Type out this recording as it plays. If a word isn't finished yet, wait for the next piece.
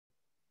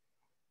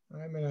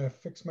I'm going to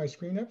fix my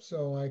screen up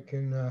so I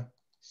can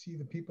see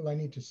the people I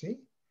need to see.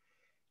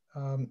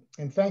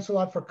 And thanks a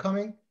lot for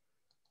coming.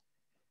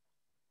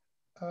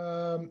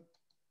 I'm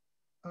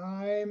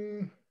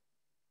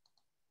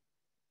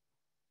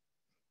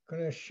going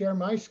to share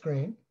my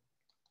screen.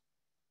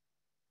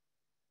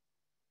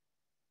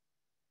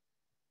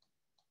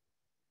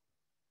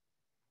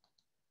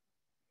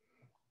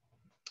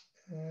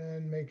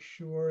 And make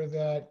sure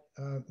that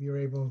you're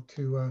able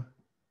to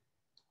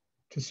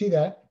see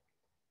that.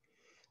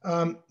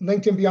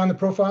 LinkedIn Beyond the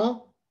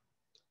Profile.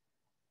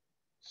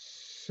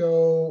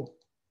 So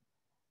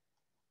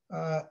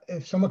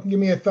if someone can give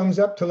me a thumbs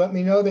up to let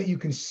me know that you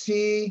can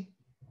see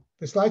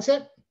the slide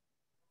set.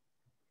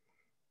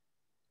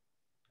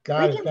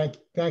 Got it.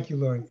 Thank you,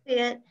 Lori. See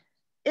it.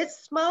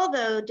 It's small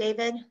though,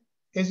 David.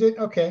 Is it?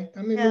 Okay.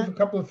 Let me move a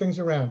couple of things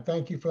around.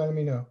 Thank you for letting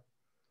me know.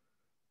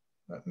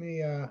 Let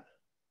me, I'm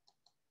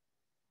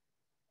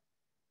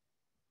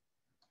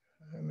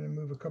going to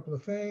move a couple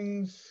of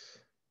things.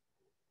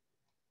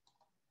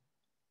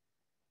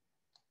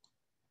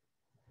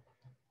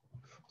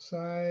 Full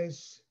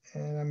size,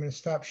 and I'm going to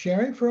stop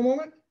sharing for a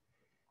moment.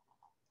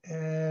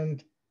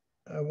 And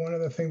one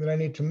other thing that I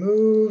need to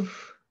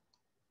move.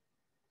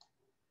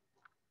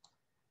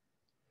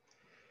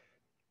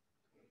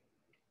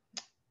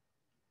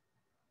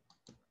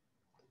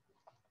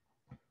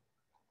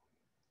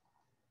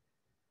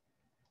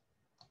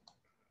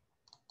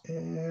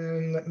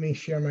 And let me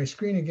share my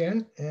screen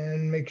again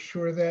and make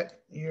sure that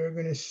you're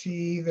going to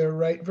see the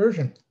right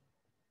version.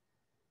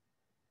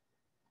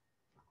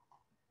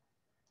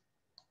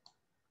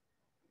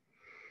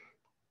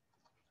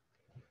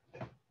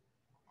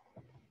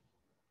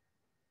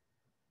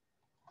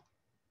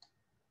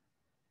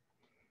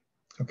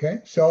 Okay,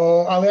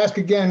 so I'll ask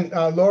again,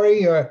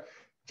 Lori,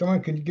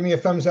 someone could give me a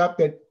thumbs up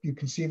that you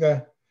can see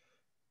the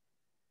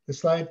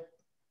slide,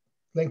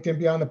 LinkedIn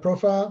Beyond the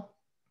Profile.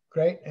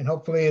 Great, and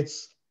hopefully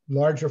it's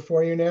larger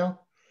for you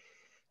now.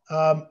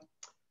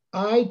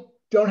 I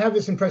don't have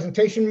this in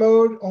presentation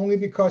mode only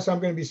because I'm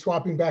going to be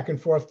swapping back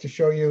and forth to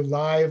show you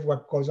live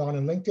what goes on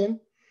in LinkedIn.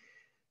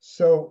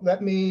 So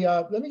let me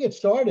get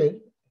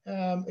started.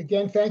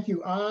 Again, thank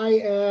you. I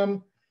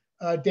am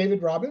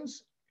David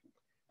Robbins.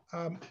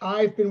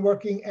 I've been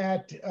working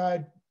at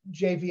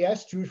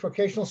JVS, Jewish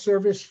Vocational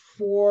Service,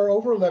 for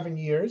over 11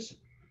 years.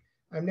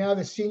 I'm now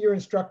the senior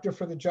instructor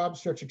for the Job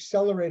Search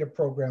Accelerator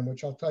program,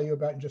 which I'll tell you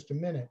about in just a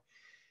minute.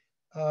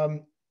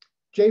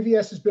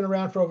 JVS has been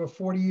around for over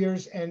 40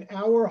 years, and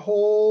our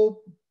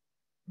whole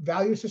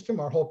value system,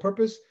 our whole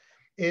purpose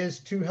is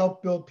to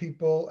help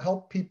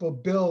people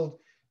build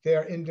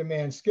their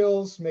in-demand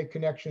skills, make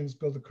connections,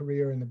 build a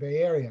career in the Bay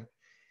Area.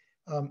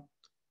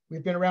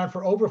 We've been around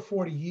for over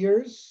 40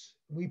 years.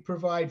 We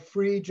provide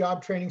free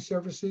job training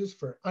services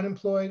for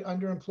unemployed,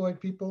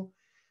 underemployed people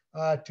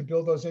to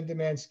build those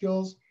in-demand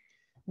skills.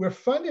 We're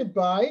funded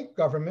by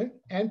government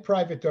and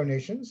private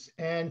donations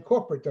and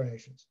corporate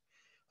donations.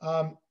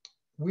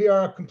 We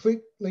are a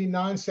completely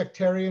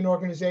non-sectarian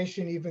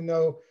organization, even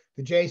though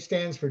the J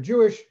stands for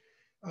Jewish.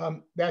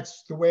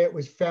 That's the way it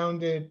was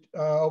founded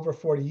over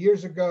 40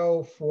 years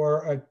ago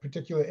for a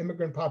particular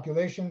immigrant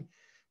population,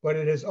 but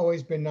it has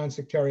always been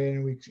non-sectarian,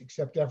 and we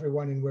accept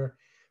everyone, and we're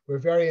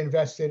very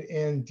invested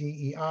in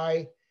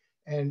DEI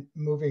and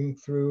moving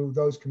through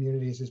those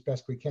communities as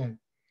best we can.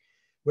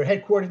 We're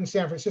headquartered in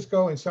San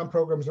Francisco, and some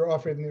programs are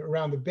offered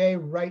around the Bay.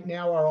 Right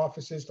now, our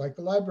offices, like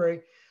the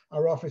library,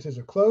 our offices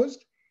are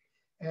closed.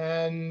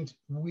 And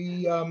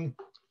we're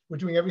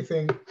doing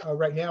everything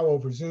right now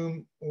over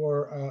Zoom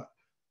or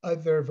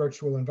other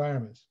virtual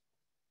environments.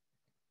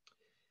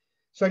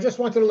 So I just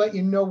wanted to let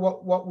you know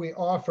what we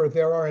offer.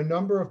 There are a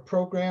number of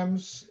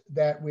programs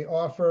that we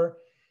offer.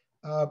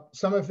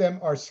 Some of them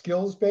are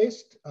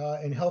skills-based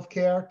in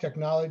healthcare,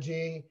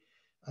 technology,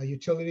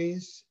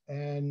 utilities,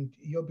 and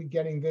you'll be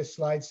getting this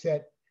slide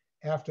set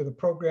after the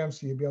program,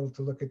 so you'll be able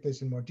to look at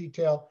this in more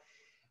detail.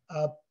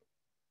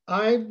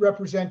 I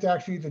represent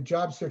actually the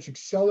Job Search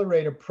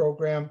Accelerator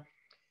program.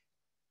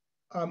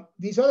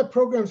 These other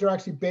programs are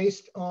actually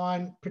based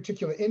on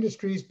particular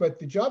industries, but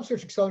the Job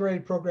Search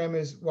Accelerator program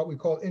is what we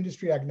call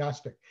industry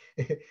agnostic.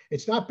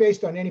 It's not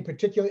based on any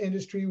particular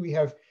industry. We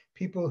have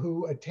people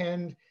who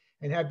attend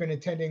and have been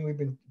attending. We've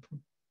been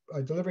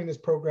delivering this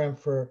program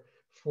for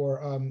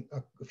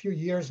a few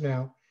years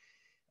now.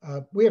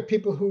 We have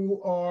people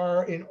who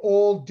are in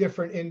all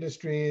different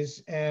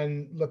industries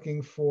and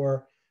looking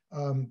for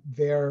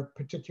their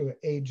particular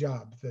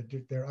job,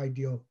 their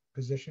ideal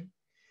position.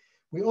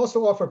 We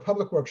also offer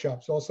public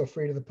workshops, also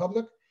free to the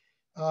public.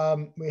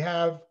 We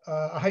have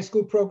a high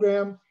school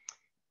program,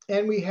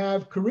 and we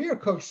have career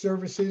coach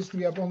services.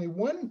 We have only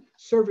one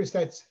service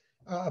that's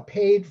a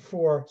paid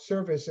for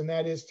service, and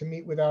that is to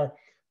meet with our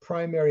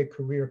primary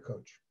career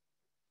coach.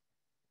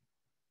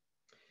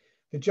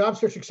 The Job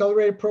Search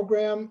Accelerator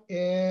program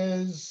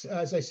is,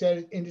 as I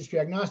said, industry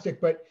agnostic,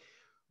 but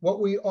what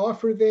we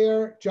offer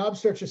there, Job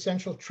Search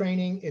Essential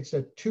Training, it's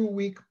a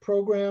 2-week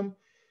program.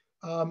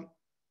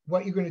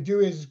 What you're going to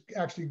do is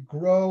actually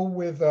grow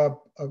with a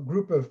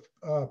group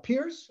of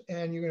peers,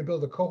 and you're going to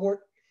build a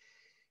cohort.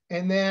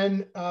 And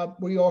then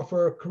we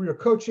offer career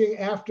coaching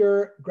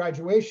after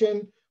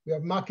graduation. We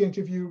have mock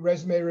interview,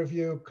 resume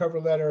review, cover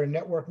letter, and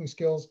networking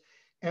skills.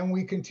 And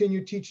we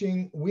continue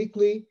teaching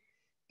weekly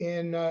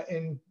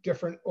in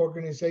different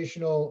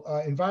organizational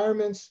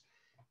environments.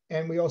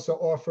 And we also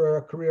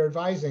offer career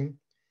advising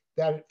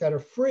that are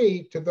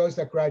free to those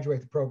that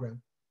graduate the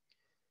program.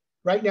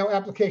 Right now,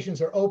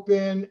 applications are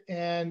open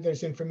and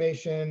there's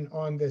information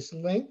on this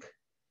link.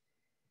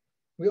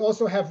 We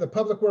also have the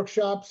public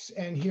workshops,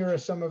 and here are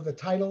some of the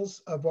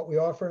titles of what we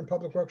offer in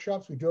public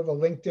workshops. We do have a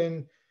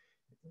LinkedIn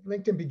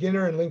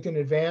Beginner and LinkedIn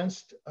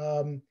Advanced.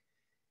 And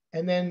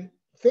then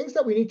things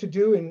that we need to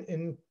do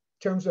in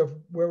terms of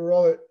where we're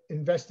all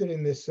invested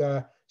in this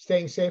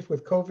staying safe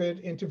with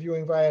COVID,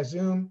 interviewing via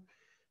Zoom.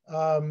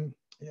 And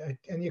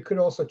you could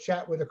also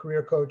chat with a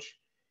career coach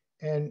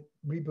and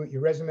reboot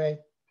your resume.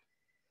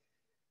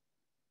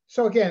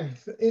 So again,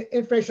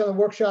 information on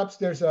the workshops,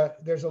 there's a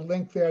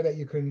link there that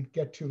you can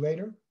get to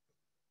later.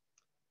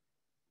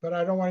 But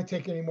I don't want to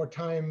take any more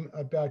time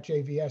about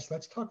JVS.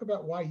 Let's talk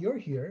about why you're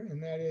here,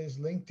 and that is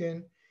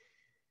LinkedIn.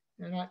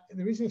 And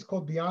the reason it's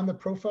called Beyond the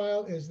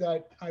Profile is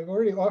that I've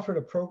already offered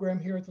a program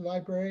here at the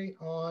library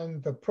on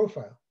the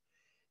profile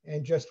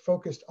and just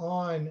focused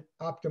on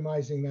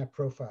optimizing that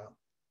profile,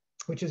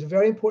 which is a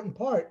very important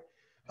part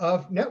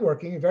of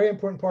networking, a very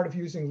important part of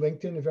using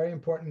LinkedIn, a very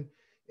important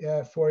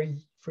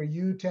for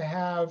you to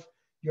have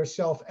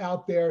yourself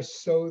out there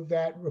so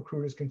that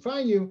recruiters can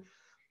find you.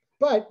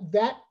 But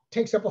that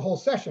takes up a whole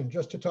session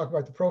just to talk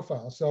about the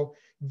profile. So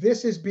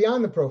this is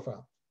beyond the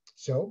profile.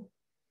 So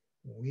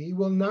we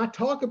will not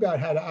talk about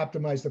how to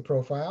optimize the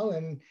profile.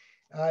 And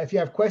if you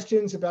have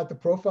questions about the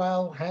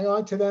profile, hang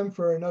on to them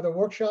for another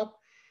workshop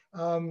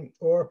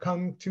or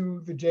come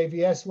to the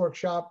JVS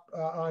workshop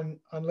on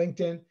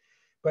LinkedIn.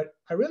 But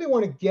I really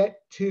want to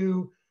get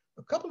to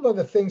a couple of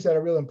other things that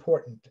are real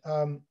important.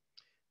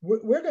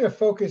 We're going to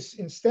focus,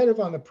 instead of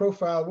on the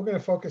profile, we're going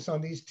to focus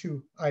on these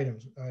two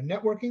items,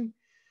 networking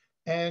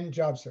and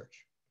job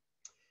search.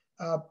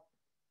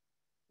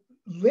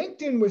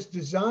 LinkedIn was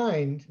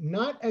designed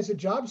not as a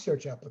job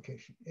search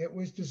application. It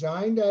was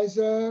designed as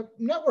a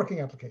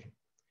networking application.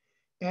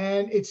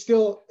 And it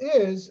still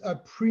is a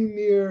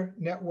premier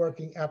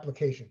networking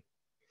application.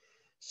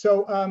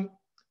 So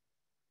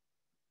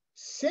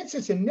since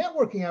it's a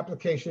networking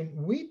application,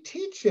 we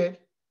teach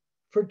it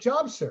for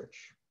job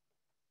search.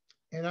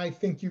 And I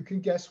think you can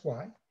guess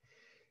why.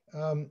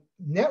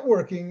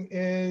 Networking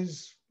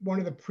is one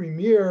of the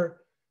premier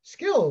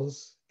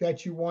skills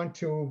that you want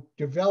to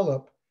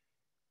develop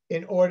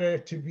in order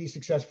to be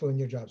successful in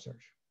your job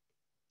search.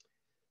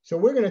 So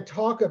we're going to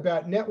talk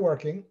about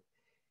networking,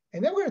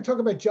 and then we're going to talk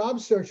about job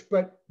search.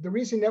 But the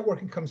reason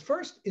networking comes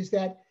first is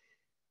that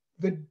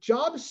the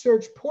job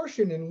search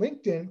portion in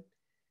LinkedIn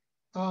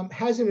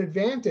has an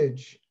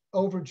advantage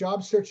over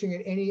job searching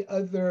at any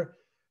other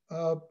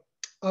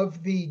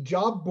of the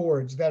job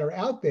boards that are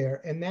out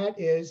there. And that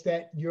is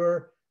that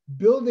you're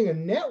building a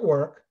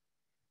network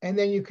and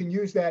then you can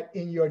use that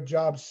in your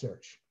job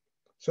search.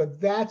 So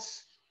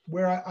that's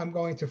where I'm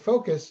going to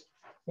focus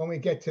when we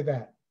get to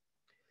that.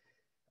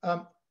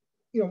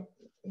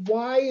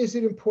 Why is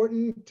it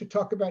important to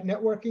talk about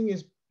networking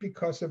is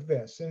because of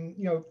this. And,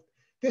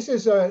 this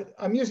is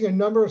I'm using a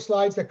number of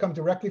slides that come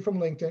directly from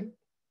LinkedIn.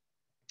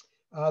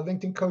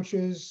 LinkedIn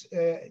Coaches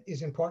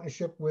is in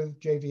partnership with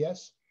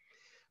JVS.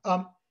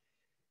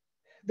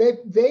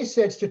 They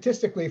said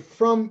statistically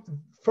from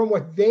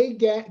what they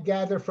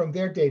gather from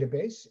their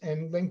database,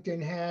 and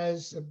LinkedIn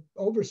has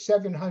over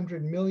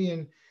 700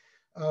 million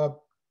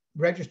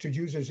registered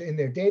users in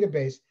their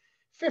database,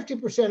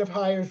 50% of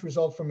hires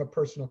result from a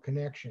personal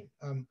connection.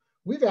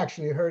 We've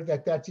actually heard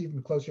that that's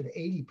even closer to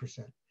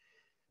 80%.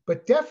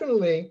 But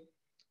definitely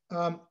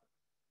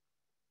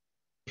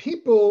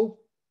people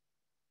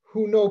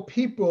who know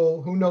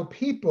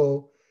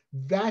people,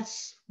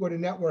 that's what a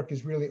network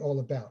is really all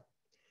about.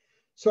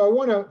 So I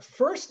want to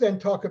first then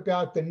talk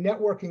about the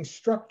networking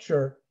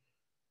structure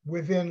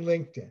within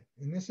LinkedIn.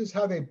 And this is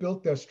how they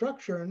built their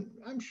structure. And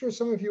I'm sure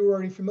some of you are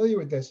already familiar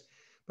with this,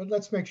 but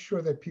let's make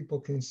sure that people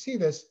can see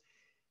this.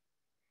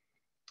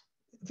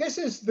 This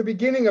is the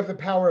beginning of the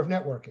power of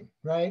networking,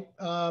 right?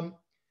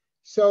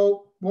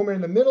 So woman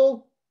in the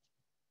middle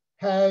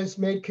has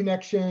made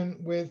connection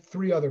with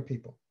 3 other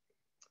people.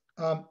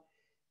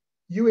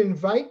 You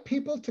invite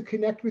people to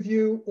connect with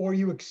you, or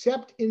you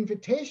accept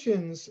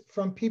invitations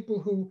from people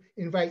who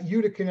invite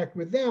you to connect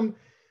with them.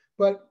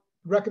 But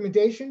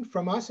recommendation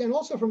from us and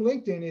also from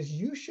LinkedIn is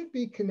you should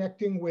be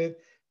connecting with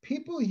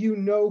people you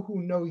know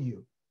who know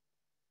you.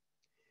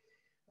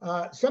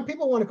 Some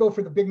people want to go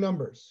for the big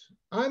numbers.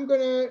 I'm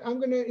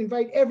gonna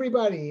invite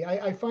everybody.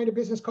 I find a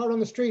business card on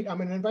the street. I'm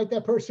gonna invite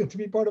that person to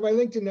be part of my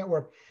LinkedIn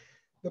network.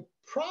 The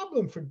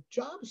problem for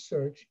job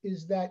search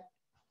is that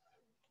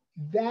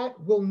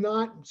will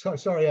not,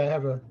 sorry, I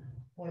want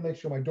to make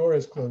sure my door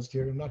is closed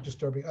here. I'm not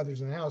disturbing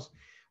others in the house.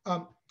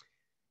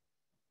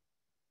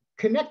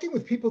 Connecting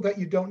with people that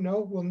you don't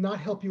know will not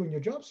help you in your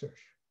job search.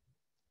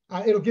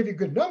 It'll give you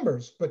good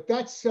numbers, but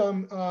that's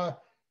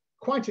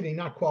quantity,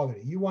 not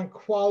quality. You want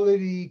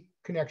quality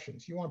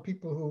connections. You want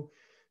people who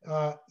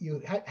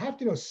you have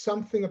to know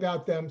something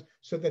about them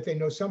so that they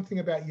know something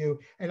about you.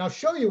 And I'll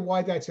show you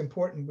why that's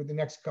important with the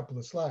next couple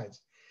of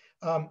slides.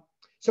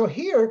 So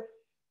here,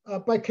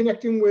 by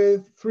connecting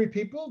with 3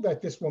 people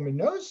that this woman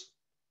knows,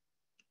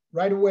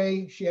 right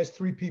away, she has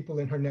 3 people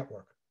in her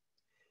network.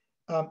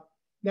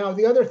 Now,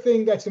 the other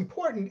thing that's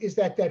important is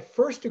that that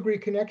first degree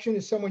connection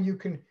is someone you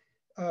can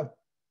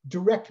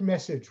direct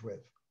message with.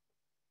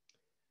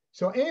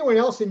 So anyone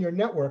else in your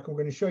network, we're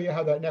going to show you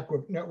how that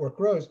network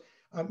grows,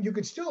 you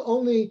could still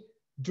only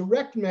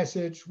direct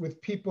message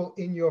with people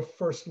in your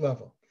first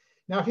level.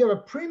 Now, if you have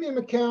a premium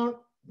account,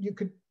 you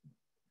could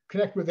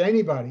connect with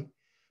anybody,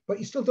 but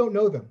you still don't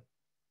know them.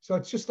 So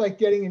it's just like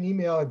getting an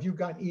email. If you've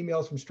gotten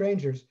emails from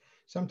strangers,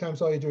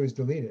 sometimes all you do is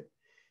delete it.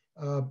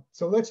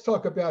 So let's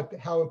talk about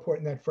how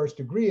important that first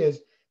degree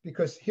is,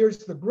 because here's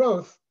the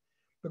growth.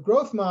 The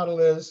growth model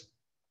is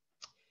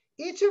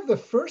each of the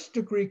first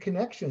degree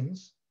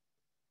connections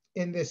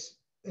in this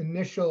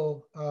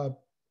initial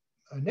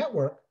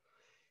network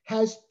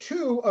has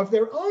 2 of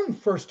their own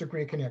first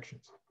degree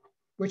connections,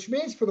 which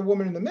means for the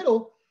woman in the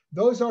middle,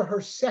 those are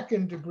her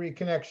second degree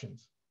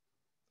connections.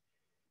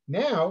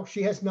 Now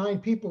she has 9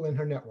 people in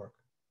her network.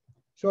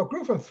 So it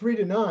grew from 3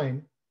 to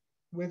 9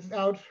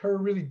 without her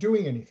really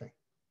doing anything.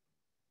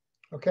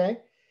 Okay.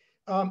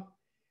 Now,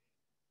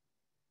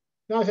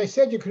 as I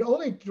said, you could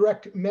only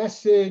direct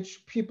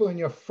message people in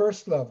your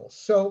first level.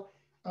 So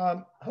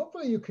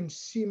hopefully you can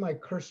see my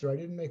cursor. I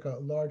didn't make a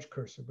large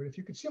cursor, but if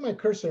you could see my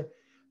cursor,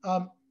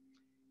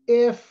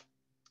 if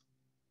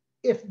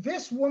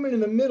this woman in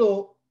the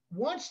middle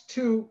wants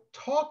to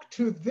talk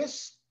to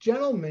this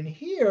gentleman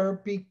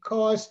here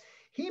because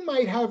he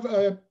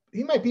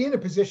might be in a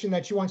position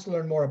that she wants to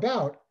learn more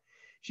about,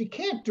 she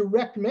can't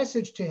direct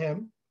message to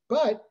him,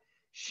 but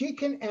she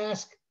can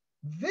ask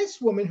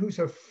this woman who's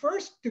her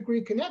first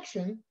degree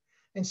connection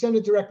and send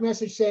a direct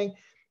message saying,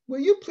 will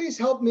you please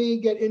help me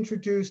get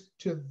introduced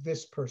to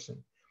this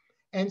person?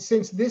 And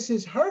since this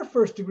is her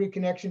first degree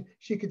connection,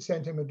 she could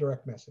send him a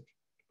direct message.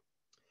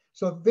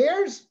 So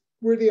there's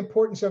where the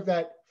importance of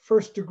that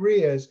first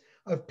degree is,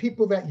 of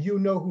people that you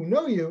know who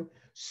know you,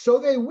 so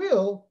they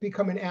will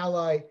become an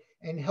ally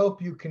and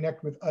help you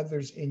connect with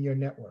others in your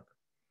network.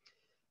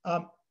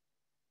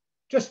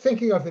 Just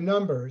thinking of the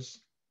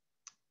numbers,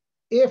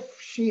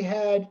 if she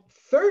had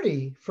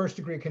 30 first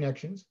degree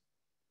connections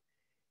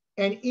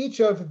and each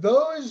of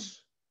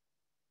those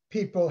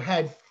people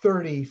had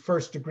 30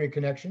 first degree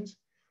connections,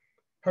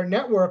 her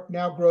network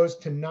now grows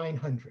to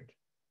 900.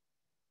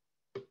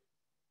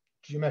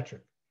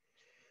 Geometric.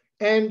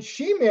 And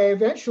she may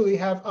eventually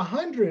have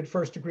 100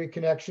 first degree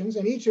connections,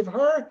 and each of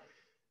her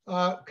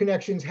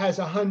connections has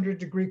 100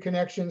 degree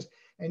connections,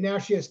 and now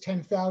she has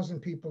 10,000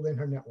 people in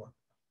her network.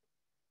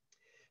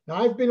 Now,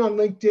 I've been on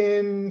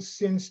LinkedIn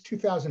since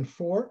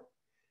 2004,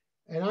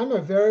 and I'm a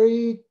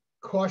very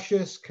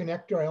cautious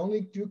connector. I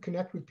only do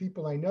connect with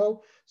people I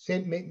know.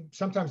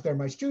 Sometimes they're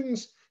my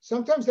students,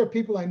 sometimes they're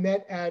people I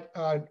met at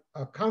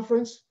a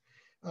conference,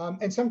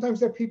 and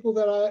sometimes they're people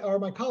that are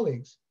my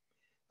colleagues.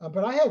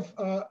 But I have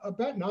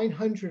about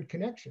 900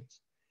 connections.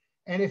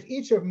 And if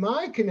each of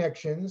my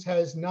connections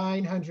has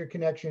 900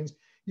 connections,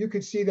 you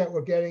could see that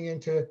we're getting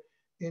into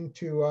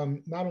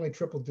not only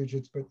triple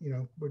digits, but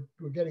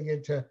we're getting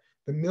into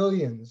the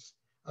millions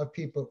of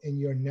people in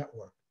your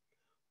network.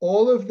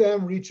 All of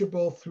them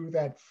reachable through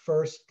that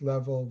first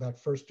level,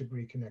 that first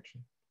degree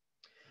connection.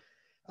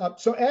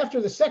 So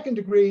after the second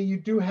degree, you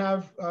do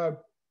have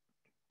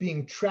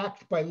being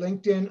tracked by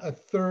LinkedIn a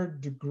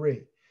third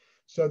degree.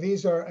 So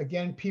these are,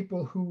 again,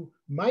 people who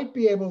might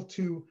be able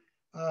to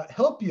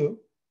help you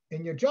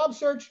in your job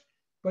search,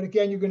 but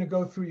again, you're going to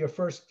go through your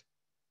first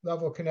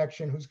level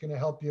connection who's going to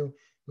help you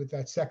with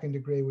that second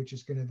degree, which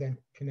is going to then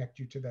connect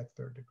you to that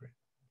third degree.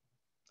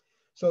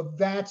 So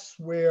that's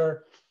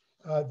where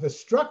the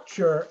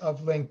structure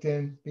of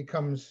LinkedIn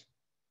becomes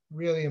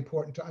really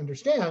important to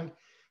understand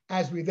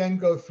as we then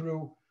go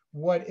through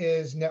what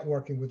is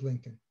networking with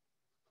LinkedIn.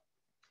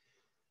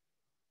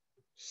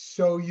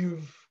 So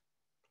you've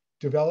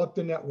developed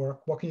a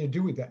network. What can you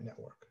do with that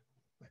network?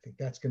 I think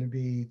that's going to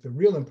be the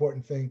real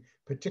important thing,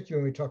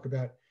 particularly when we talk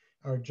about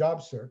our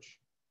job search.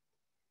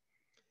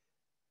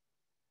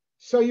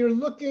 So you're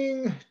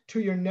looking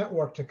to your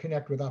network to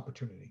connect with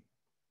opportunity.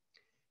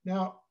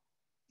 Now,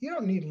 you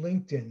don't need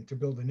LinkedIn to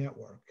build a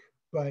network,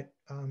 but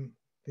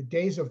the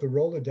days of the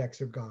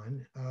Rolodex are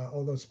gone.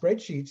 Although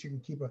spreadsheets, you can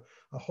keep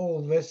a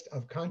whole list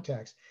of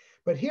contacts.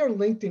 But here,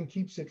 LinkedIn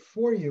keeps it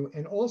for you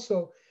and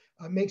also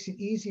makes it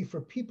easy for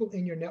people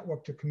in your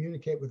network to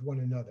communicate with one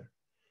another.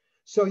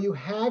 So you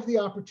have the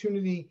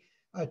opportunity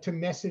to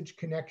message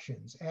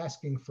connections,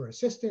 asking for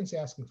assistance,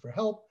 asking for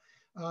help,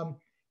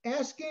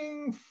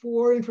 asking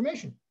for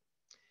information.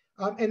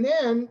 And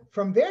then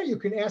from there, you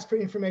can ask for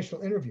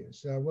informational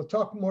interviews. We'll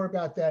talk more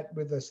about that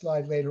with a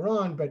slide later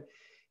on, but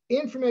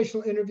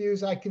informational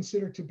interviews I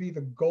consider to be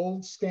the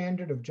gold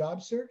standard of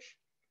job search,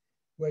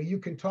 where you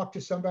can talk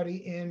to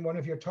somebody in one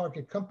of your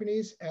target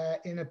companies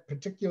in a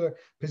particular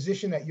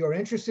position that you're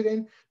interested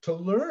in to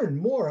learn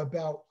more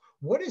about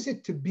what is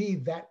it to be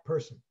that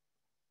person.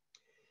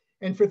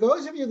 And for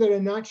those of you that are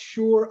not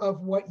sure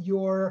of what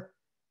your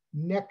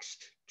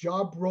next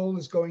job role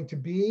is going to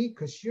be,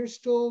 because you're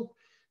still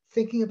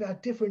thinking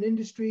about different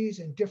industries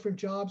and different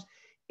jobs,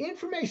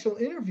 informational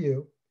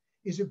interview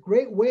is a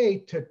great way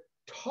to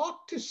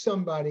talk to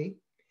somebody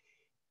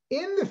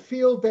in the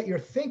field that you're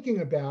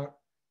thinking about,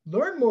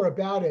 learn more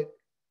about it,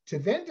 to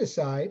then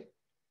decide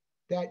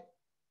that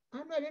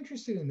I'm not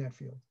interested in that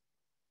field,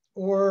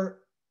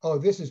 or, oh,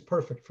 this is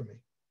perfect for me.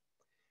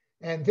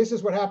 And this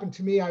is what happened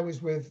to me. I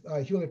was with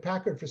Hewlett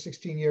Packard for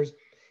 16 years.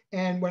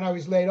 And when I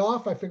was laid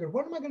off, I figured,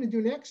 what am I going to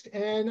do next?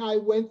 And I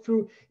went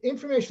through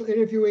informational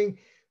interviewing,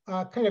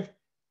 kind of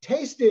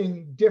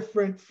tasting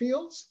different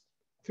fields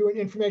through an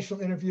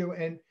informational interview,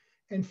 and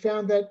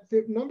found that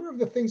the number of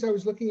the things I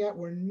was looking at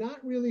were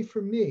not really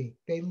for me.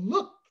 They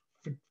looked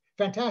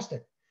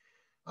fantastic.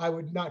 I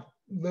would not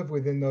live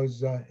within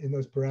those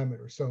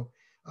parameters. So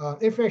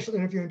informational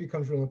interviewing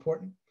becomes real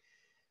important.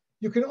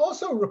 You can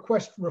also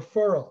request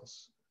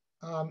referrals.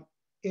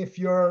 If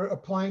you're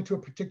applying to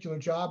a particular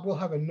job, we'll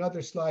have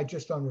another slide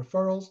just on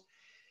referrals.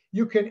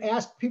 You can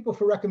ask people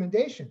for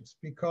recommendations,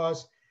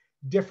 because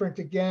different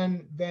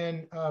again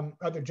than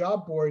other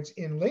job boards,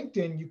 in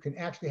LinkedIn, you can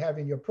actually have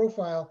in your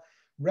profile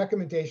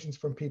recommendations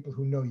from people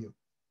who know you.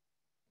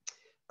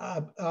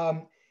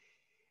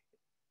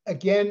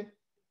 Again,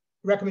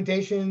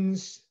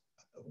 recommendations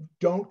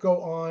don't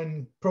go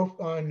on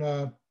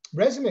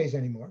resumes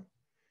anymore.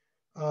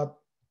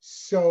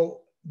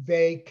 So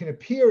they can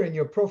appear in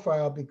your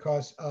profile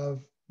because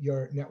of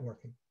your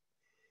networking.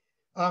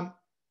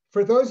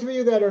 For those of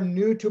you that are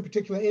new to a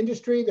particular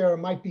industry, there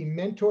might be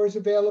mentors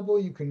available.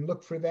 You can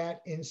look for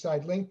that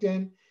inside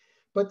LinkedIn.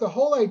 But the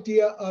whole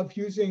idea of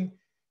using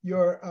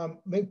your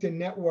LinkedIn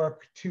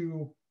network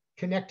to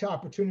connect to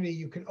opportunity,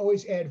 you can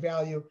always add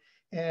value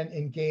and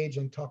engage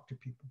and talk to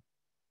people.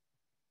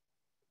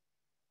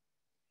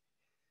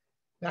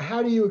 Now,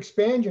 how do you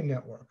expand your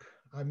network?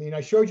 I mean,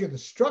 I showed you the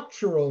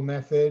structural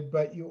method,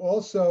 but you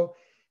also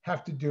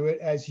have to do it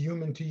as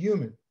human to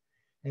human.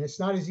 And it's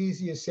not as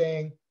easy as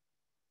saying,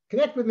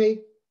 connect with me,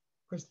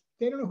 because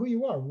they don't know who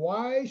you are.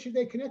 Why should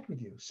they connect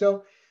with you?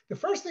 So the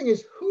first thing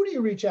is, who do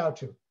you reach out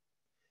to?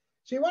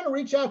 So you want to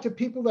reach out to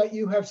people that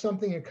you have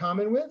something in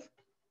common with,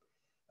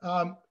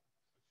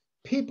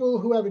 people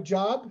who have a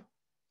job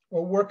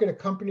or work at a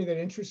company that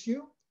interests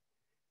you.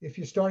 If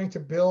you're starting to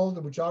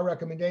build, which our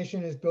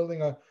recommendation is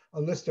building a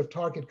list of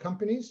target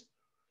companies,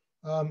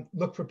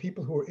 look for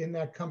people who are in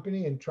that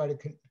company and try to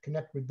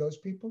connect with those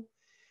people.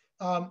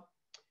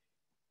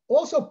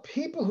 Also,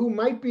 people who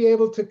might be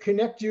able to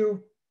connect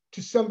you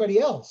to somebody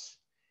else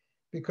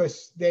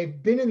because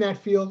they've been in that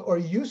field or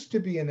used to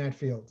be in that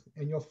field.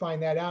 And you'll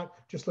find that out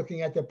just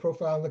looking at their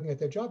profile and looking at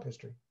their job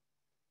history.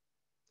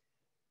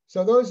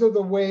 So those are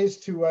the ways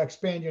to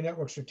expand your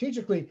network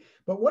strategically.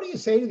 But what do you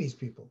say to these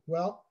people?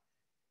 Well,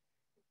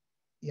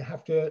 you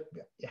have to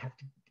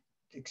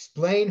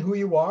explain who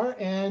you are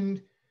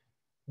and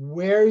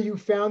where you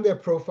found their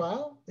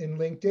profile in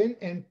LinkedIn,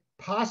 and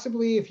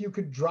possibly if you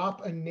could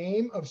drop a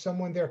name of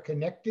someone they're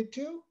connected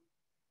to,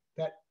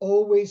 that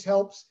always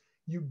helps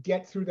you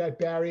get through that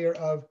barrier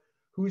of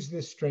who's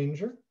this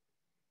stranger.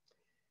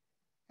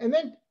 And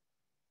then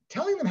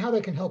telling them how they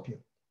can help you.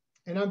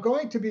 And I'm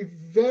going to be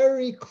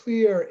very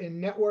clear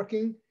in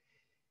networking.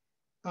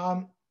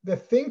 The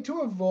thing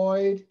to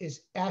avoid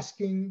is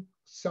asking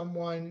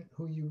someone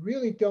who you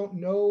really don't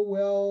know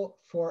well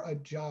for a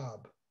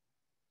job.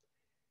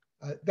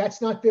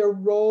 That's not their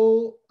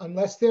role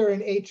unless they're in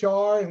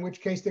HR, in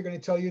which case they're going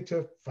to tell you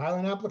to file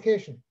an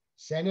application,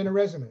 send in a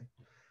resume.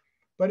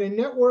 But in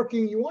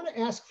networking, you want to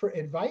ask for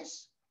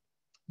advice.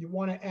 You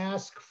want to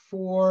ask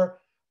for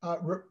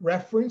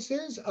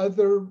references,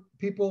 other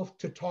people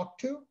to talk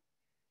to.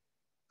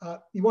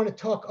 You want to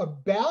talk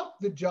about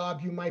the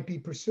job you might be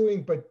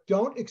pursuing, but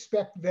don't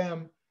expect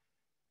them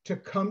to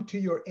come to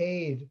your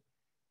aid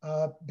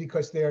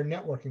because they're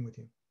networking with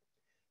you.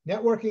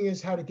 Networking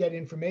is how to get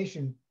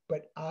information.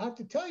 But I have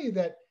to tell you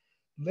that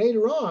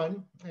later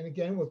on, and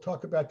again, we'll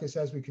talk about this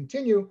as we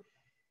continue,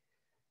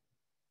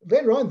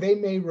 later on, they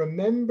may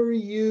remember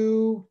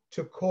you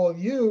to call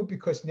you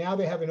because now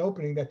they have an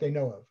opening that they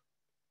know of.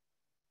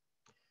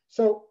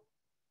 So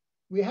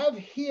we have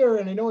here,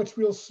 and I know it's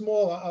real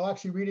small, I'll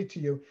actually read it to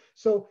you.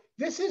 So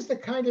this is the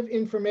kind of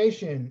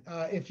information,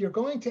 if you're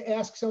going to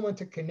ask someone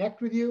to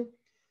connect with you,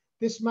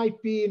 this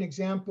might be an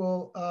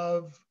example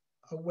of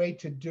a way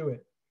to do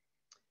it.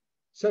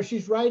 So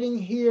she's writing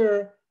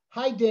here,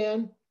 hi,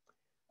 Dan.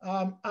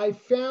 I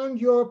found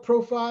your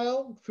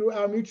profile through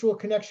our mutual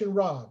connection,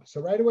 Rob.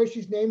 So right away,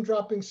 she's name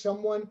dropping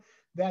someone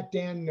that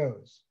Dan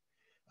knows.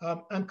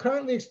 I'm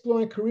currently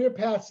exploring career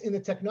paths in the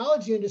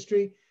technology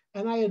industry,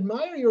 and I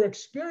admire your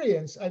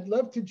experience. I'd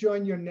love to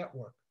join your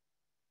network.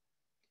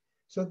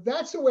 So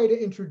that's a way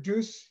to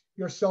introduce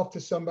yourself to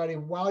somebody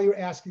while you're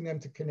asking them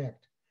to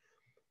connect.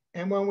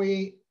 And when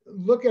we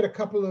look at a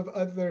couple of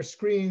other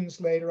screens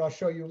later, I'll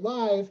show you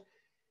live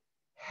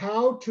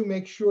how to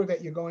make sure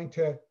that you're going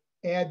to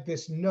add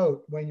this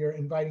note when you're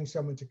inviting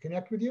someone to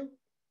connect with you,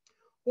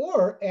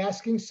 or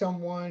asking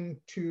someone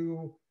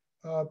to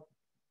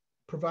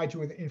provide you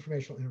with an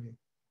informational interview.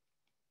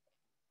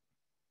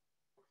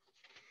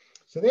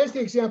 So there's the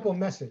example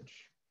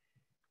message.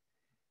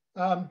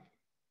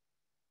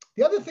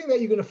 The other thing that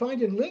you're going to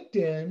find in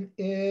LinkedIn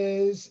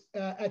is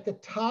at the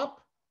top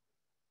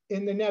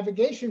in the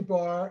navigation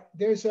bar,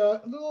 there's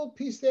a little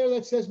piece there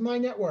that says My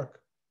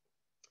Network.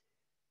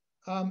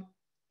 And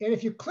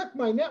if you click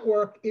My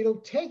Network,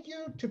 it'll take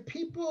you to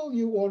people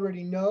you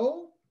already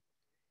know.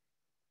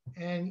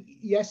 And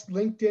yes,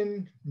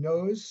 LinkedIn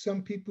knows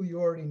some people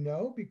you already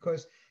know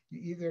because you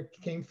either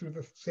came through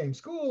the same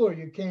school or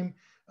you came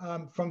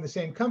from the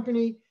same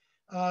company,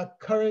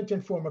 current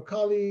and former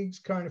colleagues,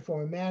 current and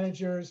former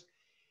managers.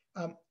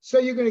 So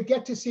you're going to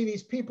get to see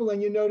these people,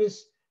 and you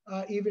notice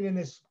even in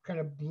this kind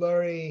of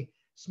blurry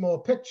small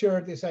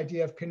picture, this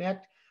idea of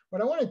connect.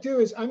 What I want to do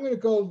is I'm going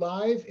to go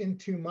live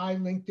into my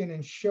LinkedIn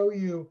and show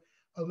you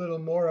a little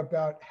more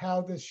about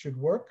how this should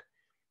work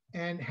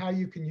and how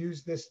you can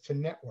use this to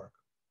network.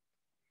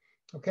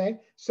 Okay,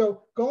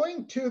 so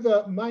going to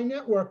the My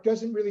Network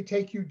doesn't really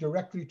take you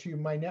directly to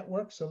My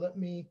Network. So let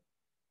me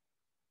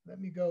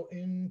go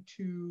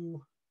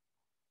into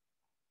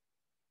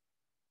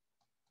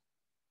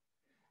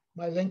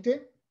my LinkedIn.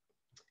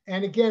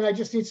 And again, I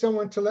just need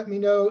someone to let me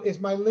know,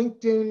 is my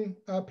LinkedIn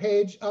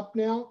page up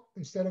now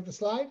instead of the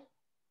slide?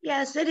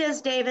 Yes, it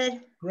is,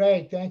 David.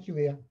 Great, thank you,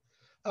 Leah.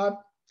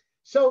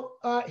 So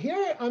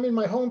here I'm in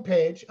my home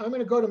page. I'm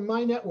gonna go to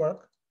My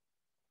Network.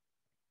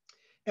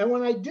 And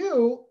when I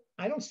do,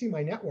 I don't see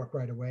my network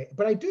right away,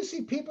 but I do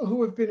see people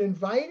who have been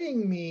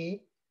inviting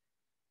me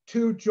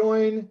to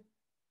join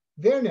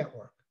their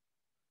network.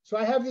 So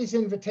I have these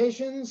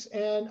invitations,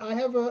 and I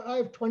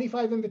have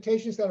 25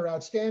 invitations that are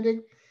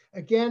outstanding.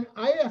 Again,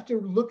 I have to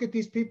look at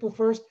these people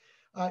first.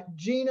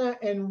 Gina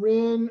and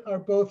Rin are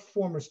both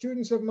former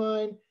students of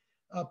mine.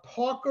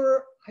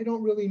 Parker, I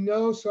don't really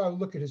know, so I'll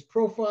look at his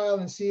profile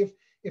and see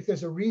if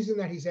there's a reason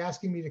that he's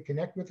asking me to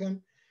connect with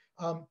him.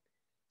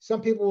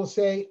 Some people will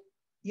say,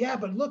 yeah,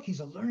 but look, he's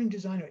a learning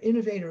designer,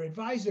 innovator,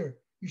 advisor.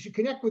 You should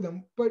connect with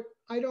him, but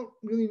I don't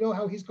really know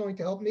how he's going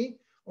to help me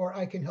or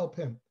I can help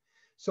him.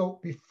 So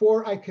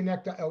before I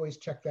connect, I always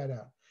check that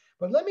out.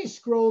 But let me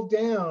scroll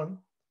down.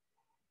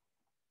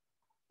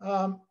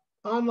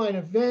 Online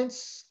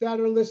events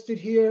that are listed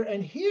here.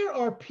 And here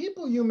are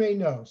people you may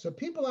know. So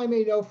people I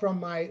may know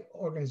from my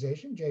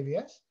organization,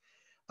 JVS.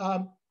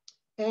 You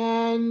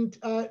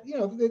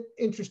know,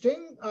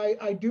 interesting.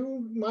 I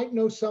might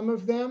know some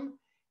of them.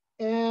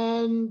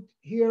 And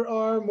here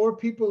are more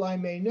people I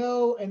may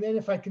know. And then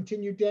if I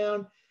continue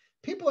down,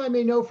 people I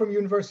may know from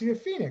University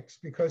of Phoenix,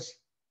 because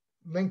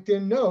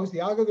LinkedIn knows, the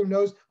algorithm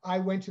knows I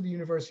went to the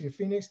University of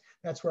Phoenix.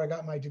 That's where I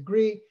got my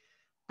degree.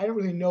 I don't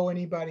really know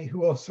anybody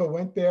who also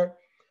went there.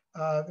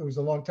 It was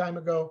a long time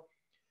ago,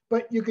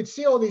 but you could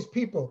see all these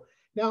people.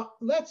 Now,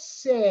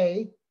 let's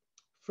say,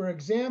 for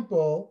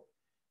example,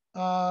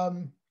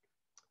 I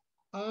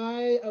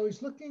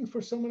was looking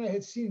for someone I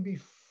had seen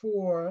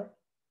before,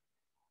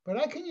 but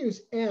I can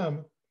use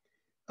M.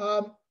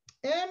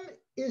 M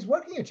is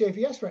working at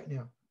JVS right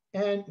now,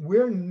 and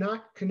we're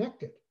not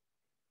connected.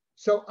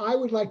 So I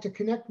would like to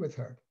connect with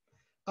her.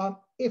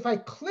 If I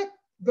click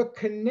the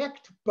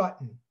connect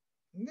button,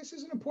 and this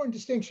is an important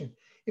distinction.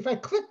 If I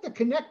click the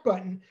connect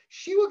button,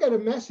 she will get a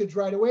message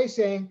right away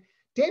saying,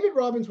 David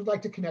Robbins would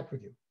like to connect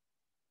with you.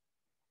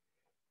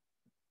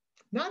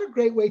 Not a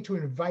great way to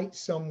invite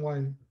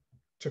someone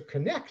to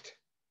connect.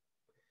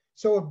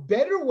 So a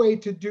better way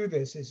to do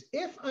this is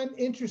if I'm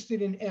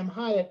interested in M.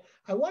 Hyatt,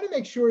 I want to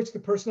make sure it's the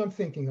person I'm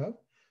thinking of.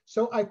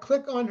 So I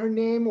click on her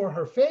name or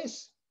her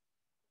face.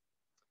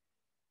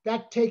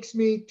 That takes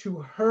me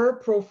to her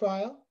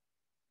profile.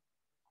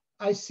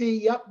 I see,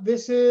 yep,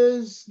 this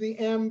is the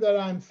M that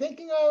I'm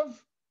thinking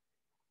of.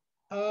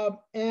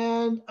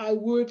 And I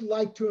would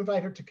like to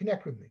invite her to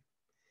connect with me.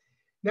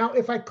 Now,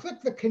 if I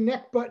click the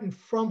connect button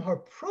from her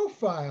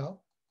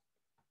profile,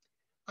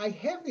 I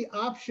have the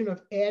option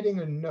of adding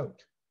a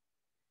note.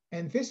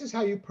 And this is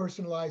how you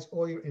personalize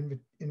all your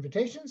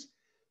invitations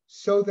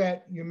so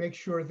that you make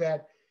sure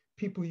that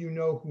people you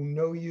know who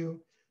know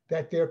you,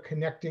 that they're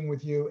connecting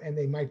with you and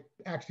they might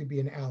actually be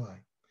an ally.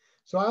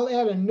 So I'll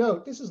add a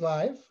note. This is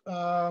live.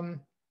 Hi,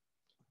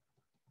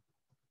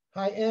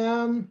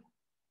 Em.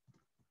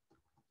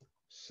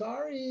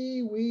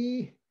 Sorry,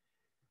 we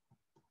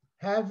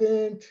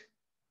haven't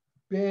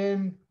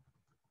been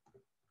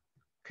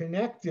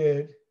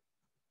connected.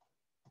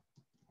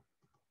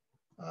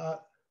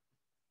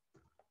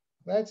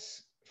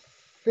 Let's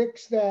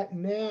fix that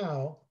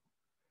now.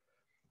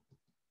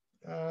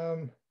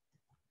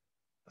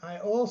 I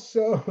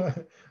also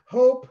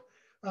hope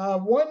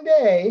one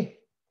day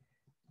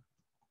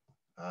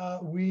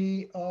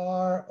we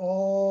are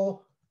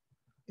all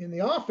in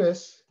the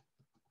office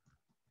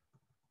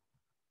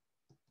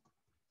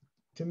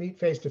to meet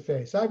face to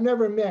face. I've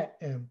never met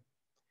him.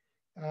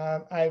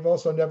 I've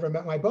also never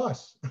met my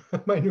boss,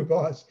 my new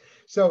boss.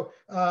 So,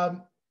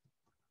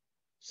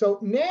 so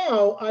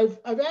now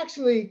I've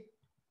actually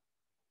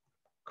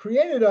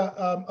created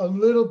a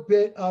little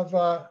bit of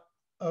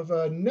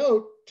a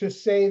note to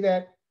say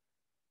that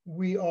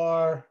we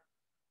are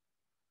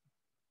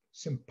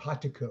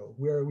simpatico,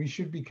 where we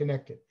should be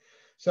connected.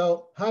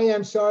 So, hi,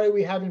 I'm sorry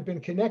we haven't been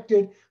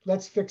connected.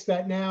 Let's fix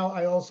that now.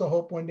 I also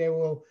hope one day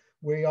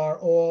we are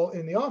all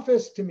in the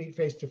office to meet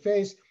face to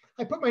face.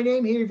 I put my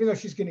name here, even though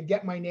she's going to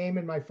get my name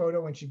in my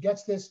photo when she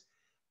gets this.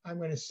 I'm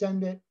going to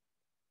send it.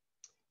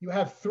 You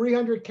have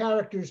 300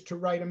 characters to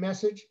write a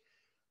message.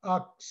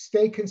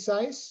 Stay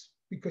concise,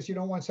 because you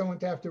don't want someone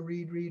to have to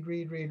read.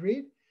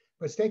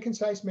 But stay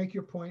concise, make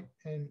your point,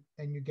 and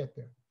you get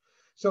there.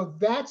 So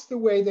that's the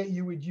way that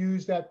you would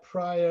use that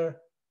prior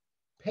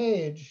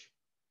page.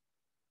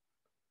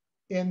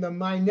 In the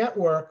My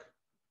Network,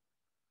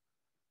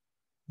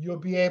 you'll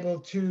be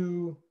able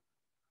to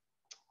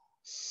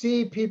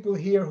see people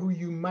here who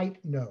you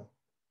might know,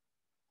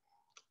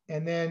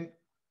 and then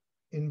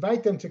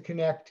invite them to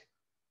connect,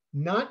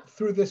 not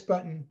through this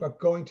button, but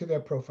going to their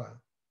profile,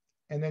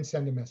 and then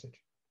send a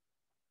message.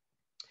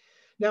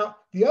 Now,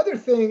 the other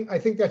thing I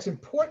think that's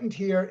important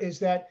here is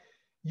that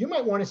you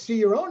might want to see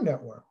your own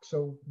network.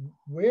 So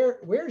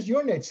where's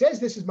your net? It says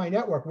this is my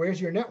network. Where's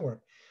your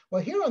network?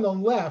 Well, here on the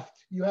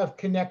left, you have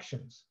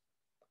connections.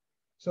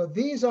 So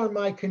these are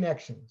my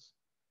connections.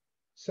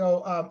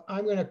 So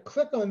I'm going to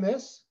click on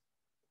this.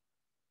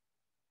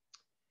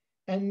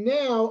 And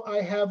now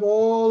I have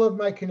all of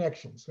my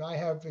connections. I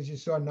have, as you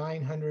saw,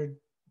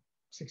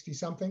 960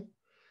 something.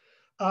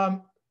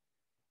 I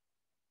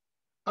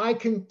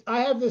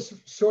have this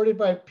sorted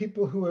by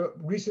people who are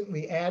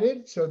recently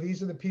added. So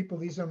these are the people,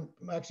 these are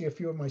actually a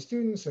few of my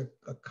students, a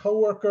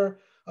coworker,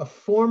 a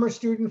former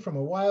student from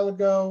a while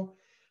ago.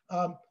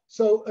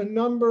 So a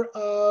number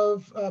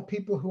of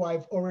people who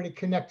I've already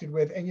connected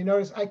with. And you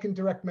notice I can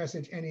direct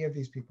message any of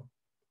these people.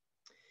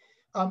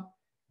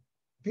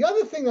 The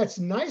other thing that's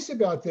nice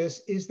about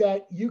this is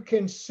that you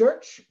can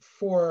search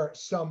for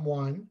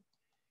someone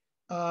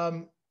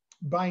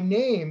by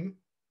name,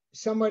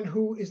 someone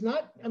who is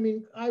not, I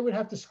mean, I would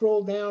have to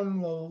scroll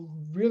down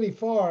really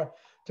far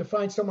to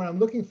find someone I'm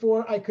looking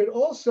for. I could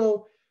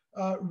also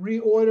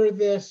reorder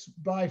this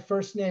by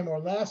first name or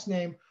last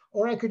name,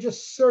 or I could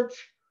just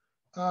search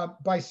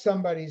by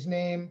somebody's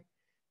name.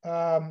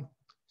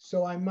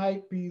 So I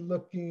might be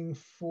looking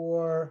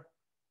for,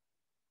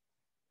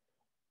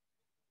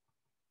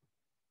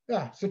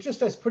 so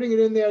just as putting it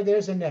in there,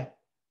 there's Annette.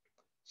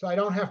 So I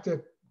don't have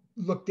to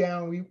look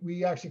down.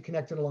 We actually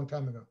connected a long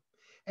time ago.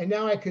 And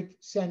now I could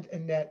send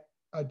Annette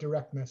a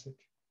direct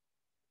message.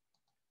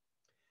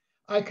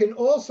 I can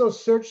also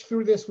search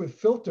through this with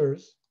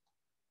filters.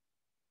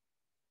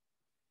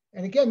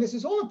 And again, this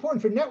is all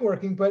important for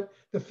networking, but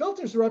the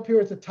filters are up here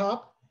at the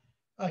top.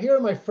 Here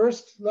are my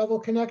first level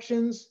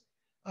connections.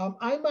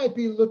 I might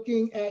be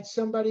looking at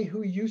somebody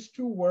who used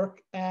to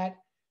work at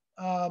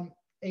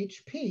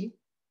HP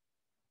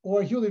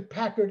or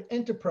Hewlett-Packard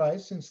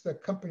Enterprise, since the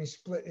company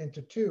split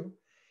into two.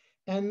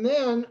 And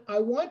then I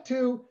want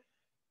to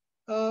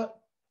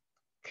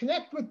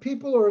connect with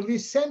people, or at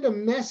least send a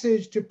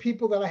message to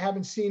people that I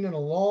haven't seen in a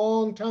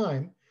long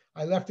time.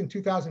 I left in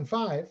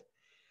 2005,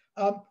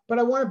 but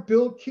I want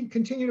to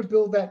continue to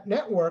build that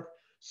network.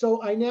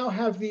 So I now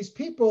have these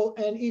people,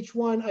 and each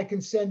one I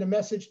can send a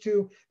message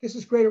to. This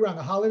is great around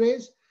the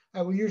holidays.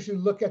 I will usually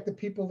look at the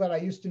people that I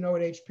used to know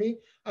at HP.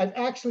 I've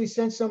actually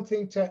sent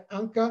something to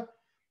Anka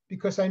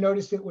because I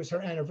noticed it was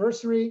her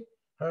anniversary,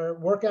 her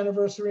work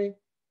anniversary.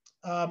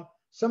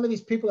 Some of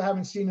these people I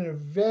haven't seen in a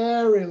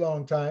very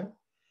long time,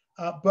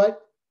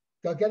 but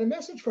they'll get a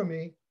message from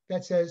me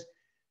that says,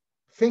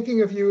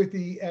 thinking of you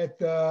at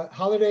the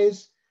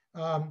holidays,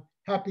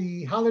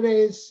 happy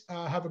holidays,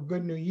 have a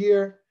good new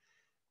year.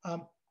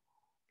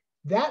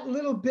 That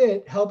little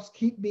bit helps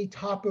keep me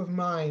top of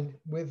mind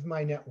with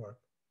my network.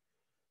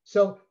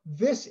 So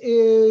this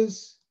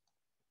is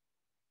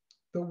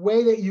the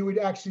way that you would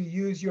actually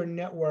use your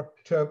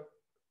network to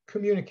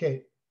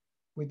communicate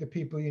with the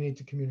people you need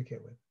to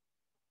communicate with.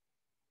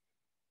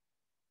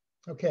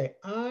 Okay,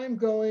 I'm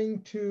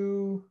going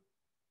to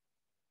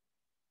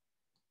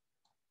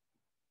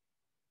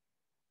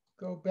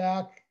go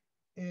back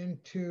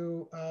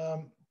into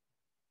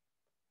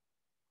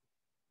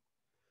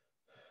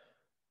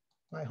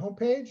my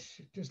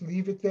homepage, just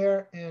leave it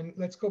there, and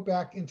let's go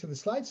back into the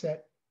slide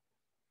set.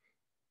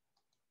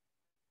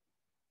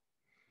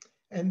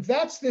 And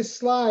that's this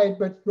slide,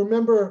 but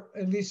remember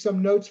at least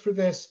some notes for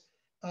this.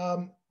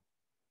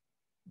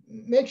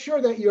 Make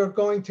sure that you're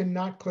going to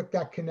not click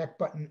that connect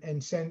button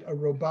and send a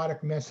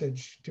robotic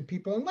message to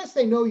people unless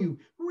they know you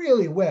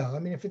really well. I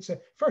mean, if it's a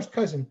first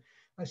cousin,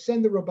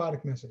 send the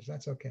robotic message,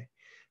 that's okay.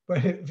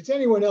 But if it's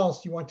anyone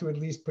else, you want to at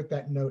least put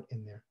that note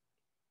in there.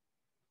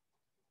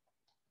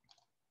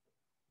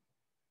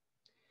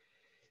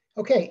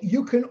 Okay,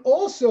 you can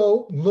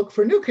also look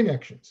for new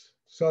connections.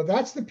 So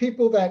that's the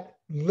people that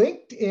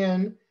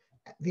LinkedIn,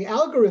 the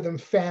algorithm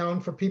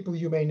found for people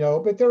you may know,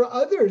 but there are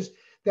others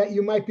that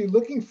you might be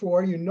looking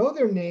for. You know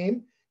their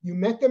name, you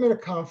met them at a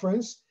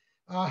conference.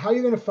 How are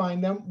you going to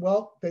find them?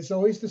 Well, there's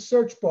always the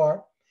search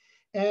bar,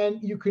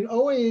 and you can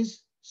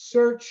always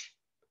search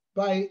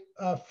by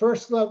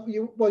first level.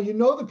 You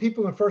know the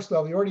people in first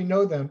level, you already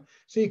know them.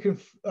 So you can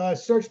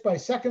search by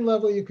second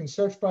level, you can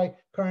search by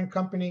current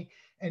company,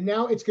 And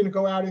now it's going to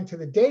go out into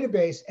the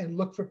database and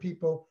look for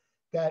people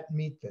that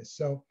meet this.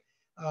 So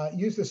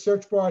use the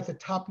search bar at the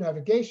top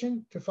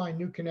navigation to find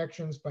new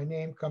connections by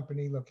name,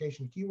 company,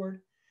 location,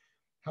 keyword,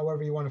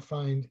 however you want to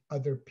find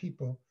other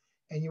people.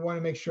 And you want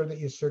to make sure that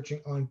you're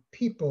searching on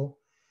people.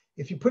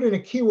 If you put in a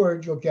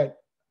keyword, you'll get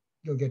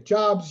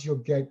jobs, you'll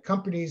get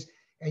companies,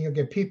 and you'll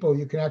get people.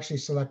 You can actually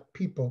select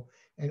people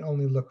and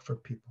only look for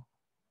people.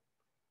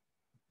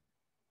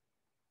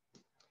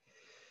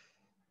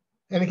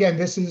 And again,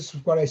 this is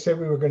what I said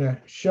we were going to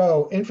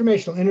show,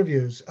 informational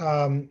interviews.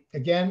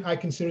 Again, I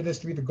consider this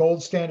to be the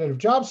gold standard of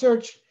job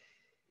search.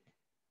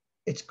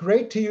 It's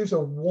great to use a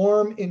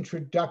warm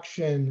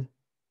introduction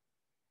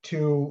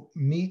to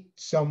meet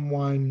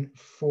someone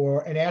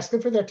and ask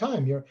them for their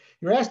time. You're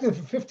asking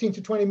them for 15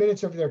 to 20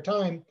 minutes of their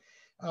time.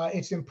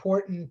 It's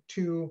important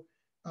to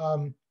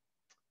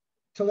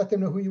let them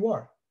know who you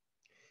are.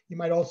 You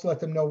might also let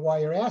them know why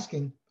you're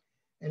asking.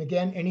 And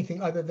again, anything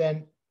other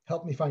than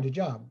help me find a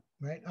job.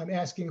 Right? I'm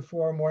asking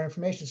for more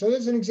information. So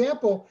there's an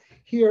example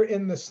here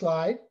in the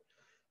slide.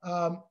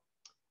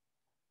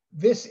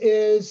 This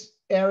is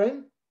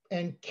Erin,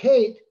 and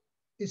Kate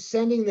is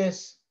sending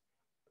this.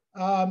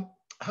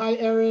 Hi,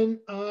 Erin.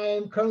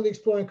 I'm currently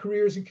exploring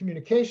careers in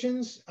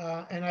communications,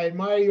 and I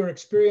admire your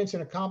experience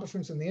and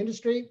accomplishments in the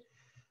industry.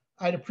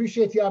 I'd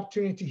appreciate the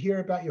opportunity to hear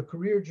about your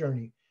career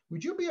journey.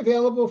 Would you be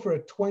available for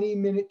a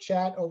 20-minute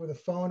chat over the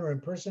phone or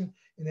in person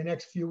in the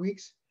next few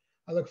weeks?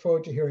 I look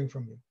forward to hearing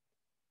from you.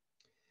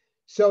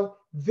 So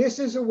this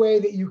is a way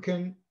that you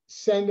can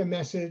send a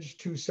message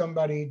to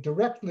somebody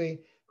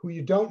directly who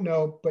you don't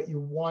know, but you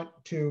want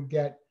to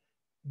get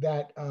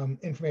that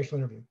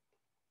informational interview.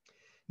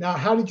 Now,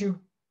 how did you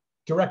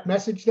direct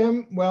message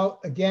them? Well,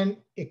 again,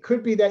 it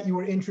could be that you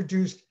were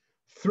introduced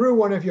through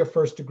one of your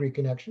first degree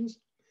connections.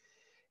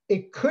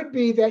 It could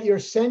be that you're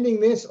sending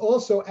this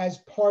also as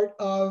part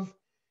of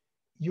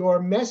your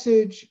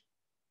message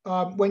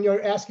when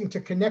you're asking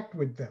to connect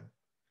with them.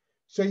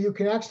 So you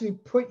can actually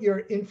put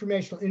your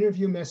informational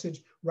interview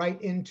message right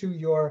into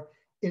your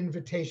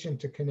invitation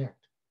to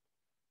connect.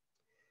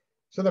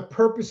 So the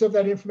purpose of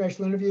that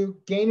informational interview,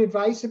 gain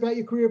advice about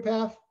your career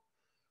path,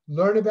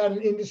 learn about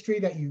an industry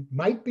that you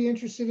might be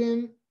interested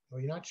in, or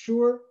you're not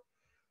sure,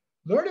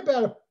 learn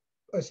about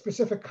a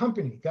specific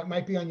company that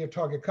might be on your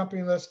target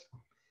company list,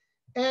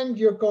 and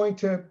you're going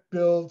to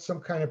build some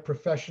kind of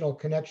professional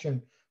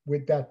connection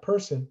with that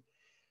person.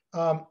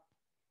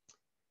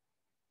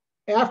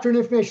 After an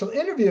informational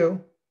interview,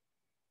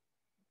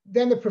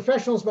 then the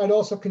professionals might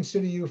also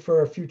consider you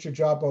for future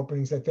job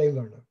openings that they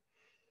learn of.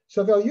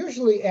 So they'll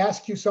usually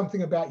ask you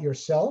something about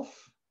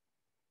yourself,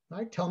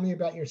 right? Tell me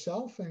about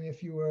yourself. And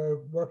if you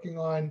were working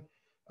on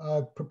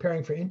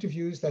preparing for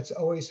interviews, that's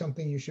always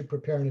something you should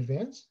prepare in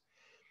advance,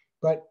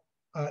 but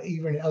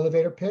even an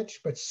elevator pitch,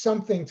 but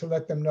something to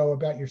let them know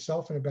about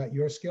yourself and about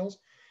your skills.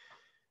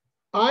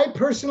 I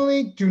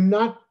personally do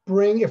not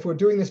bring, if we're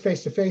doing this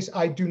face-to-face,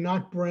 I do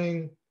not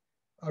bring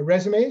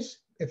resumes.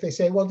 If they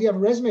say, well, do you have a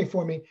resume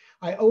for me?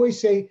 I always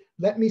say,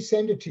 let me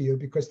send it to you,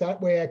 because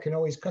that way I can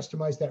always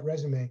customize that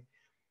resume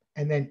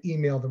and then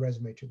email the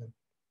resume to them.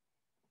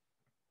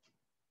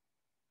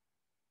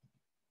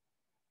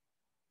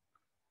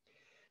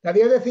 Now,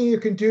 the other thing you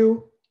can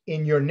do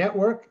in your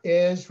network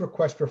is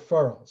request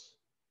referrals.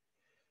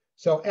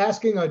 So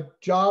asking a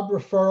job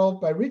referral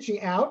by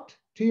reaching out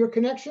to your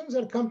connections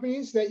at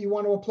companies that you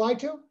want to apply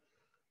to.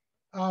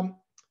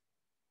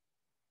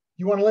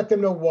 You want to let them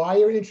know why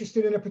you're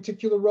interested in a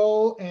particular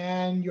role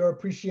and your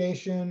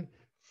appreciation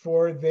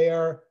for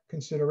their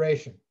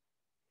consideration.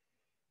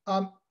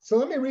 So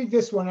let me read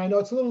this one. I know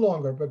it's a little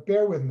longer, but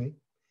bear with me.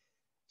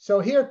 So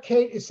here,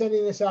 Kate is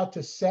sending this out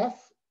to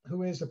Seth,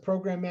 who is a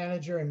program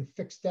manager in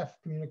FixedDef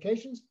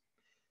Communications.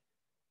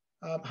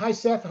 Hi,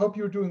 Seth. I hope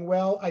you're doing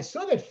well. I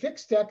saw that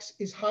FixedDex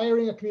is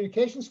hiring a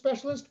communication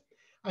specialist.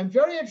 I'm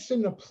very interested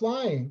in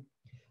applying.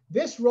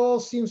 This role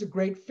seems a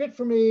great fit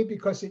for me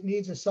because it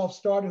needs a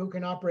self-starter who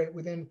can operate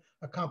within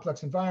a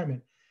complex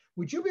environment.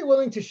 Would you be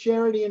willing to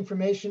share any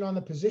information on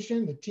the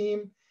position, the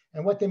team,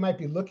 and what they might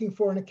be looking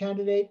for in a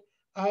candidate?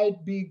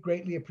 I'd be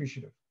greatly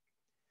appreciative.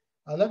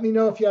 Let me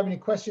know if you have any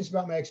questions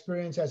about my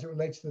experience as it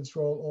relates to this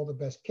role. All the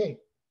best, Kate.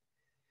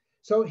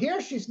 So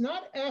here she's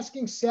not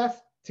asking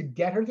Seth to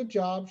get her the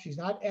job. She's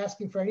not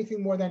asking for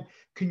anything more than,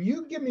 can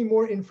you give me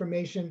more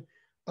information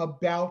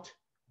about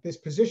this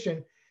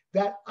position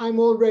that I'm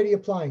already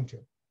applying to?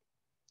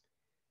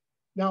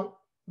 Now,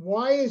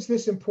 why is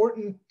this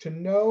important to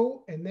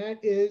know? And that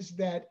is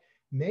that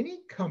many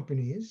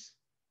companies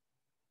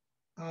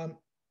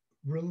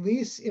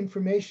release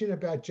information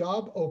about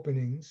job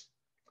openings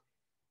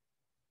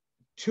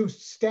to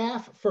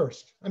staff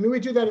first. I mean, we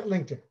do that at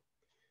LinkedIn.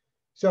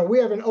 So we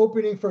have an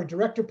opening for a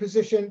director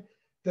position.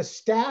 The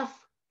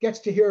staff gets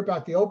to hear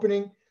about the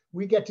opening.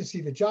 We get to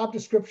see the job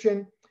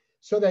description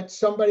so that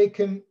somebody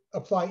can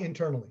apply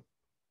internally.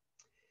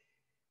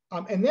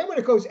 And then when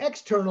it goes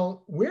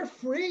external, we're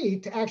free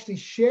to actually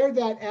share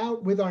that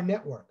out with our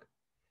network.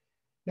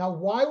 Now,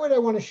 why would I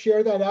want to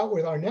share that out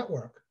with our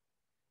network?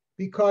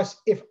 because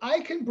if I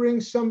can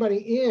bring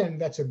somebody in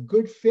that's a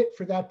good fit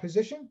for that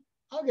position,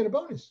 I'll get a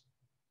bonus.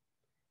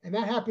 And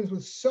that happens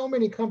with so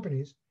many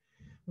companies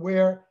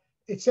where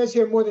it says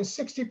here more than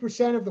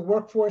 60% of the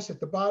workforce at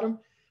the bottom,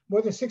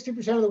 more than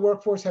 60% of the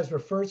workforce has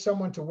referred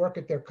someone to work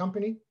at their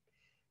company.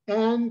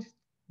 And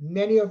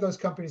many of those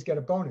companies get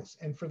a bonus.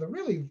 And for the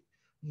really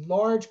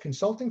large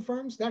consulting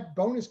firms, that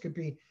bonus could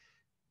be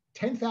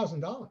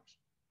 $10,000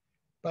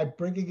 by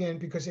bringing in,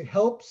 because it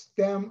helps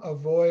them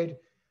avoid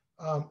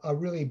a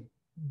really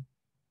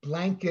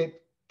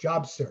blanket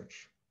job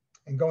search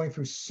and going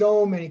through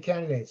so many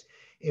candidates.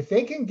 If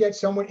they can get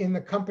someone in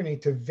the company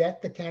to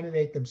vet the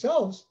candidate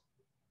themselves,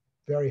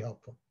 very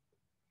helpful.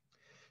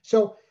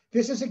 So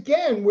this is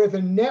again where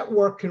the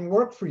network can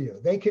work for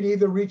you. They could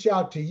either reach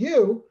out to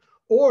you,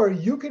 or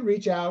you could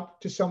reach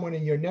out to someone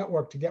in your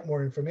network to get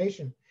more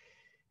information.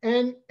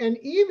 And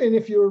even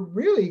if you're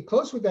really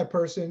close with that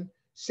person,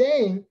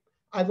 saying,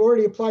 I've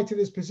already applied to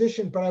this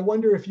position, but I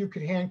wonder if you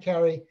could hand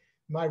carry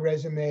my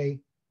resume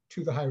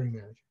to the hiring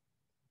manager.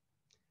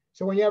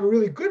 So when you have a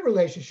really good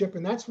relationship,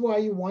 and that's why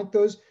you want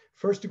those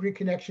first degree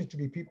connections to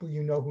be people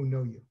you know who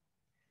know you,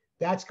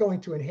 that's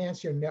going to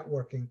enhance your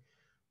networking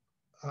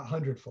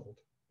 100-fold.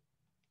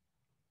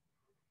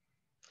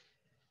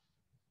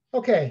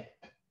 Okay,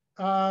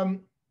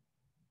 I'm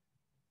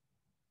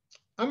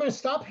going to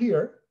stop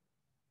here,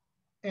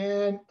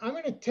 and I'm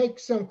going to take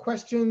some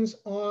questions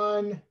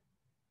on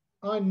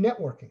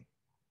networking.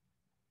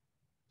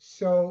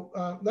 So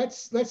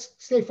let's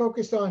stay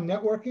focused on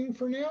networking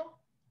for now,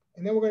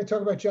 and then we're going to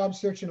talk about job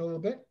search in a little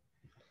bit.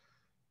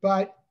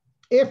 But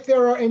if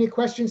there are any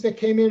questions that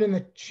came in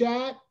the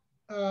chat,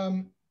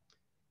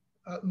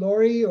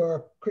 Lori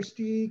or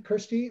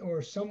Kirsty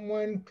or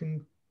someone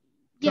can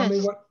tell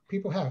me what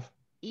people have.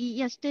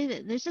 Yes,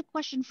 David, there's a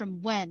question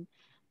from Wen.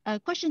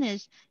 Question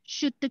is,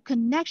 should the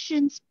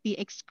connections be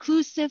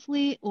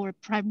exclusively or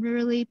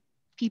primarily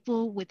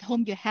people with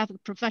whom you have a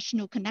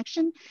professional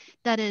connection?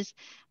 That is,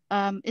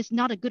 it's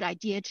not a good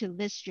idea to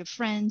list your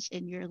friends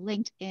in your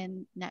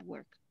LinkedIn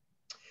network.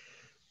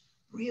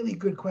 Really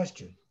good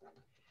question.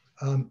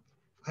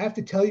 I have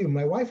to tell you,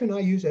 my wife and I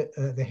use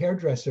the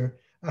hairdresser.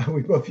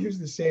 We both use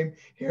the same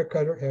hair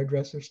cutter,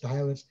 hairdresser,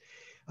 stylist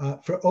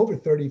for over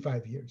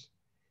 35 years.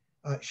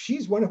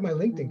 She's one of my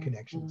LinkedIn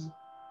connections.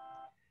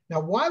 Now,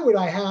 why would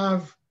I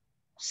have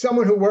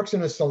someone who works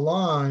in a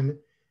salon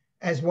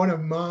as one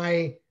of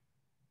my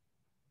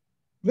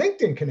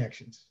LinkedIn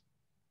connections?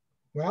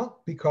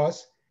 Well,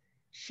 because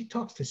she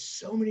talks to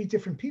so many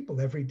different people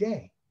every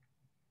day,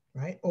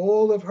 right?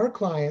 All of her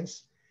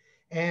clients.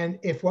 And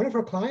if one of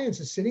her clients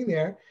is sitting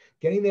there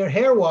getting their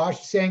hair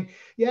washed saying,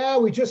 yeah,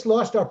 we just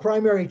lost our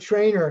primary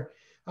trainer.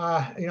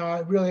 I'm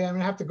going to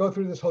have to go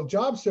through this whole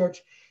job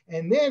search.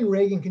 And then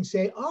Reagan can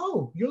say,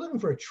 oh, you're looking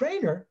for a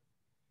trainer?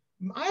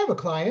 I have a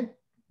client,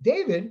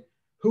 David,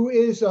 who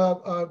is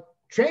a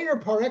trainer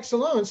par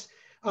excellence.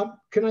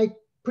 Can I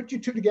put you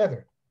two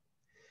together?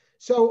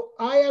 So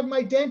I have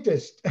my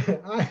dentist,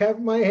 I have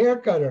my hair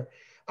cutter,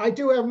 I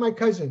do have my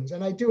cousins,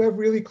 and I do have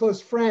really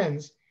close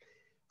friends.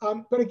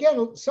 But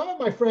again, some of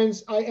my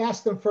friends, I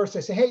ask them first, I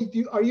say, hey,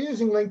 are you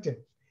using LinkedIn?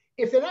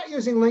 If they're not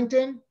using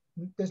LinkedIn,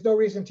 there's no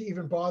reason to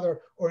even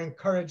bother or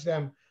encourage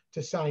them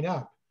to sign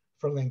up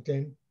for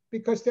LinkedIn,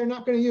 because they're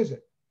not going to use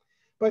it.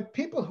 But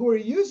people who are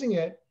using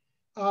it,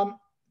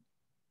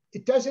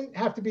 it doesn't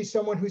have to be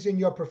someone who's in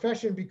your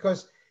profession,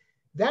 because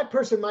that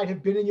person might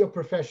have been in your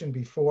profession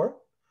before,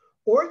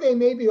 or they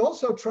may be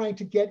also trying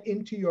to get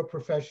into your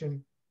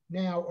profession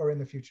now or in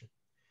the future.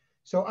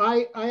 So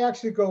I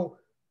actually go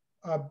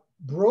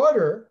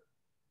broader,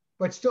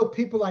 but still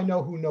people I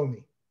know who know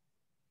me.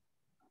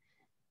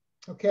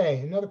 Okay,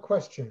 another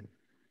question.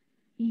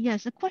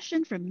 Yes, a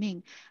question from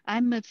Ming.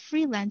 I'm a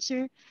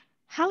freelancer.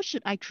 How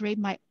should I create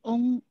my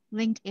own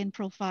LinkedIn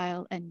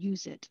profile and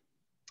use it?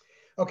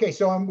 Okay,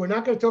 so we're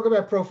not going to talk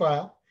about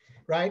profile,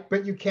 right?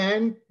 But you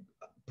can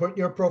put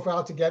your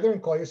profile together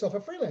and call yourself a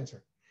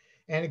freelancer.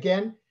 And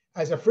again,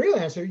 as a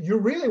freelancer, you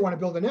really want to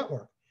build a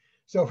network.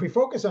 So if we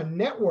focus on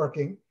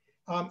networking,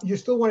 you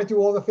still want to do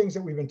all the things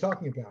that we've been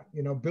talking about.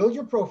 Build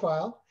your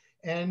profile.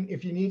 And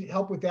if you need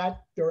help with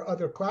that, there are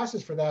other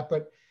classes for that.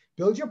 But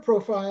build your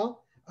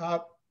profile,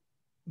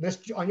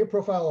 list on your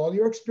profile all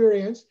your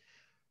experience,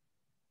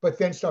 but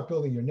then start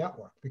building your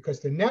network, because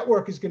the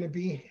network is going to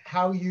be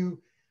how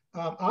you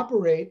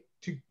operate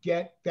to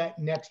get that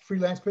next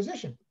freelance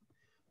position,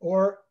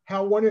 or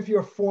how one of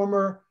your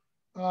former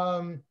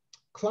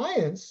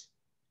clients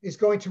is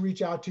going to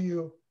reach out to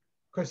you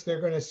because they're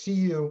going to see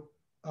you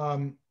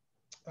on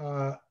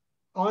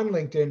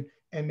LinkedIn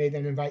and may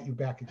then invite you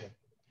back again.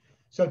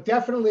 So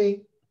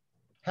definitely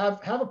have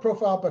a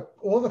profile, but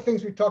all the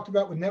things we talked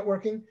about with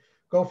networking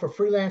go for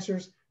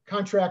freelancers,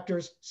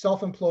 contractors,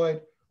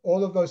 self-employed.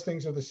 All of those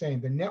things are the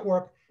same. The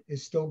network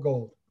is still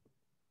gold.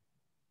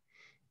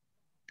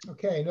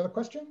 Okay, another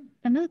question?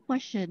 Another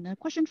question, a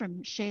question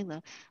from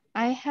Shayla.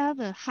 I have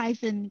a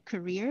hyphen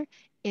career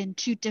in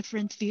 2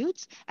 different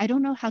fields. I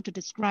don't know how to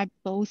describe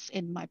both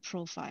in my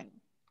profile.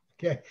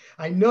 Okay,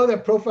 I know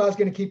that profile is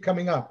going to keep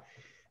coming up.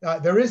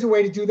 There is a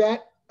way to do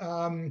that.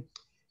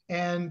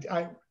 And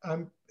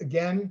I'm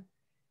again,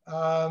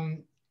 I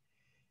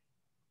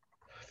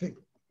think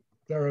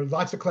there are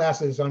lots of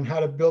classes on how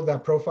to build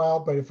that profile,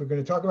 but if we're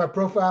going to talk about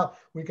profile,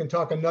 we can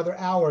talk another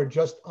hour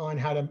just on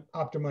how to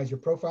optimize your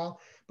profile.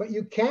 But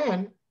you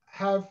can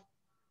have,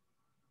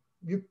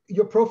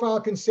 your profile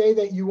can say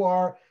that you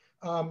are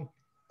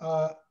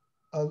a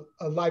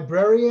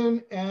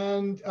librarian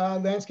and a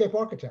landscape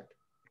architect.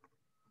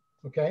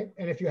 Okay,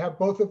 and if you have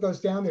both of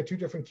those down, they're two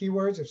different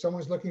keywords. If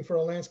someone's looking for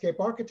a landscape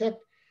architect,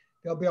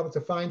 they'll be able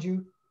to find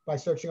you by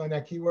searching on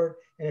that keyword.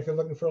 And if they're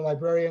looking for a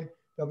librarian,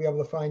 they'll be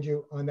able to find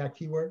you on that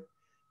keyword.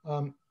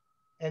 And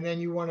then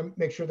you want to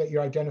make sure that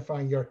you're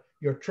identifying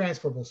your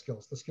transferable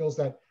skills, the skills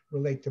that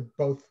relate to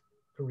both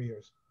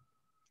careers.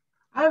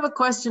 I have a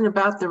question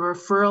about the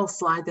referral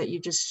slide that you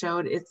just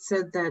showed. It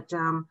said that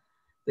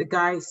the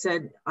guy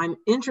said, I'm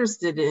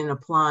interested in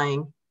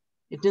applying.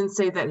 It didn't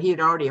say that he had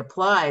already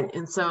applied.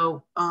 And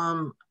so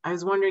I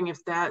was wondering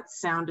if that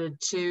sounded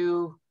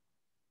too,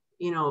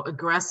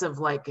 aggressive,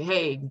 like,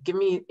 hey, give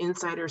me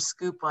insider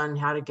scoop on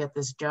how to get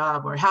this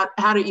job, or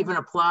how to even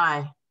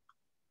apply.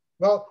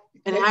 Well,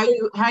 and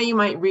how you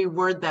might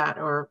reword that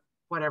or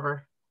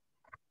whatever.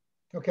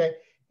 Okay,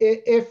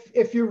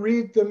 if you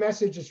read the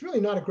message, it's really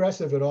not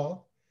aggressive at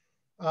all.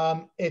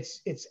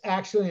 It's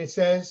actually, it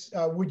says,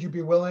 would you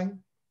be willing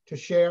to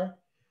share?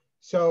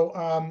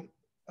 So,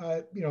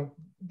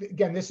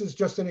 again, this is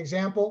just an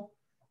example.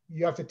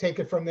 You have to take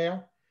it from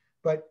there,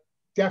 but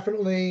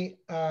definitely,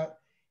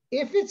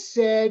 if it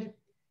said,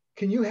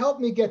 can you help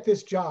me get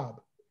this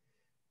job?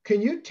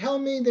 Can you tell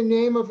me the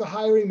name of the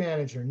hiring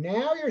manager?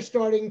 Now you're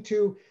starting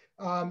to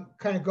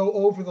kind of go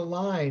over the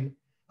line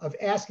of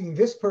asking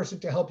this person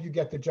to help you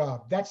get the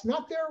job. That's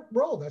not their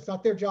role. That's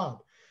not their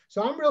job.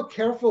 So I'm real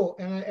careful,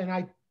 and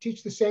I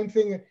teach the same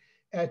thing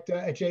at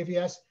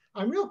JVS.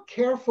 I'm real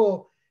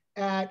careful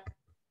at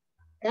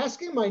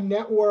asking my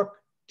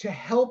network to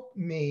help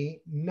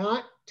me,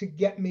 not to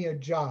get me a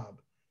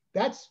job.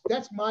 That's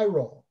my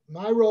role.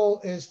 My role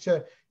is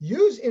to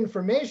use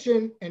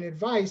information and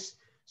advice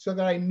so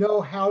that I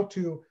know how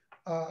to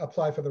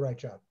apply for the right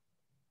job.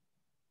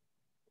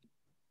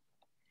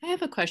 I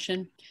have a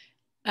question.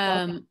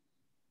 Hang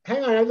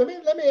on,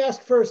 let me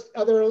ask first,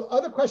 are there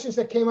other questions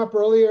that came up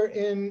earlier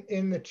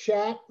in the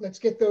chat? Let's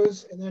get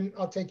those and then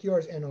I'll take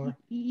yours, Anwar.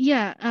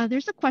 Yeah,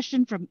 there's a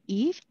question from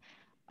Eve.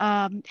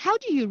 How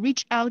do you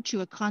reach out to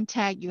a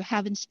contact you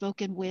haven't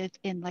spoken with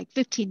in like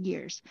 15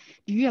 years?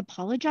 Do you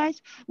apologize?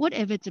 What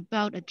if it's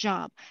about a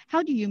job?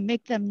 How do you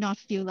make them not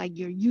feel like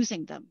you're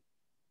using them?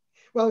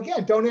 Well,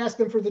 again, don't ask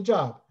them for the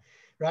job,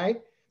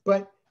 right?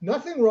 But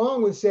nothing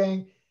wrong with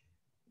saying,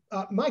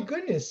 my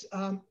goodness,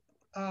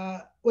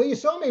 well, you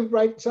saw me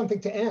write something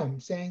to M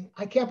saying,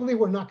 I can't believe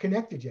we're not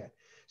connected yet.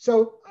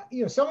 So,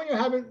 someone you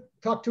haven't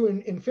talked to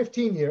in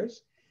 15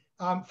 years,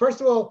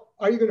 first of all,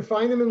 are you going to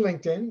find them in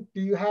LinkedIn?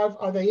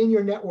 Are they in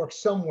your network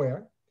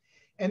somewhere?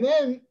 And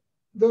then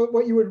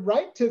what you would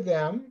write to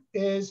them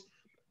is,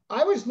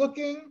 I was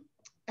looking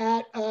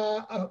at,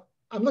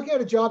 I'm looking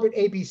at a job at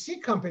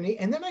ABC Company.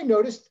 And then I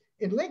noticed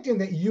in LinkedIn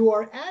that you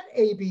are at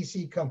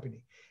ABC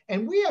Company.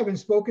 And we haven't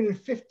spoken in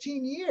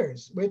 15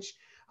 years, which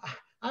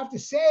I have to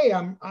say,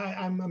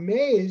 I'm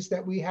amazed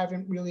that we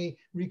haven't really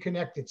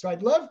reconnected. So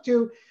I'd love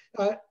to,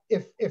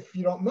 if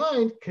you don't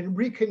mind, can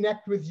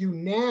reconnect with you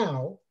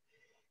now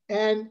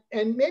and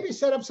maybe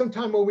set up some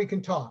time where we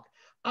can talk.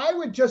 I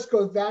would just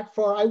go that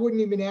far. I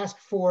wouldn't even ask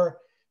for,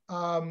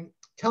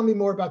 tell me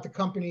more about the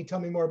company, tell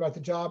me more about the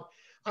job.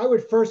 I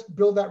would first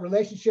build that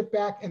relationship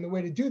back. And the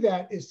way to do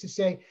that is to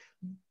say,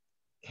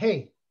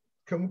 hey,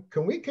 can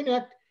we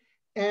connect?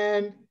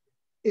 And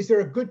is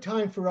there a good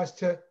time for us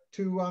to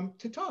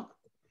talk?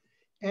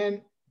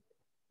 And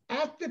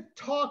at the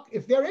talk,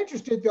 if they're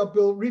interested,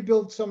 they'll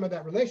rebuild some of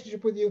that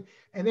relationship with you.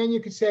 And then you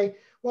could say,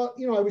 well,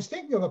 I was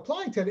thinking of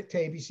applying to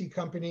ABC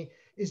Company.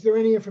 Is there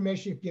any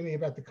information you can give me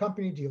about the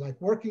company? Do you like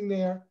working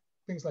there?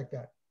 Things like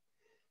that.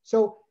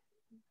 So,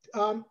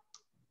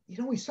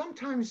 we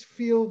sometimes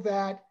feel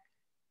that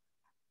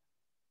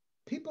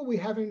people we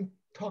haven't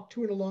talked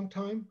to in a long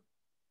time,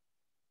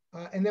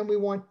 and then we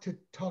want to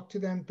talk to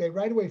them, they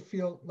right away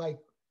feel like,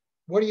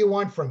 what do you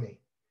want from me?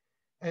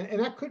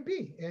 And that could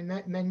be, and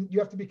then you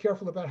have to be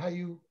careful about how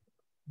you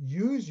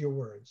use your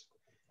words.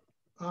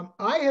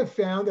 I have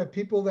found that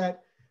people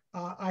that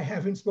I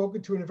haven't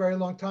spoken to in a very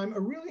long time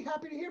are really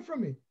happy to hear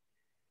from me,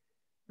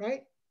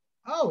 right?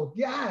 Oh,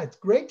 yeah, it's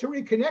great to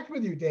reconnect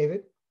with you,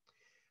 David.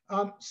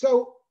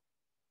 So,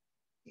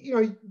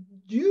 you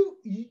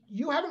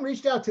haven't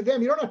reached out to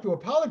them. You don't have to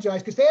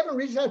apologize because they haven't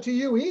reached out to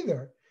you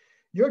either.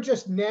 You're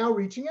just now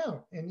reaching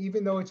out. And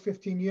even though it's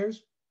 15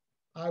 years,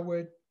 I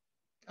would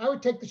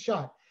take the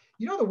shot.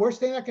 The worst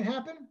thing that can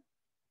happen?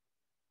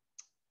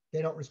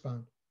 They don't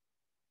respond.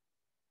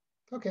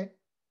 Okay,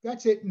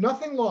 that's it.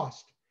 Nothing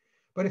lost.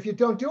 But if you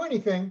don't do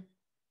anything,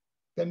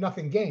 then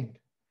nothing gained.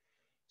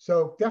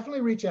 So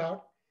definitely reach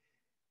out.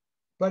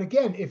 But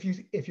again, if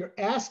you're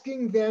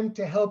asking them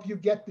to help you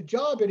get the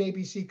job at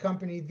ABC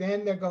Company,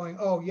 then they're going,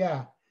 oh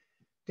yeah,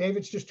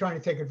 David's just trying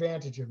to take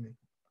advantage of me.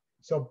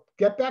 So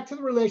get back to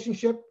the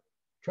relationship,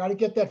 try to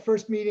get that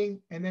first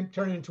meeting, and then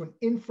turn it into an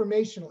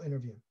informational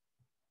interview.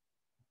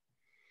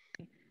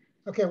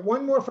 Okay,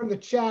 one more from the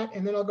chat,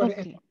 and then I'll go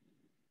to.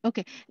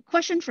 Okay,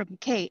 question from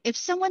Kay. If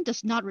someone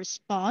does not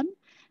respond,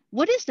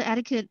 what is the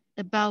etiquette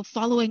about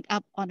following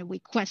up on a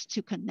request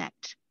to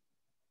connect?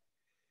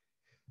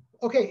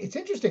 Okay, it's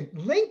interesting.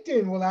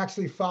 LinkedIn will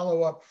actually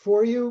follow up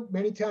for you.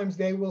 Many times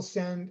they will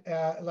send,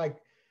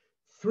 like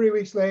 3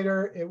 weeks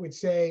later, it would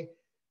say,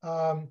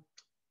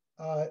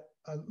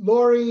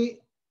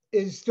 Lori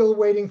is still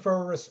waiting for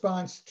a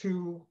response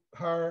to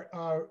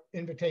her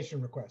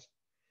invitation request,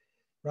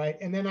 right?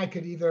 And then I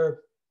could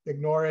either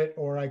ignore it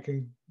or I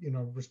can,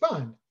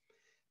 respond.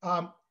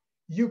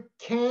 You've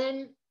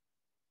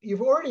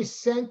already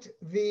sent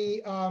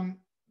the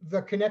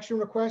connection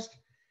request.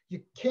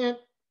 You can't,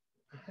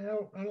 I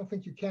don't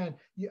think you can.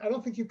 I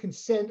don't think you can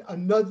send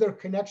another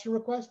connection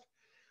request.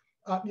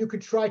 You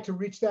could try to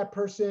reach that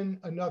person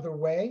another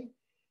way.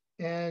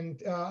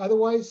 And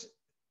otherwise,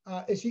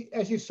 as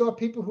you saw,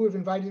 people who have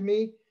invited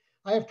me,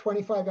 I have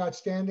 25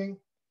 outstanding.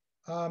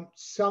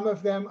 Some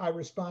of them I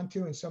respond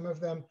to, and some of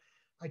them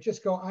I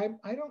just go,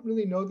 I don't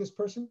really know this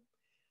person.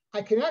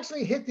 I can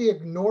actually hit the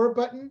ignore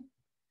button,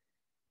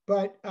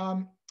 but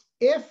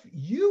if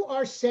you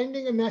are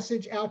sending a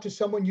message out to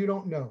someone you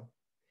don't know,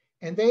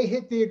 and they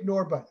hit the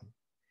ignore button,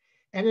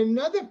 and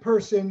another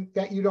person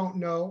that you don't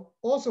know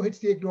also hits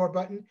the ignore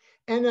button,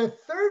 and a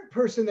third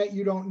person that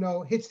you don't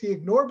know hits the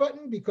ignore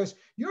button because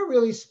you're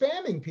really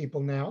spamming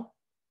people now,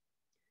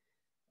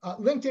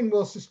 LinkedIn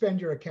will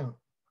suspend your account.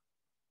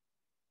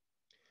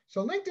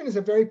 So LinkedIn is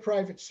a very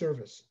private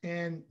service,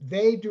 and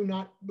they do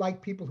not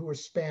like people who are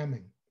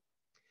spamming.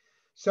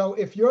 So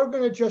if you're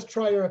going to just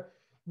try to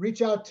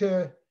reach out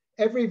to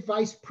every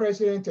vice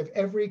president of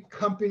every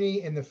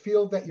company in the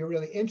field that you're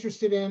really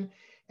interested in,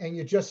 and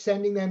you're just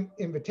sending them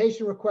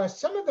invitation requests,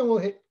 some of them will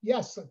hit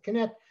yes,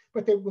 connect,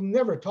 but they will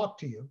never talk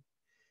to you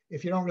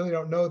if you really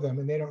don't know them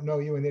and they don't know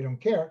you and they don't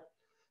care.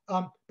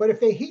 But if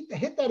they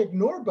hit that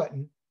ignore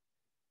button,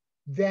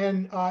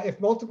 then if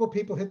multiple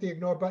people hit the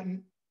ignore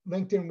button,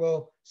 LinkedIn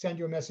will send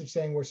you a message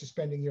saying we're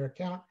suspending your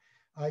account.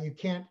 You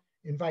can't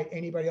invite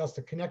anybody else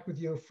to connect with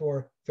you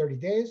for 30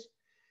 days.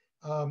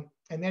 And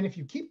then if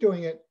you keep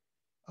doing it,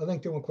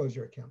 LinkedIn will close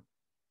your account.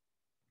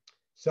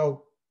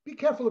 So be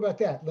careful about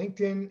that.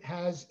 LinkedIn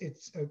has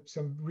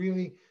some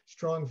really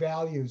strong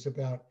values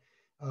about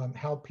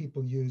how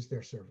people use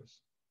their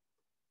service.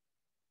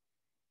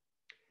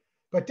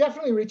 But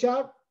definitely reach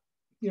out,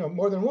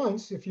 more than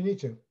once if you need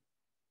to.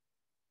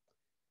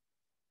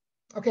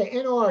 Okay,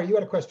 NOR, you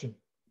had a question.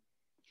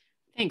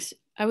 Thanks.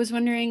 I was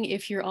wondering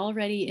if you're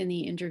already in the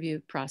interview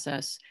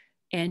process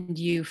and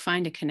you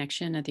find a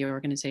connection at the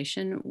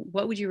organization,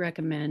 what would you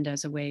recommend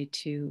as a way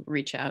to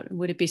reach out?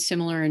 Would it be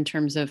similar in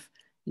terms of,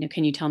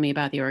 can you tell me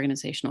about the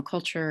organizational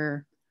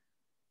culture?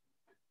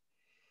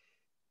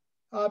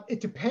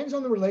 It depends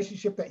on the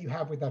relationship that you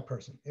have with that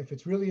person. If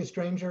it's really a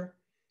stranger,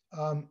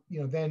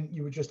 then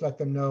you would just let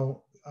them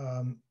know,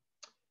 I'm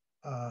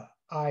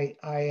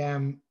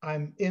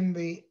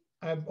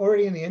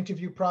already in the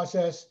interview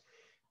process,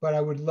 but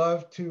I would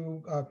love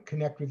to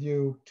connect with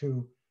you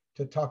to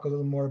talk a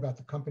little more about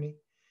the company.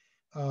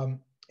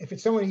 If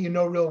it's someone you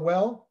know real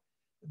well,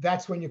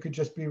 that's when you could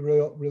just be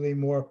really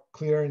more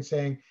clear and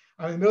saying,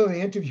 I'm in the middle of the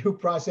interview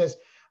process.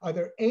 Are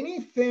there any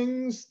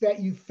things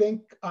that you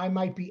think I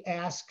might be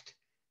asked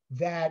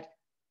that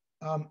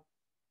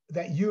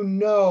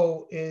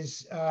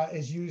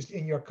is used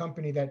in your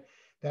company that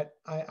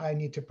I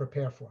need to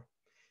prepare for?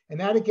 And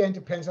that again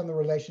depends on the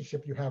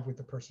relationship you have with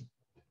the person.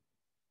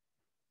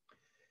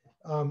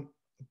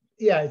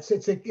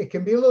 It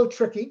can be a little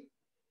tricky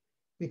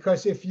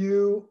because if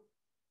you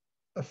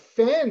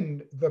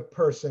offend the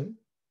person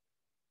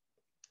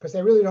because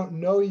they really don't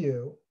know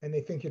you and they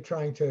think you're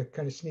trying to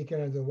kind of sneak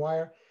in under the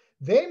wire,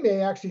 they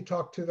may actually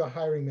talk to the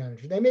hiring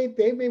manager. They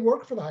may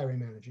work for the hiring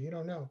manager. You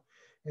don't know.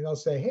 And they'll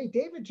say, hey,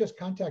 David just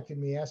contacted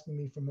me asking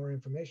me for more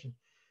information.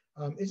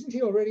 Isn't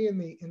he already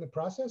in the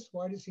process?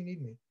 Why does he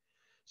need me?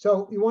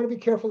 So you want to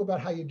be careful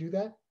about how you do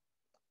that.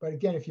 But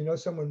again, if you know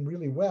someone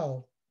really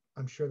well,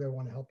 I'm sure they'll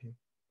want to help you.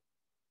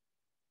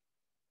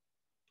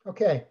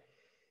 Okay.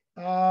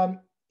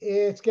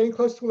 It's getting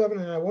close to 11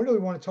 and I really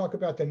want to talk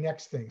about the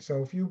next thing.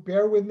 So if you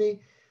bear with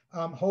me,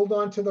 hold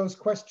on to those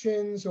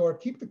questions or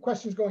keep the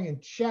questions going in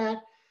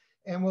chat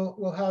and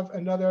we'll have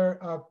another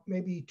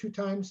maybe 2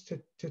 times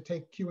to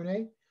take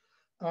Q&A.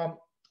 I'm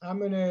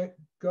going to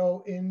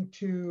go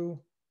into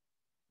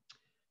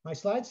my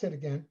slide set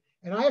again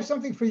and I have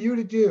something for you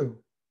to do.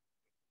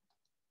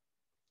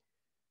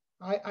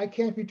 I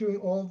can't be doing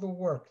all the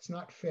work. It's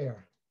not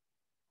fair.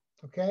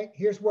 Okay,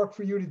 here's work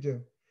for you to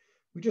do.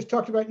 We just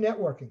talked about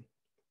networking.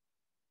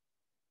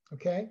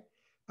 Okay,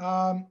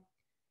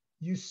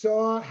 you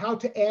saw how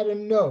to add a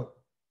note.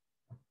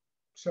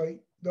 So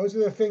those are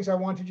the things I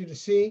wanted you to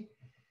see.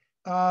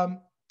 And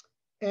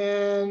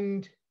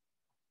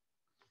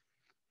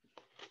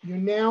you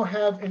now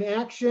have an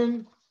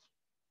action,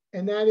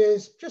 and that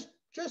is just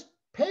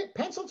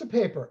pencil to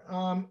paper.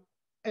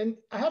 And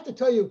I have to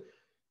tell you,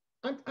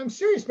 I'm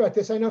serious about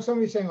this. I know some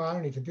of you are saying, oh, I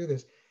don't need to do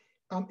this.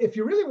 If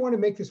you really want to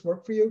make this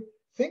work for you,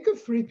 think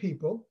of 3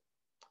 people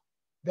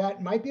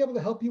that might be able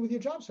to help you with your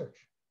job search.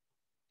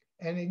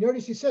 And you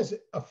notice he says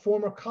a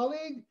former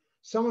colleague,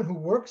 someone who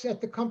works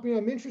at the company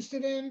I'm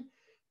interested in.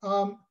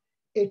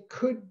 It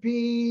could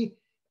be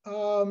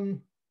a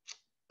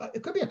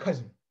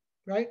cousin,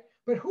 right?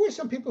 But who are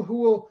some people who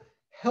will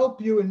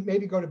help you and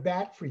maybe go to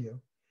bat for you?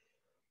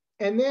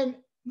 And then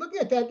looking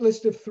at that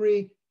list of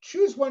 3,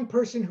 choose one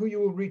person who you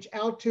will reach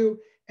out to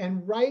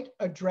and write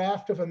a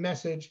draft of a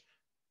message,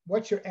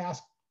 what you're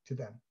asked to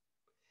them.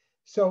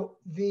 So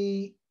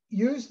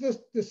use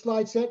the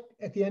slide set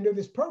at the end of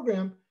this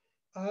program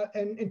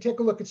and take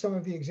a look at some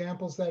of the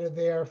examples that are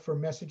there for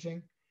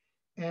messaging,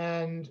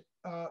 and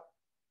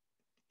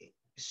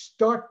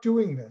start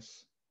doing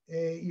this.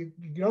 You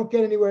don't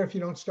get anywhere if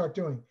you don't start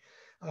doing.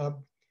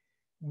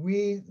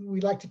 We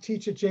like to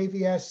teach at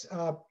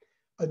JVS,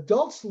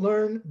 adults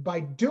learn by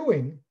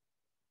doing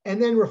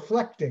and then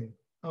reflecting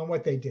on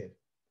what they did.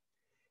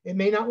 It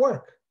may not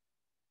work.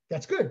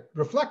 That's good.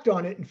 Reflect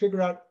on it and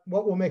figure out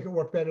what will make it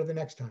work better the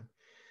next time.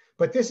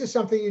 But this is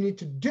something you need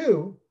to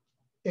do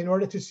in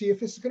order to see if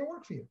this is going to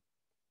work for you.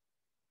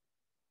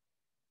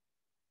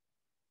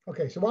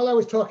 Okay, so while I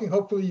was talking,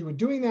 hopefully you were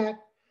doing that.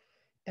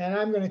 And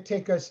I'm going to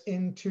take us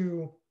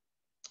into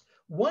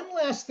one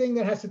last thing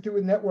that has to do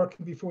with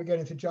networking before we get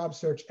into job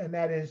search. And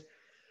that is,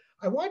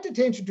 I wanted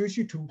to introduce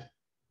you to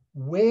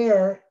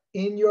where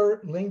in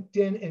your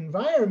LinkedIn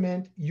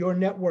environment your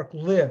network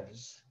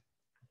lives.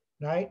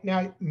 Right?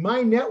 Now,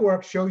 my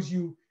network shows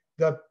you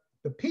the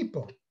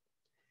people.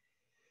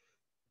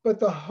 But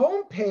the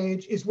home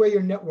page is where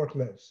your network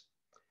lives.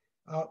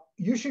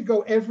 You should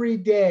go every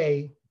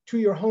day to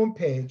your home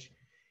page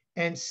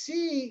and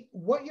see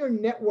what your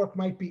network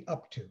might be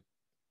up to.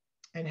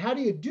 And how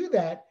do you do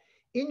that?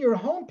 In your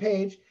home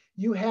page,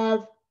 you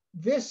have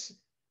this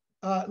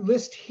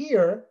list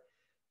here,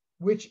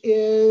 which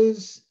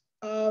is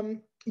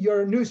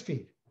your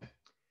newsfeed.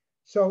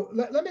 So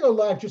let me go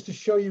live just to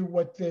show you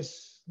what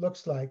this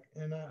looks like.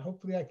 And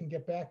hopefully I can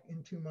get back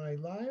into my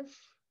live.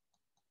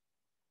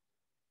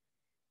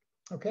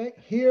 Okay,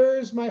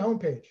 here's my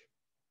homepage.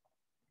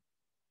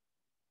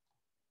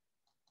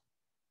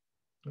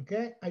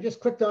 Okay, I just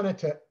clicked on it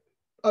to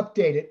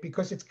update it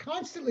because it's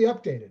constantly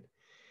updated.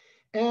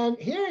 And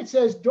here it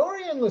says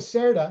Dorian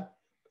Lacerda,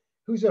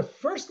 who's a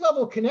first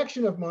level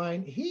connection of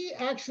mine. He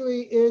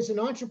actually is an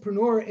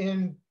entrepreneur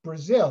in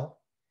Brazil.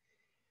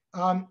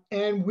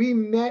 And we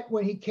met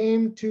when he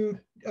came to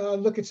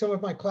look at some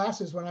of my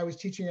classes when I was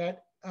teaching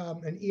at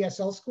an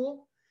ESL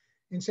school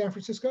in San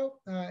Francisco,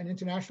 an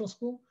international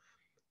school.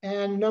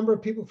 And a number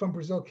of people from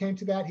Brazil came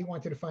to that. He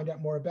wanted to find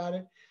out more about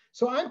it.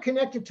 So I'm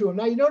connected to him.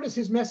 Now you notice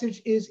his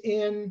message is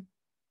in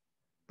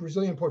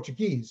Brazilian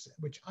Portuguese,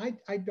 which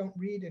I don't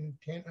read and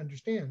can't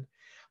understand.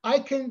 I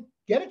can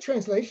get a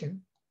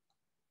translation.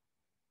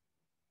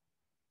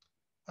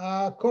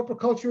 Corporate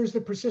culture is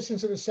the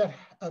persistence of a set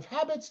of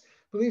habits,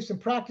 beliefs, and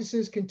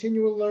practices.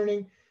 Continual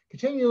learning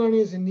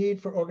is a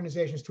need for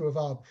organizations to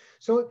evolve.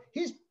 So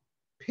he's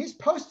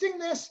posting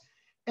this,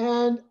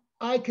 and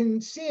I can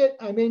see it.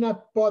 I may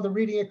not bother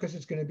reading it because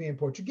it's going to be in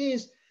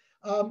Portuguese,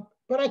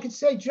 but I could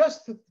say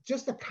just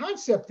the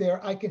concept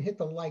there. I can hit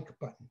the like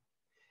button,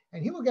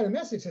 and he will get a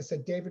message that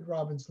said David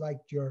Robbins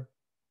liked your.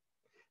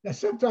 Now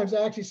sometimes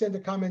I actually send a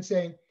comment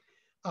saying,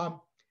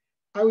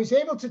 I was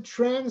able to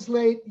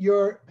translate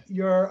your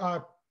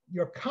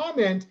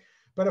comment,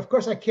 but of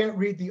course I can't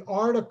read the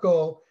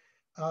article.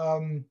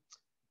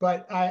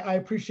 But I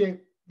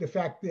appreciate the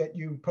fact that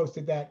you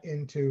posted that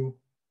into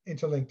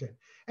LinkedIn.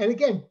 And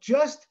again,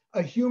 just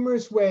a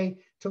humorous way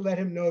to let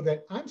him know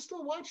that I'm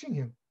still watching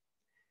him.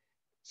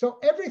 So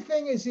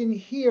everything is in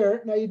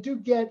here. Now you do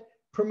get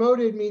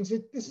promoted, means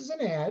that this is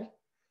an ad,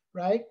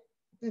 right?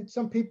 And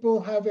some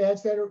people have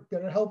ads that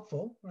are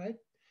helpful, right?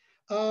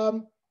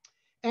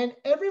 And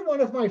every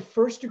one of my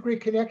first degree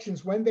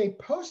connections, when they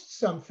post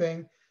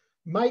something,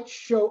 might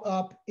show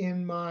up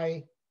in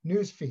my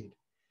newsfeed.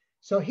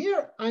 So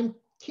here I'm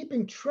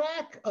keeping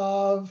track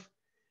of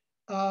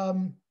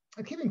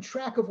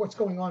what's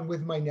going on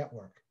with my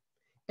network,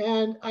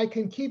 and I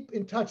can keep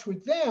in touch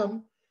with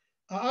them.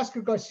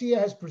 Oscar Garcia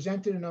has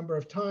presented a number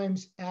of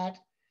times at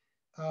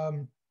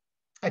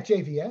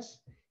JVS.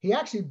 He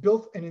actually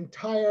built an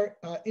entire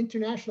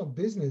international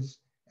business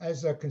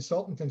as a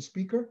consultant and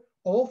speaker,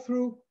 all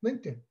through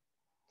LinkedIn.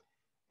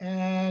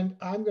 And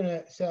I'm going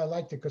to say I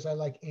liked it because I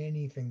like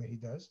anything that he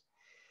does.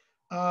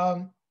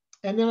 And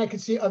then I can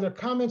see other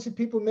comments that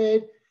people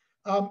made.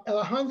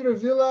 Alejandra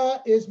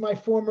Villa is my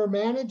former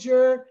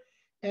manager,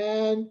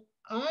 and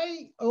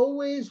I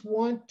always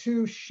want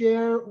to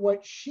share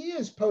what she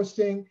is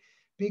posting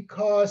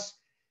because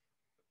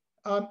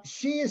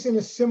she is in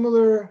a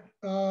similar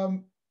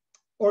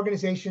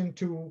organization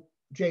to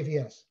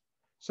JVS.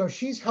 So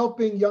she's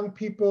helping young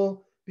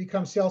people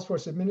become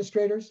Salesforce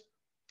administrators.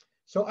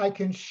 So I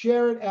can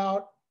share it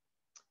out,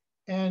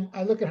 and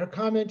I look at her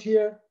comment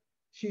here.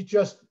 She's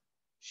just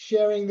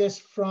sharing this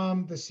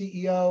from the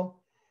CEO,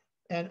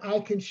 and I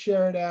can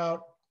share it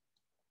out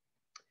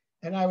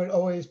And I would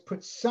always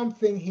put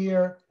something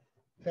here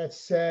that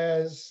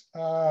says,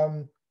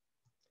 Climb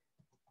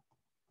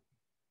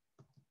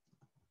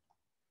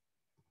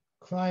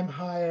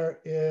Higher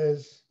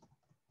is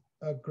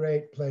a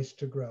great place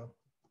to grow.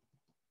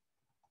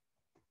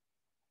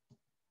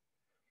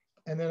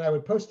 And then I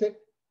would post it.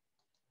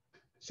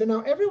 So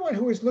now everyone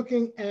who is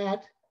looking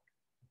at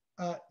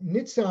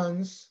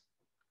Nitsan's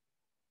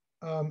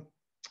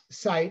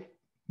site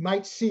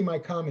might see my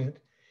comment.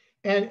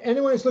 And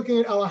anyone who's looking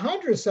at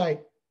Alejandra's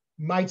site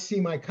might see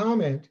my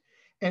comment.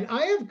 And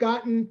I have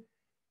gotten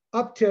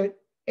up to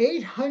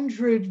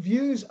 800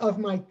 views of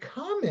my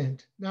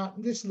comment. Now,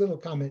 this little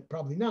comment,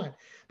 probably not.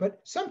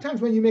 But sometimes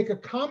when you make a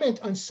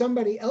comment on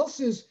somebody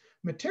else's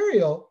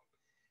material,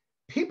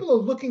 people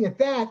are looking at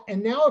that.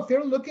 And now if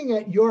they're looking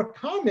at your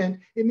comment,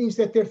 it means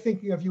that they're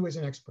thinking of you as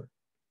an expert.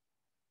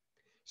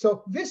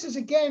 So this is,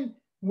 again,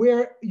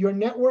 where your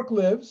network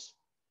lives.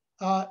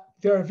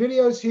 There are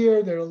videos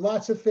here. There are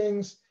lots of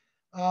things.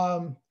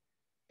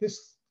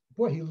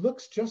 Boy, he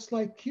looks just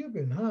like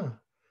Cuban, huh?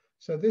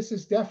 So this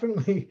is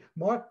definitely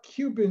Mark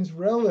Cuban's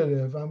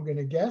relative, I'm going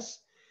to guess.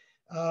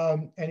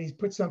 And he's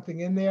put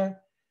something in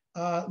there.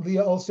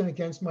 Leah Olson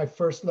against my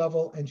first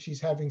level, and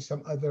she's having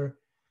some other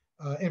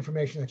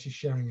information that she's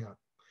sharing out.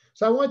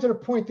 So I wanted to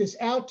point this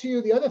out to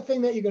you. The other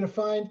thing that you're going to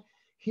find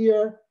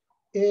here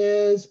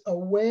is a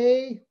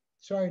way,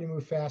 sorry to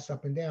move fast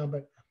up and down,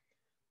 but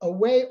a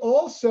way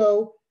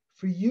also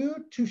for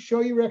you to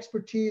show your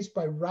expertise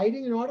by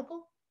writing an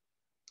article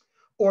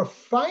or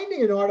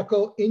finding an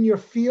article in your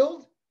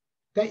field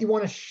that you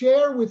want to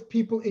share with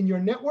people in your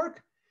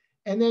network.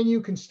 And then you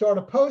can start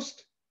a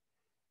post.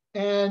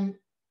 And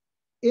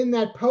in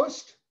that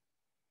post,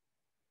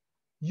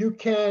 you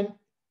can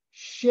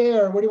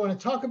share what do you want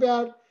to talk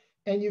about,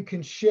 and you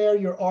can share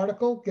your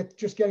article,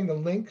 just getting the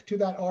link to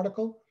that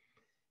article.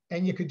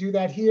 And you could do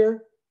that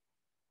here.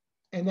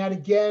 And that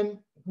again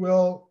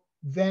will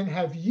then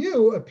have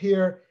you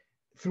appear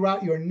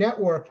throughout your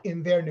network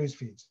in their news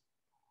feeds.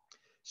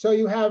 So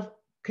you have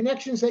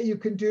connections that you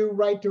can do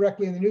right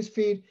directly in the news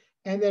feed,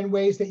 and then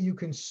ways that you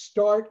can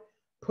start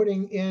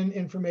putting in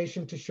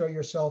information to show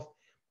yourself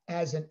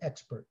as an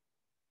expert.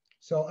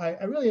 So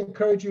I really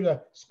encourage you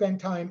to spend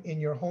time in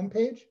your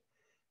homepage,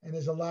 and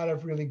there's a lot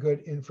of really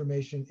good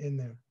information in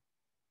there.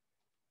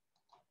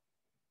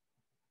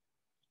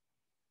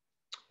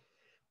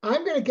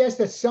 I'm going to guess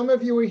that some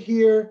of you are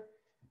here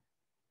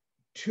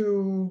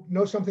to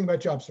know something about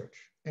job search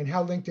and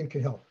how LinkedIn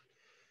can help.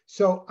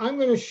 So I'm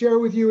going to share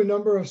with you a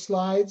number of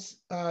slides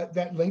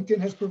that LinkedIn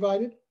has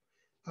provided.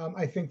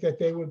 I think that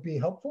they would be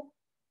helpful.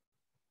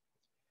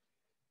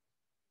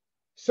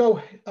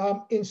 So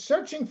in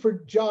searching for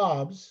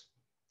jobs,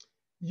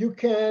 you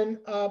can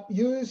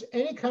use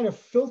any kind of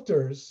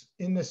filters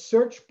in the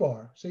search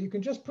bar. So you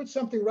can just put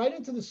something right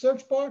into the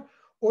search bar,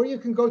 or you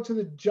can go to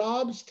the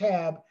Jobs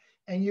tab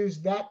and use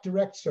that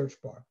direct search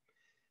bar.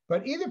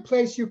 But either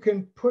place you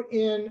can put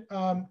in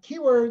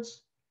keywords,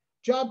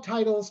 job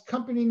titles,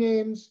 company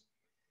names,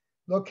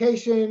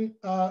 location,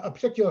 a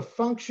particular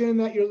function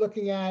that you're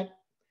looking at.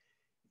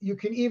 You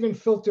can even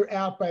filter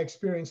out by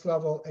experience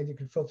level, and you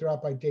can filter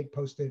out by date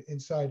posted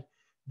inside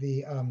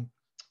the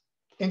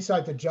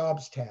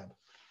Jobs tab.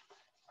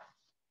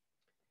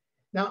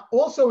 Now,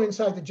 also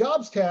inside the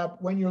Jobs tab,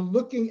 when you're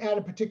looking at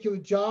a particular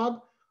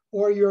job,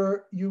 or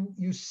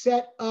you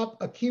set up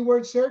a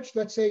keyword search,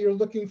 let's say you're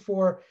looking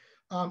for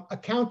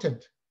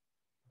accountant.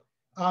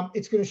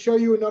 It's going to show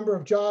you a number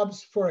of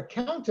jobs for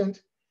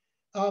accountant.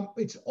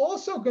 It's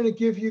also going to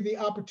give you the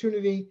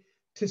opportunity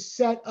to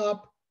set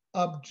up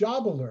a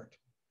job alert.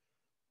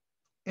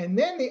 And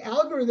then the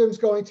algorithm is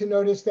going to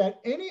notice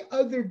that any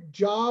other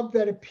job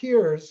that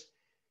appears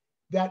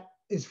that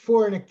is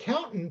for an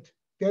accountant,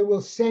 they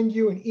will send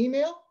you an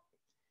email,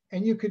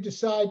 and you could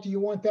decide, do you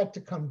want that to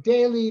come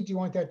daily? Do you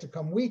want that to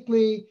come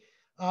weekly?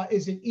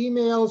 Is it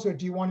emails, or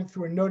do you want it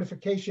through a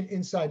notification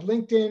inside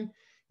LinkedIn?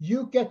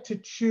 You get to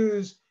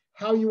choose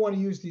how you want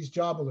to use these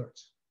job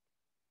alerts.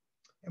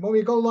 And when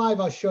we go live,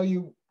 I'll show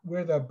you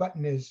where the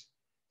button is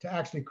to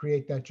actually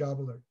create that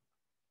job alert.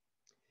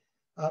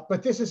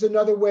 But this is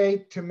another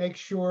way to make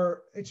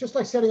sure, it's just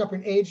like setting up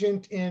an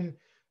agent in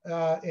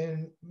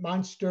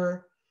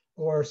Monster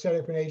or setting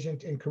up an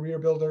agent in Career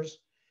Builders.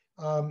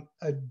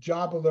 A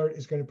job alert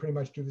is going to pretty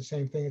much do the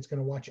same thing. It's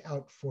going to watch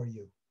out for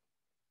you.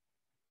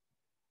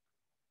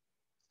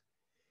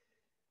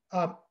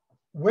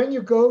 When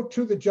you go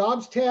to the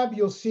Jobs tab,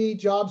 you'll see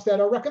jobs that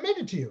are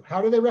recommended to you.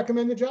 How do they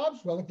recommend the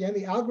jobs? Well, again,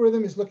 the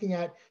algorithm is looking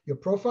at your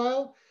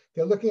profile.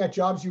 They're looking at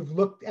jobs you've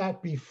looked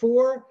at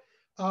before.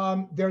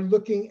 They're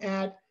looking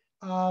at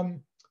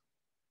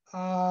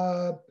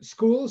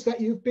schools that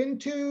you've been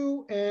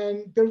to,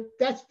 and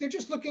they're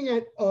just looking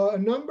at a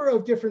number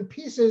of different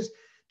pieces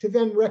to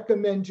then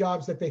recommend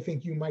jobs that they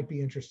think you might be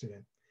interested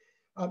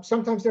in.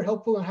 Sometimes they're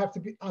helpful,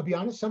 and I'll be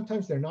honest,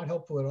 sometimes they're not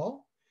helpful at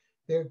all.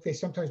 They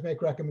sometimes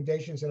make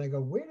recommendations, and I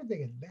go, where did they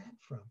get that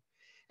from?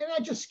 And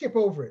I just skip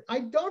over it. I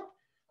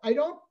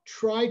don't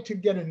try to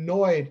get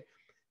annoyed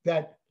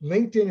that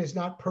LinkedIn is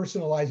not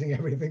personalizing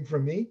everything for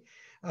me.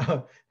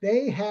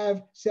 They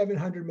have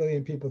 700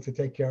 million people to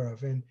take care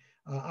of. And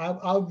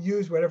I'll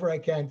use whatever I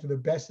can to the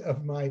best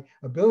of my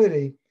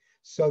ability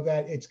so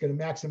that it's going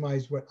to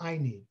maximize what I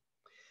need.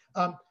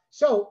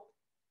 So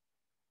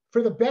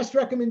for the best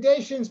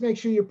recommendations, make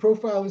sure your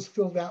profile is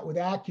filled out with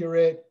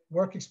accurate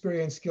work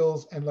experience,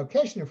 skills, and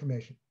location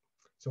information.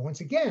 So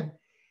once again,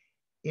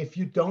 if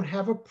you don't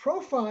have a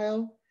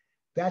profile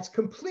that's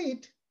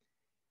complete,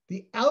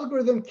 the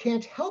algorithm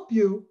can't help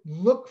you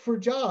look for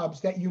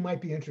jobs that you might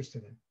be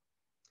interested in.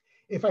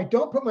 If I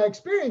don't put my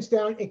experience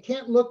down, it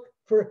can't look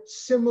for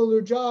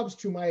similar jobs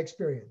to my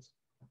experience.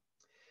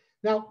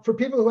 Now, for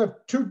people who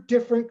have two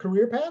different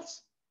career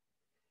paths,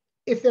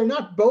 if they're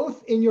not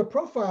both in your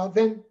profile,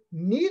 then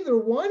neither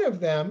one of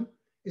them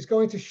is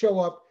going to show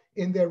up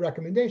in their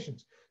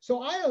recommendations.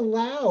 So I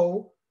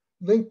allow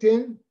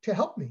LinkedIn to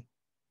help me.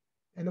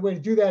 And the way to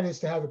do that is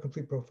to have a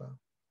complete profile.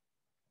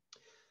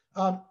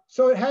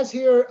 So it has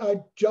here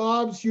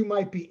jobs you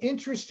might be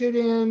interested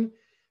in.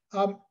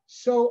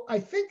 So I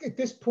think at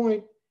this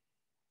point,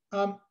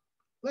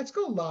 let's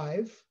go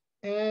live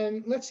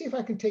and let's see if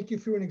I can take you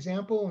through an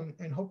example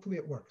and hopefully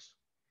it works.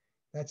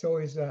 That's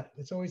always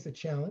the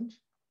challenge.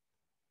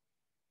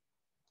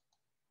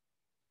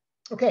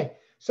 Okay,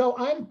 so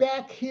I'm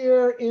back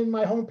here in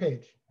my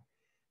homepage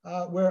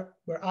where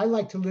I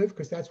like to live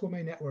because that's where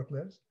my network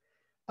lives.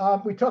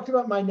 We talked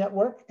about my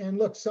network and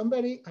look,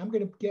 somebody, I'm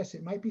going to guess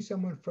it might be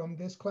someone from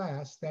this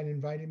class that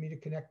invited me to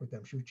connect with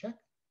them. Should we check?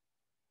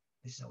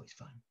 This is always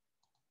fun.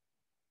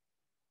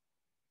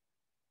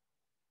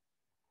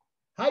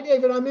 Hi,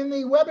 David, I'm in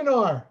the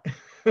webinar.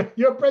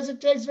 Your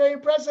presentation is very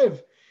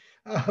impressive.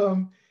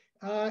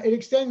 It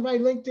extends my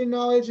LinkedIn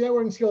knowledge,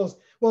 networking skills.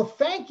 Well,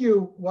 thank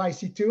you,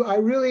 YC2. I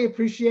really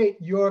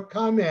appreciate your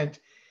comment.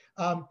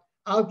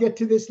 I'll get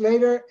to this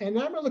later, and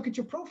I'm gonna look at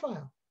your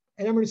profile,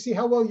 and I'm gonna see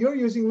how well you're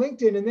using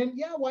LinkedIn, and then,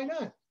 yeah, why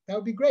not? That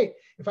would be great.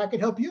 If I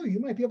could help you, you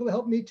might be able to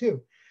help me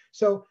too.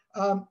 So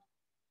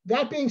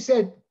that being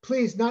said,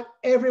 please, not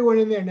everyone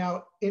in there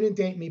now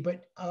inundate me,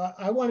 but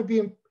I wanna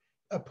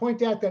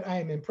point out that I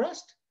am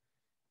impressed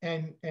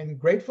and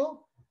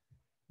grateful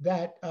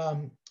that,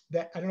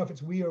 that I don't know if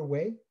it's we or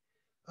way,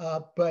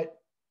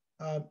 but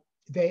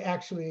they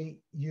actually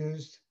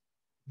used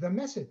the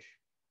message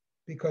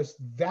because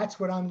that's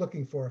what I'm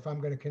looking for if I'm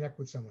going to connect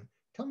with someone.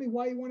 Tell me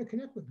why you want to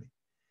connect with me.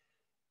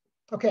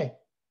 Okay,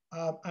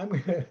 I'm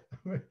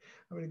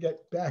gonna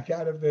get back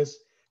out of this,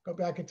 go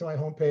back into my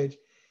homepage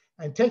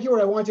and take you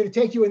where I wanted to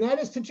take you, and that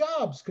is to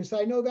jobs, because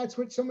I know that's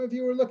what some of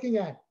you are looking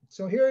at.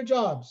 So here are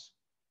jobs.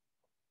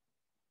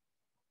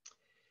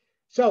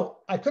 So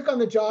I click on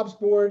the jobs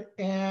board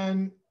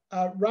and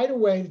right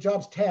away, the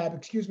jobs tab,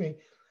 excuse me,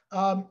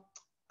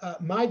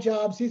 my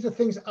jobs, these are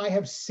things I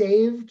have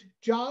saved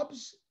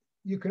jobs.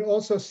 You can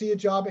also see a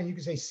job and you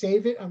can say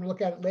save it. I'm gonna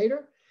look at it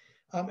later.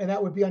 And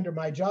that would be under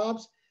my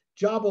jobs.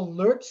 Job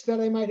alerts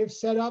that I might have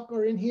set up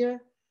are in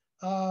here.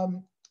 I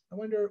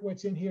wonder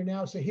what's in here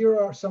now. So here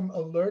are some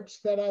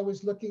alerts that I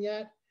was looking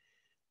at.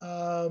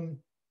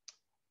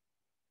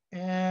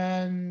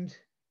 And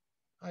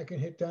I can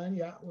hit done.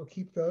 Yeah, we'll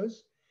keep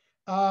those.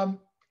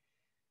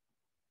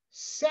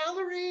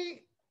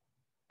 Salary,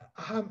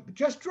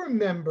 just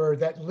remember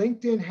that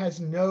LinkedIn has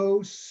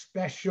no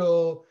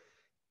special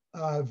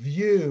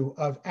view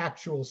of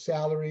actual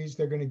salaries.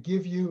 They're going to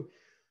give you,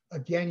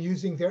 again,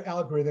 using their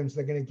algorithms,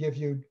 they're going to give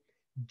you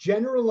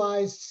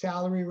generalized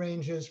salary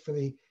ranges for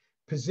the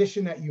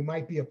position that you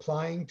might be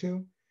applying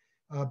to.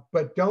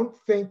 But don't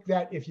think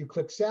that if you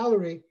click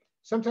salary,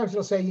 sometimes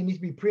it'll say you need to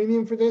be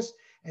premium for this,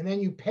 and then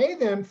you pay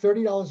them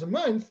 $30 a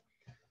month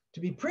to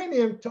be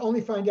premium to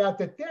only find out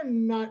that they're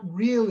not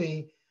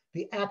really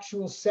the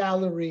actual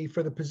salary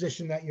for the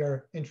position that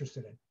you're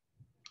interested in,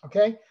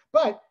 okay?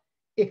 But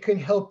it can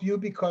help you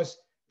because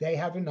they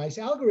have a nice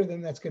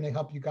algorithm that's gonna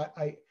help you,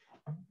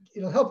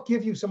 it'll help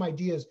give you some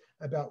ideas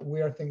about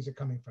where things are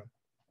coming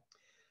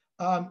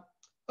from.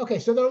 Okay,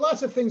 so there are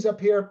lots of things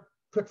up here,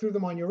 click through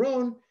them on your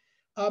own,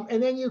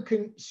 and then you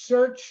can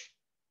search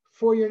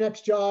for your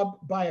next job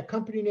by a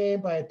company name,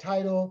 by a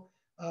title,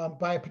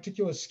 by a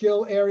particular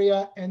skill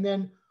area, and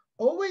then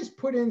always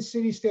put in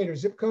city, state, or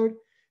zip code,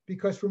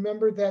 because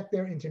remember that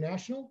they're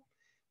international.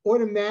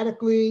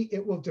 Automatically,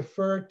 it will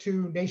defer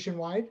to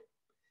nationwide.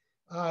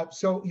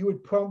 So you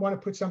would want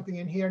to put something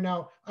in here.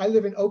 Now, I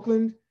live in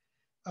Oakland.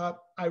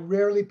 I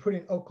rarely put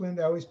in Oakland.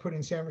 I always put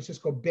in San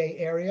Francisco Bay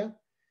Area.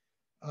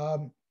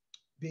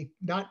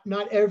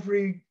 Not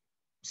every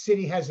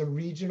city has a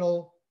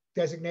regional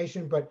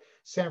designation, but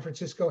San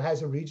Francisco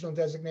has a regional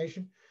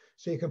designation.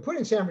 So you can put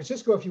in San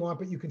Francisco if you want,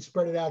 but you can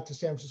spread it out to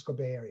San Francisco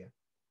Bay Area.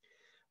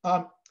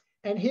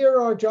 And here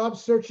are job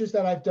searches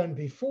that I've done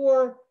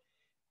before.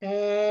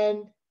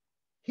 And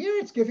here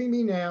it's giving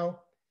me now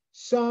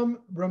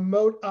some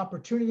remote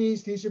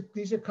opportunities. These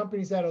are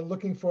companies that are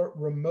looking for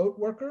remote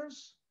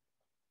workers.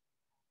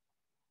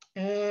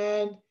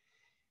 And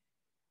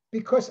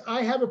because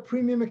I have a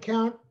premium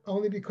account,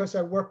 only because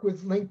I work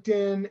with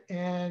LinkedIn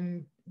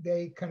and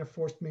they kind of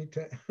forced me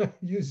to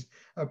use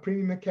a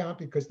premium account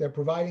because they're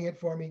providing it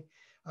for me.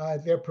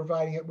 They're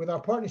providing it with our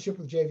partnership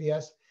with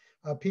JVS.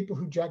 People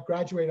who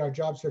graduate our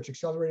Job Search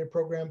Accelerator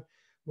program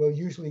will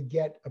usually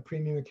get a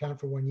premium account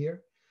for 1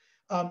 year.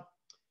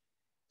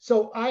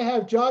 So I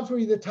have jobs where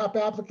you're the top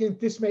applicant.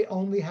 This may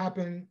only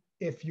happen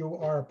if you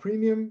are a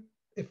premium.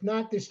 If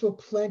not, there's still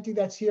plenty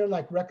that's here,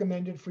 like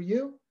recommended for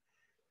you.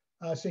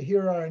 So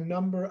here are a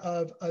number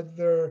of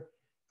other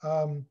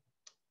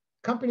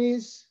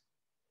companies,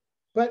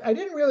 but I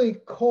didn't really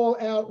call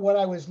out what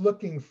I was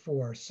looking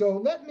for. So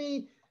let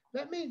me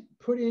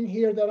put in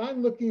here that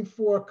I'm looking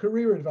for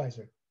career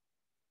advisor.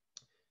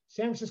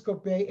 San Francisco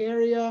Bay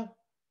Area.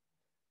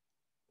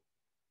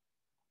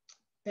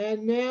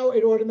 And now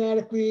it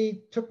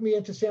automatically took me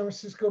into San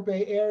Francisco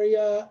Bay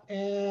Area,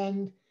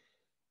 and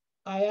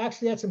I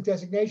actually had some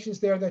designations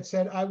there that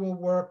said I will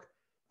work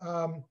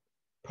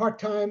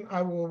part-time,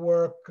 I will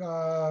work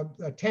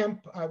a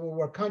temp, I will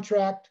work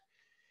contract,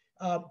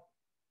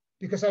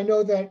 because I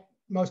know that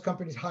most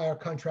companies hire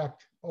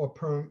contract or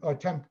perm or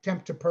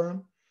temp to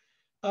perm.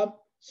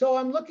 So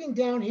I'm looking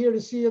down here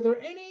to see, are there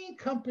any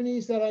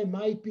companies that I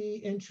might be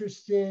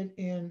interested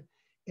in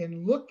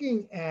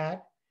looking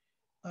at,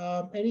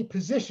 any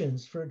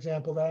positions, for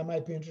example, that I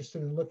might be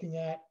interested in looking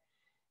at.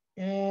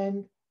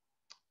 And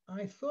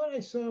I thought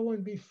I saw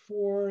one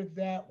before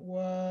that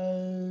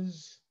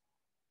was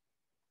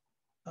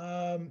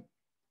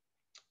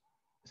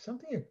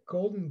something at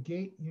Golden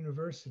Gate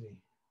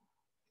University.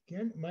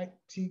 Again, might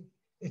see,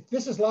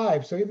 this is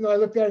live, so even though I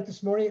looked at it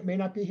this morning, it may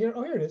not be here.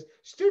 Oh, here it is,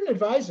 student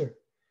advisor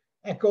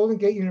at Golden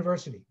Gate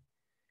University.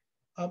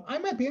 I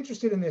might be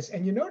interested in this,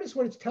 and you notice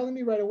what it's telling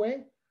me right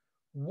away?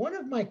 One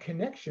of my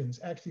connections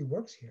actually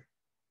works here.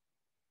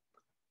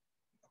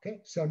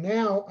 Okay, so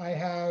now I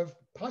have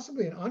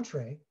possibly an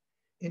entree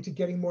into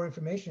getting more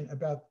information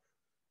about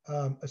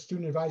a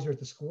student advisor at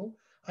the school.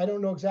 I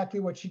don't know exactly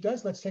what she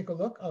does. Let's take a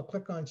look. I'll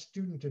click on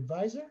student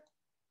advisor.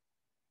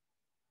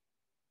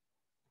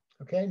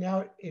 Okay,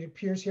 now it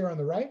appears here on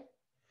the right.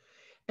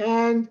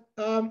 And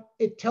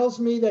it tells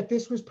me that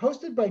this was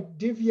posted by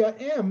Divya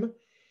M,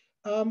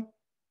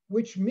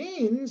 which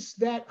means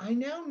that I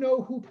now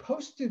know who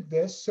posted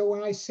this. So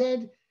when I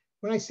send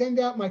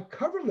out my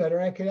cover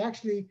letter, I could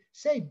actually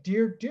say,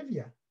 Dear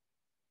Divya,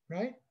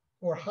 right?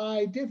 Or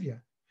Hi Divya.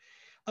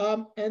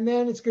 And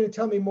then it's going to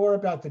tell me more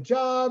about the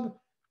job.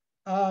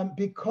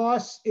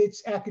 Because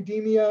it's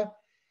academia,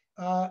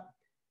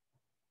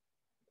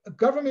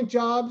 government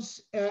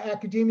jobs,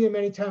 academia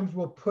many times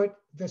will put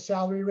the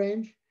salary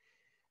range.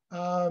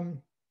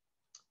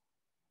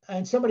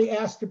 And somebody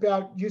asked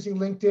about using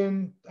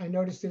LinkedIn. I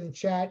noticed it in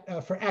chat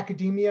for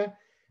academia.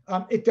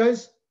 It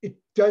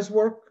does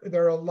work.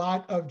 There are a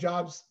lot of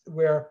jobs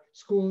where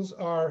schools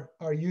are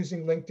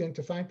using LinkedIn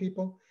to find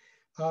people.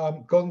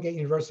 Golden Gate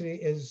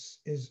University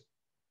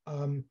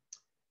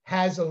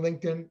has a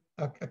LinkedIn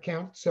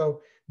account,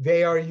 so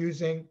they are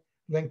using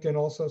LinkedIn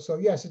also. So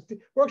yes,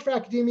 it works for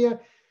academia.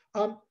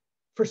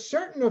 For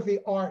certain of the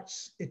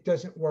arts, it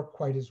doesn't work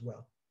quite as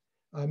well.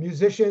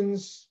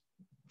 Musicians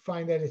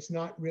find that it's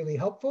not really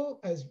helpful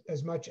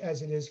as much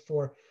as it is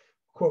for,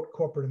 quote,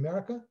 corporate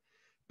America.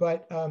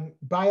 But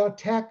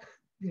biotech,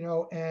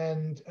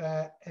 and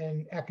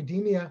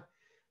academia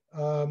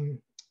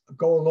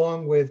go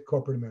along with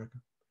corporate America.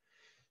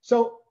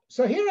 So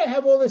here I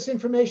have all this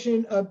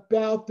information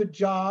about the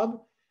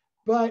job,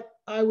 but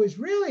I was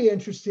really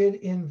interested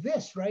in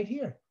this right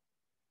here,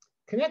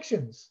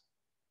 connections.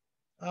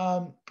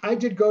 I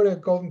did go to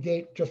Golden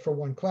Gate just for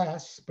one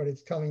class, but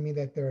it's telling me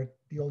that there are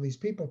all these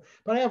people.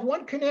 But I have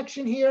one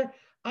connection here.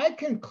 I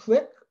can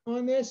click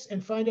on this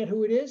and find out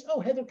who it is. Oh,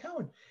 Heather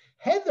Cohen.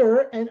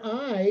 Heather and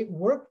I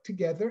work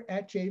together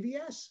at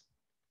JVS.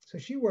 So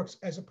she works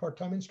as a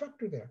part-time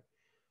instructor there.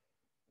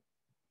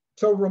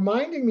 So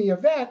reminding me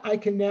of that, I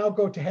can now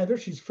go to Heather.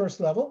 She's first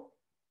level.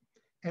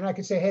 And I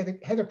can say, hey,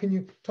 Heather, can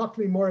you talk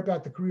to me more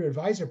about the career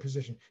advisor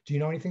position? Do you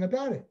know anything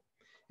about it?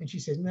 And she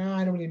says, no,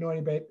 I don't really know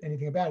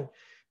anything about it.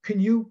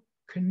 Can you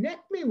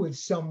connect me with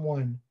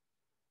someone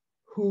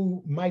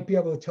who might be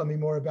able to tell me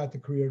more about the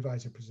career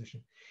advisor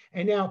position?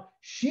 And now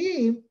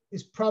she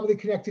is probably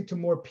connected to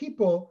more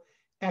people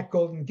at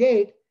Golden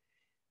Gate,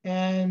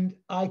 and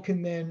I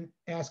can then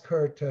ask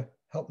her to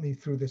help me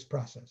through this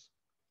process.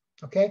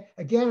 Okay,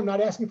 again, I'm not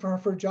asking for her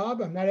for a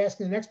job. I'm not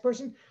asking the next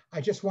person.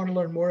 I just want to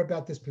learn more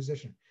about this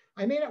position.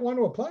 I may not want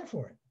to apply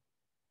for it.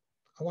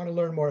 I want to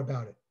learn more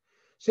about it.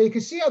 So you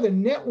can see how the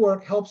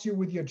network helps you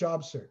with your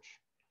job search.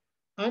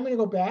 I'm going to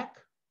go back.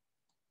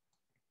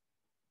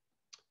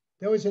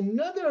 There was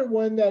another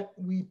one that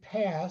we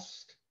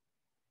passed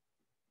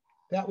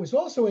that was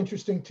also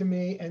interesting to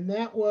me, and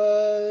that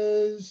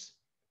was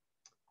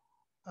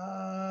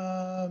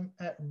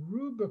at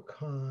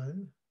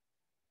Rubicon,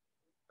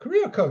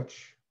 career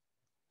coach.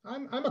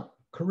 I'm a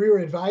career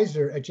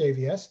advisor at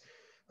JVS.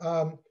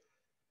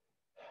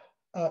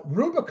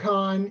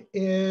 Rubicon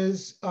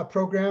is a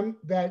program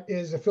that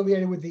is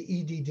affiliated with the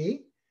EDD,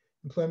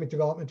 Employment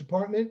Development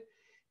Department,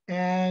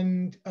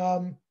 and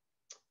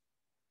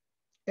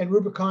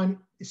Rubicon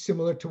is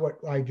similar to what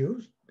I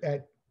do.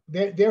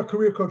 Their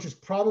career coaches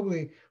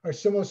probably are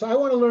similar. So I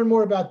want to learn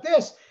more about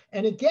this.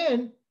 And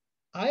again,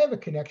 I have a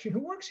connection who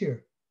works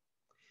here.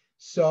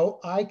 So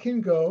I can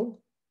go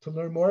to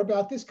learn more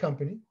about this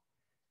company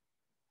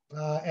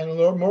and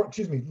learn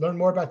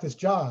more about this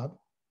job.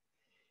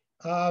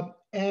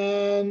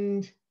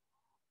 And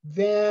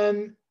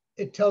then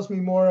it tells me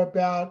more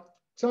about,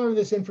 some of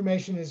this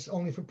information is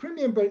only for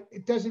premium, but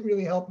it doesn't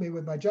really help me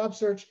with my job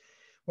search.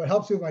 What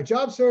helps me with my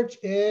job search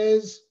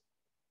is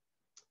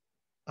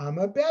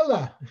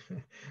Amabella.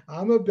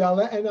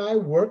 Amabella and I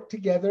work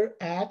together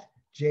at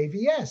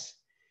JVS.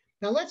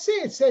 Now let's say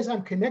it says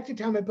I'm connected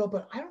to Amabella,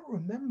 but I don't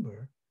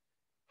remember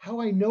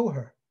how I know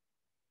her.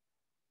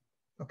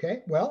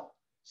 Okay, well,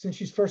 since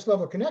she's first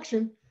level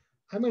connection,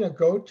 I'm going to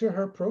go to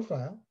her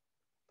profile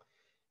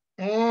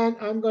and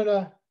I'm going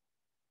to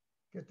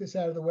get this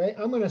out of the way.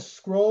 I'm going to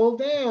scroll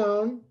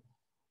down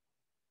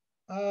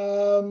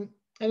and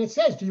it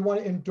says, do you want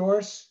to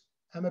endorse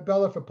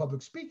Amabella for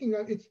public speaking?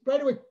 It's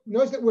right away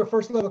knows that we're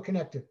first level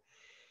connected.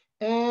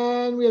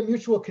 And we have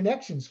mutual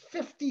connections,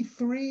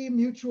 53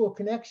 mutual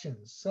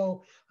connections.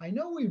 So I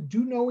know we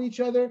do know each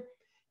other.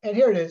 And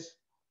here it is.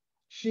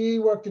 She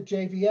worked at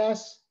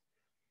JVS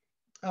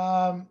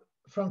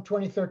from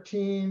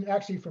 2013,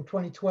 actually from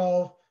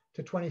 2012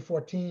 to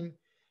 2014.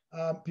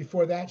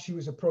 Before that, she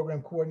was a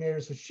program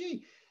coordinator. So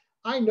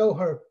I know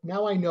her.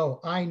 Now I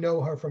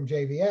know her from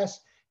JVS.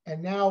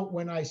 And now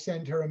when I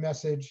send her a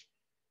message,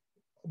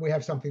 we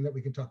have something that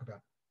we can talk about.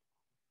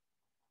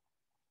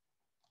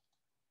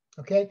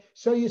 Okay,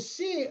 so you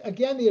see,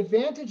 again, the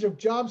advantage of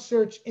job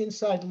search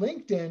inside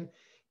LinkedIn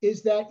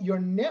is that your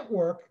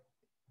network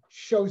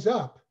shows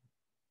up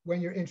when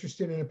you're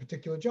interested in a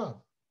particular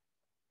job.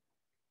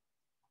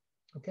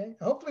 Okay,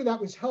 hopefully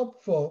that was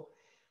helpful,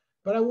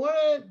 but I want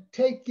to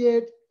take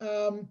it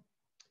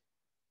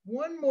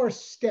one more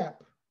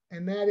step,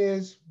 and that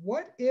is,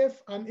 what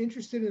if I'm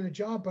interested in a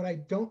job, but I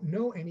don't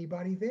know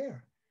anybody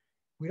there?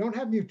 We don't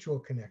have mutual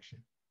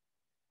connection.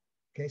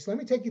 Okay, so let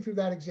me take you through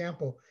that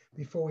example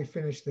before we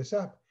finish this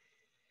up.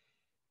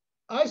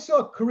 I saw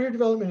a career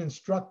development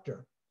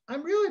instructor.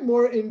 I'm really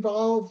more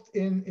involved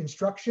in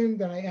instruction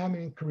than I am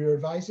in career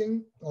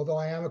advising, although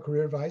I am a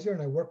career advisor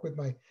and I work with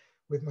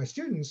my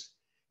students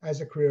as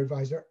a career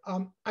advisor.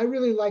 I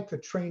really like the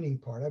training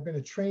part. I've been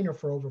a trainer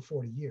for over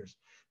 40 years.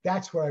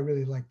 That's what I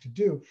really like to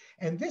do.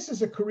 And this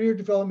is a career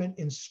development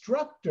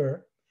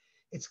instructor.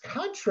 It's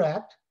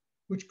contract,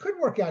 which could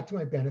work out to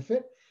my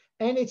benefit.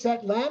 And it's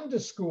at Lambda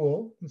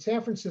School in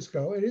San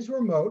Francisco. It is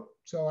remote,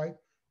 so I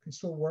can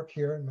still work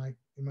here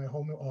in my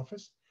home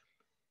office.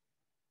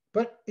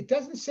 But it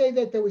doesn't say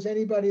that there was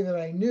anybody that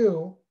I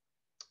knew.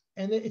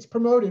 And it's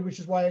promoted, which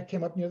is why it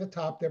came up near the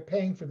top. They're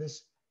paying for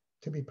this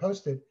to be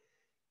posted.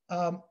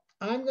 I'm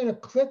going to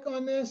click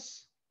on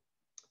this.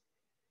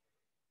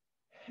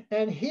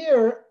 And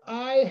here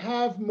I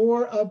have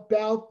more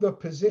about the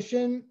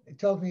position. It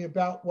tells me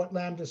about what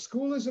Lambda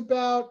School is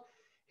about.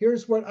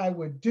 Here's what I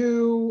would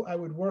do. I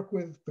would work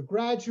with the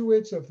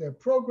graduates of their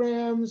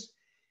programs.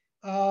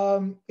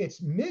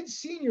 It's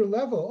mid-senior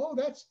level.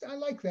 Oh, I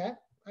like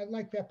that. I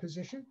like that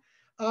position.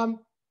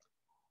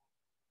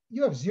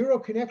 You have zero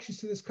connections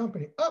to this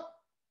company. Oh,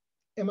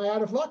 am I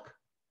out of luck?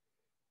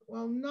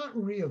 Well, not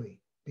really,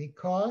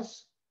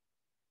 because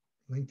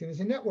LinkedIn is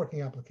a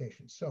networking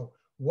application. So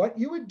what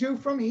you would do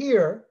from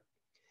here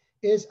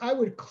is I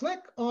would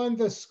click on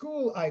the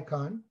school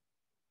icon,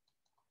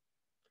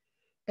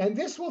 and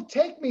this will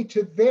take me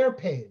to their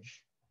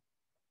page.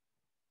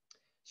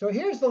 So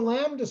here's the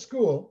Lambda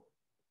School.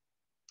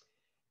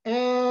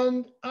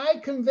 And I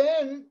can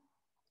then,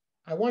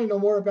 I want to know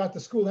more about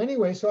the school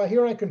anyway. So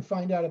here I can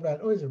find out about,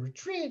 oh, there's a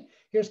retreat.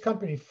 Here's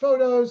company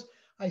photos.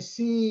 I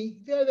see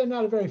they're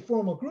not a very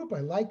formal group. I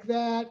like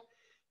that.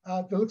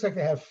 It looks like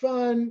they have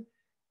fun.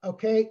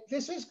 Okay,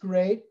 this is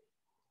great.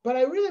 But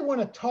I really want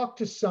to talk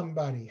to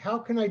somebody. How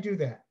can I do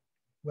that?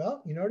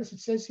 Well, you notice it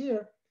says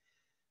here,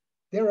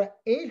 there are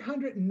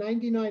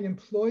 899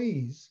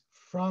 employees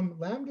from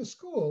Lambda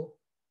School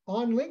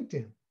on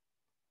LinkedIn.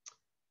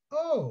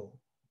 Oh,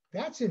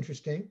 that's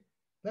interesting.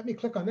 Let me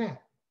click on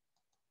that.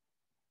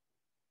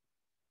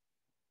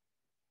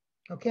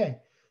 Okay,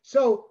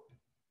 so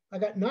I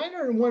got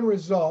 901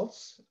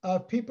 results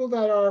of people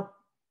that are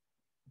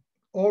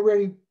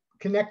already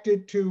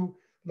connected to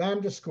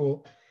Lambda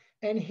School.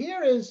 And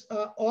here is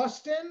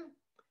Austin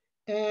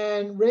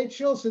and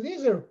Rachel. So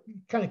these are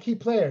kind of key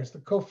players, the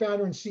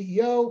co-founder and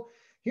CEO.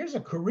 Here's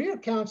a career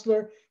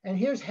counselor, and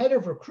here's head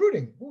of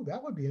recruiting. Oh,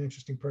 that would be an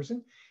interesting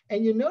person.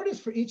 And you notice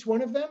for each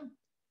one of them,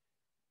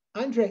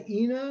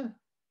 Andreina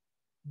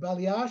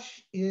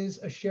Baliash is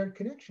a shared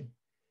connection.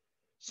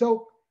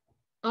 So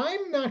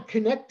I'm not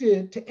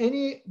connected to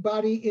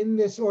anybody in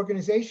this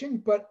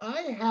organization, but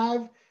I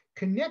have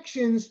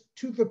connections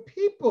to the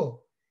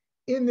people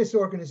in this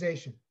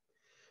organization.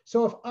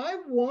 So if I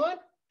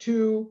want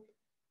to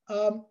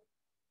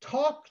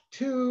talk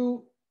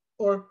to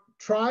or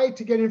try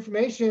to get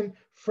information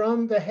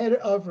from the head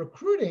of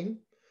recruiting,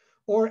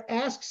 or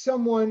ask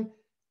someone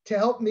to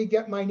help me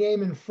get my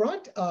name in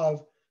front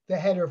of the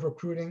head of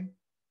recruiting,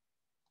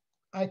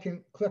 I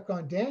can click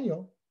on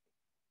Daniel,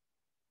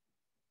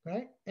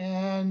 right?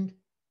 And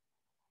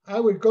I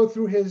would go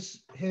through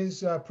his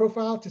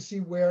profile to see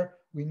where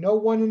we know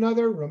one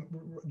another.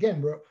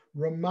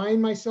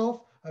 Remind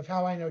myself of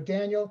how I know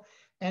Daniel.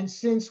 And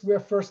since we're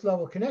first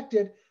level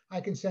connected,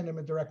 I can send him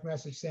a direct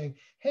message saying,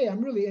 hey,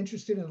 I'm really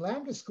interested in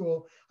Lambda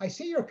School. I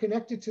see you're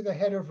connected to the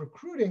head of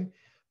recruiting.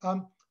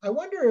 I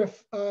wonder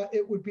if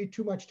it would be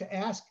too much to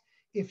ask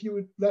if you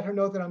would let her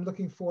know that I'm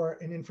looking for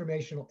an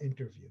informational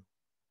interview.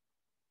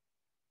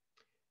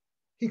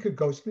 He could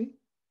ghost me,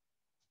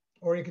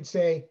 or he could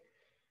say,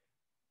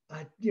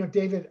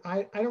 David,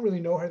 I don't really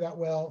know her that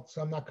well,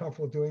 so I'm not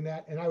comfortable doing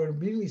that. And I would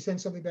immediately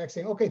send something back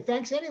saying, okay,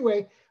 thanks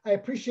anyway. I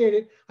appreciate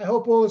it. I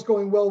hope all is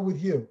going well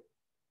with you.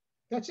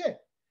 That's it.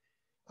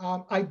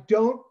 I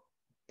don't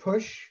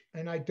push,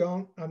 and I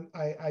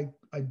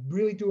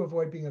really do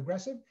avoid being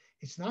aggressive.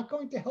 It's not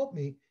going to help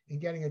me in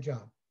getting a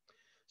job.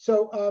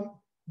 So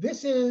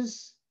this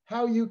is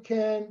how you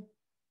can,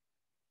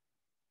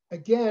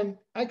 again,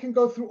 I can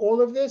go through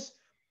all of this.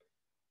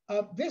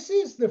 This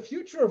is the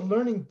Future of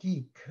Learning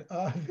Geek.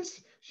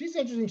 She's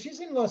interesting. She's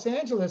in Los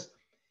Angeles,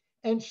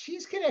 and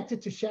she's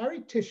connected to Shari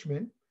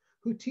Tishman,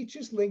 who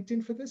teaches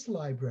LinkedIn for this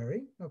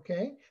library.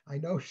 Okay, I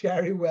know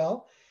Shari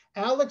well.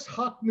 Alex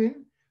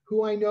Hockman,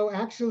 who I know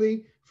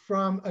actually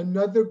from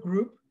another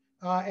group,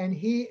 and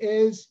he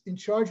is in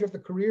charge of the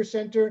Career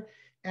Center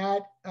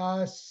at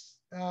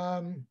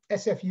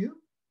SFU.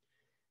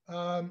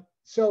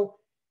 So,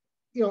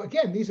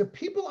 again, these are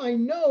people I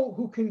know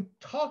who can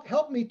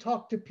help me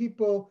talk to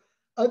people,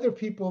 other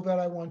people that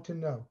I want to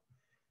know.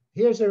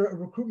 Here's a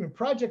recruitment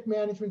project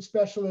management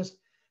specialist.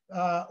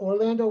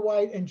 Orlando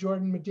White and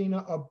Jordan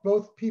Medina are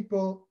both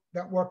people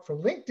that work for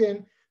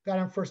LinkedIn that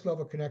I'm first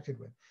level connected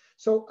with.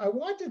 So I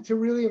wanted to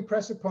really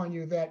impress upon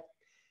you that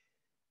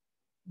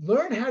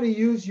learn how to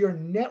use your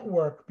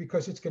network,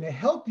 because it's going to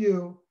help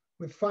you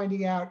with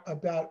finding out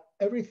about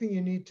everything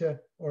you need to,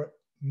 or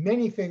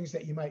many things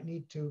that you might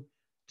need to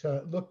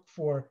look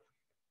for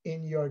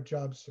in your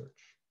job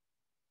search.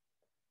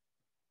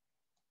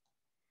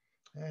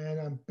 And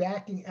I'm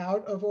backing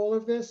out of all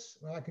of this.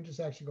 Well, I can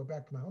just actually go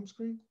back to my home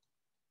screen.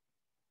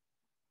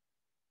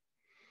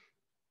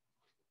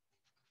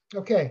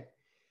 Okay,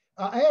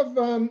 I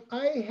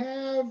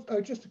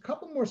have just a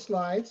couple more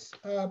slides,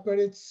 but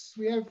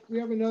we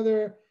have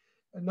another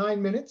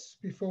 9 minutes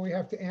before we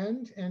have to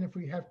end. And if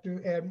we have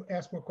to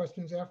ask more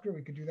questions after,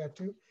 we could do that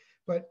too.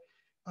 But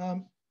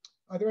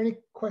are there any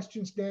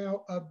questions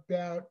now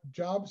about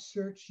job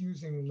search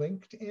using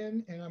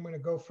LinkedIn? And I'm going to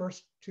go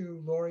first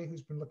to Lori,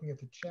 who's been looking at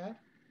the chat.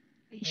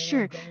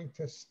 Sure. I'm going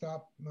to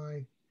stop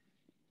my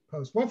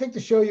post. One thing to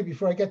show you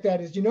before I get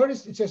that is, you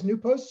notice it says new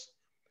posts?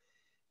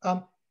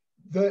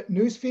 The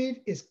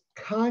newsfeed is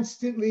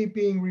constantly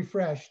being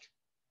refreshed,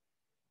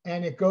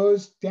 and it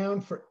goes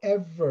down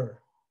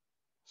forever.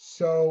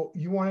 So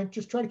you want to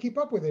just try to keep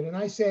up with it. And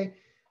I say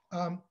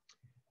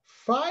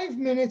 5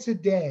 minutes a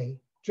day,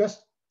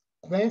 just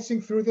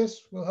glancing through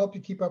this will help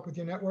you keep up with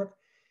your network.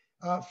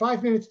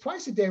 5 minutes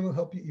twice a day will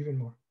help you even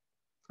more.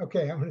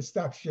 Okay, I'm going to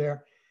stop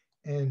share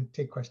and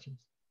take questions.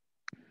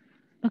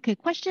 Okay,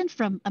 question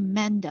from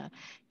Amanda.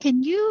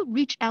 Can you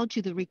reach out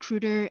to the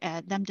recruiter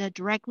at Lambda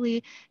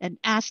directly and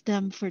ask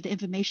them for the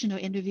informational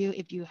interview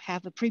if you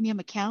have a premium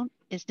account?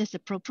 Is this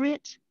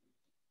appropriate?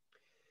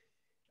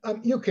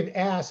 You can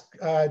ask.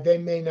 They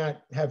may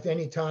not have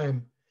any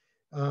time.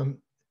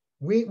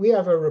 We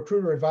have a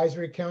recruiter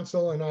advisory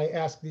council, and I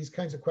ask these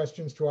kinds of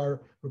questions to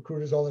our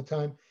recruiters all the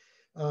time.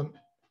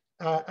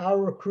 Our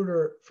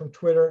recruiter from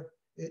Twitter,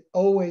 it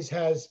always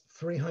has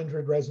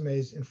 300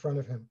 resumes in front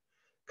of him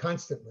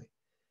constantly.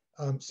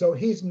 So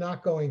he's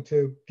not going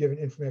to give an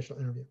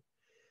informational interview.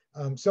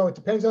 So it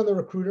depends on the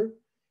recruiter.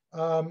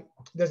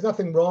 There's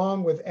nothing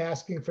wrong with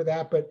asking for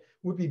that, but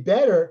would be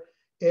better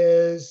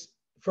is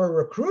for a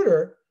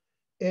recruiter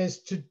is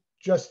to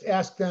just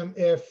ask them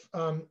if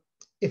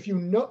you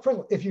know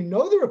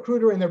the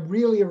recruiter and they're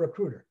really a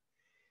recruiter,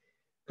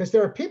 because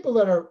there are people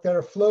that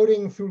are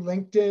floating through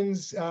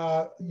LinkedIn's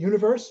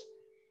universe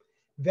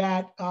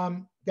that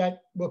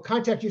will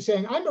contact you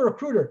saying, I'm a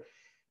recruiter.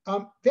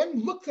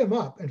 Then look them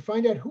up and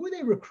find out who are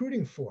they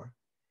recruiting for.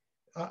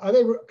 Are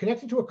they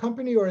connected to a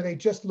company, or are they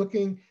just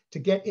looking to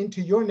get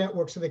into your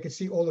network so they can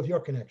see all of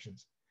your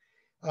connections?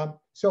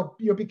 So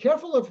be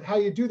careful of how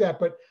you do that,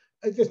 but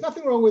there's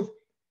nothing wrong with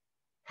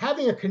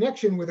having a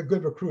connection with a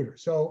good recruiter.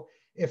 So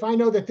if I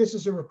know that this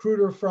is a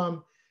recruiter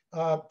from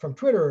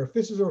Twitter, or if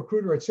this is a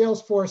recruiter at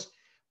Salesforce,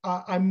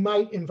 I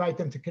might invite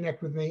them to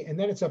connect with me, and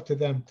then it's up to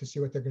them to see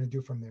what they're going to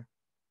do from there.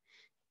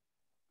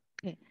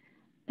 Okay.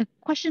 A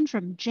question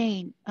from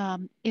Jane.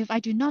 If I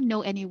do not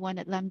know anyone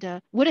at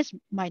Lambda, what is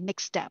my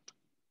next step?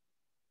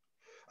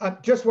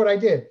 Just what I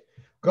did.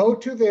 Go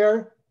to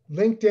their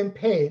LinkedIn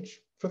page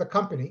for the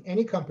company,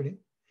 any company,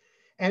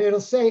 and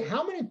it'll say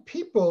how many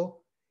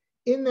people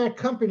in that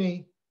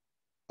company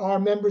are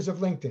members of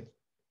LinkedIn.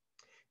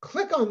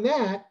 Click on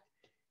that,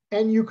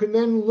 and you can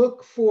then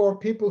look for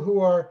people who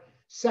are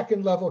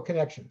second level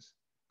connections,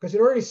 because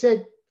it already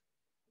said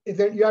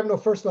that you have no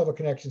first level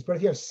connections. But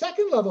if you have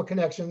second level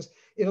connections,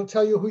 it'll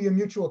tell you who your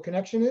mutual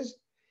connection is.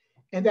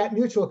 And that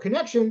mutual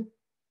connection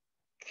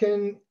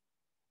can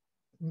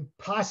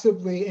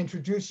possibly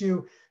introduce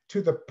you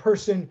to the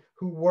person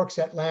who works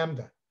at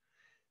Lambda.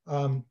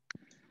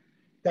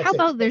 That's How it.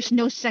 about there's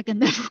no second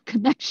level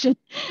connection?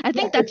 I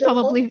think Yeah, that's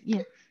probably,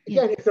 yeah.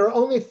 Again, if there are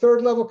only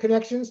third level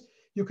connections,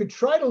 you could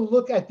try to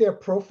look at their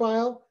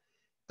profile.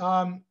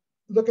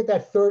 Look at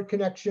that third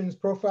connections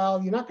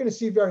profile. You're not going to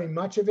see very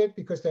much of it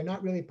because they're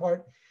not really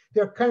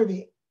they're kind of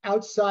the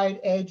outside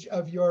edge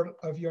of your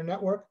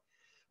network.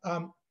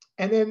 And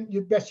then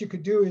the best you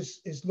could do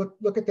is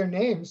look at their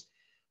names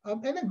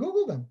and then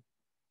Google them.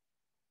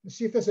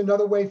 See if there's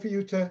another way for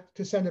you to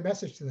send a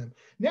message to them.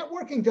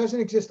 Networking doesn't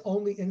exist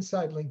only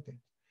inside LinkedIn.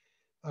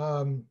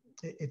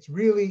 It's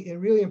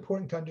really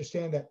important to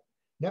understand that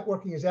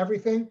networking is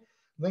everything.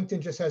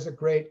 LinkedIn just has a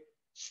great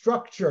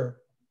structure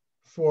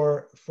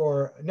for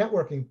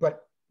networking,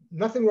 but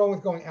nothing wrong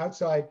with going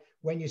outside.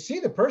 When you see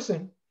the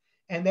person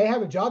and they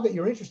have a job that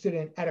you're interested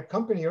in at a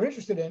company you're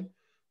interested in,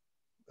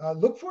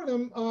 look for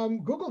them,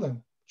 Google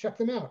them, check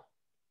them out.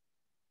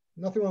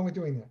 Nothing wrong with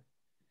doing that.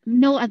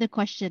 No other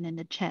question in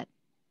the chat.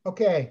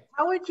 Okay.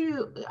 How would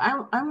you,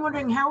 I'm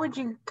wondering, how would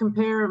you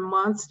compare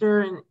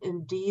Monster and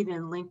Indeed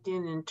and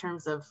LinkedIn in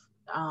terms of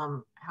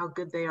how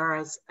good they are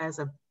as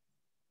a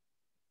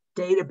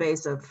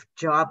database of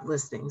job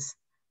listings?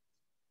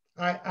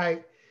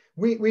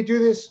 We do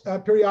this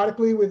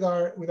periodically with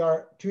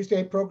our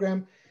Tuesday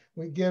program.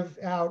 We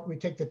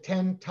take the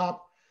 10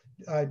 top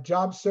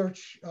job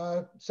search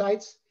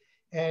sites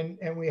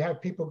and we have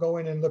people go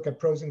in and look at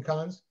pros and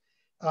cons.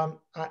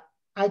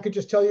 I could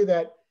just tell you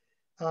that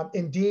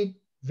Indeed,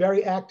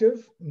 very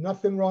active.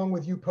 Nothing wrong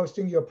with you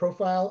posting your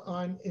profile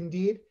on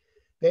Indeed.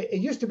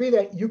 It used to be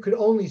that you could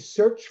only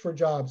search for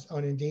jobs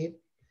on Indeed,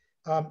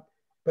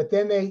 but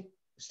then they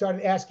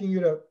started asking you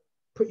to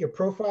put your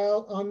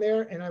profile on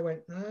there, and I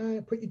went,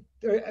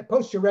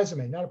 post your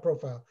resume, not a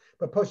profile,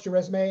 but post your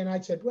resume. And I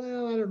said,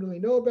 well, I don't really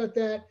know about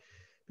that,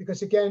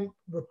 because again,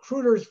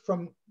 recruiters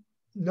from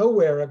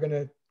nowhere are going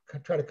to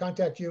try to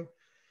contact you.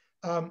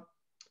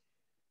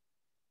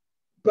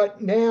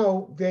 But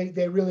now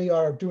they really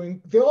are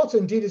doing, they also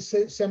Indeed is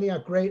sending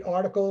out great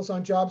articles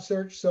on job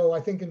search. So I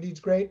think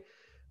Indeed's great.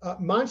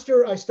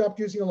 Monster, I stopped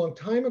using a long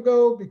time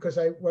ago because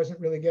I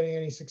wasn't really getting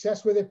any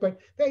success with it, but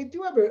they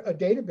do have a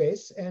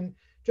database. And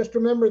just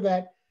remember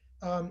that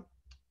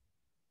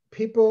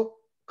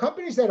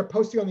companies that are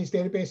posting on these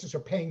databases are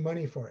paying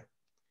money for it.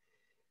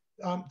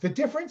 The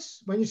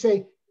difference when you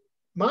say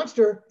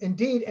Monster,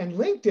 Indeed, and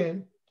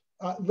LinkedIn,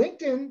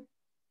 LinkedIn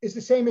is the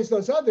same as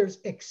those others,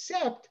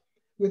 except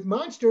with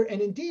Monster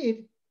and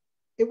Indeed,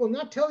 it will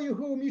not tell you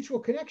who a mutual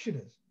connection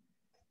is.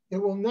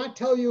 It will not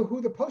tell you who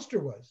the poster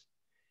was.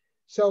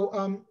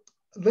 So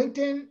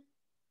LinkedIn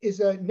is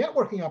a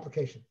networking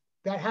application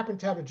that happened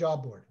to have a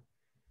job board.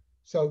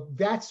 So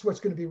that's what's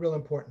going to be real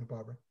important,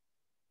 Barbara.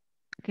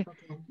 Okay.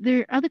 There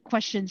are other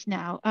questions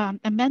now.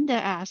 Amanda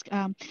asked,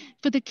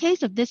 for the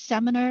case of this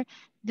seminar,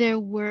 there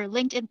were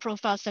LinkedIn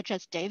profiles such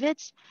as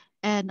David's,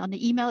 and on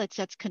the email it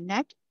says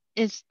connect.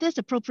 Is this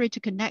appropriate to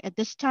connect at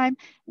this time?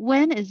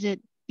 When is it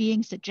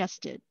being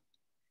suggested?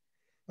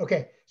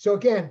 Okay, so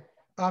again,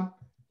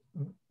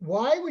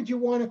 why would you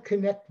want to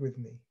connect with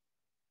me?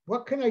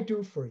 What can I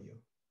do for you?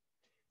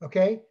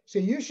 Okay, so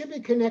you should be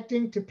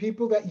connecting to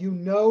people that you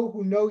know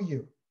who know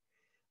you.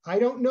 I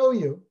don't know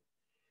you.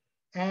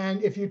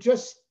 And if you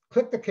just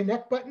click the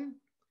connect button,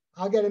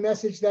 I'll get a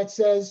message that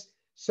says,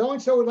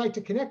 so-and-so would like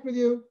to connect with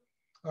you.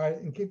 All right,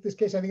 in this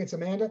case, I think it's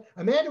Amanda.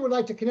 Amanda would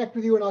like to connect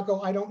with you, and I'll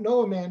go, I don't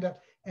know Amanda,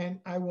 and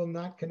I will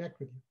not connect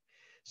with you.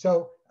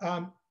 So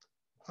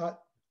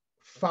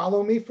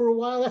follow me for a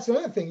while. That's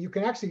another thing. You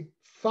can actually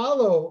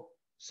follow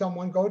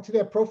someone, go to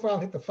their profile,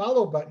 hit the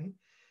follow button.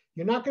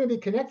 You're not going to be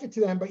connected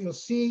to them, but you'll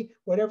see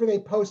whatever they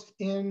post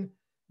in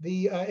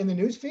the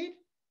news feed.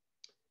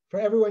 For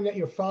everyone that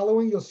you're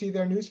following, you'll see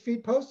their news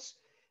feed posts.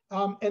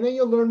 And then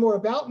you'll learn more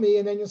about me.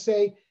 And then you'll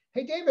say,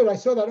 hey, David, I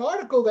saw that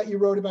article that you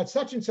wrote about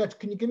such and such.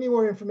 Can you give me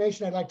more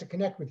information? I'd like to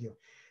connect with you.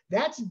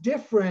 That's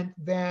different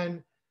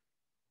than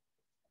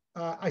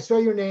I saw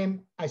your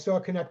name. I saw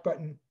a connect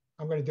button.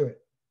 I'm going to do it.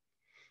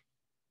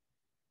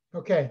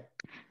 Okay.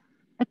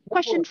 A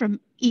question from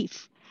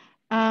Eve.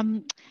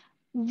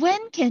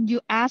 When can you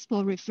ask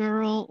for a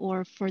referral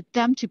or for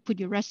them to put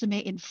your resume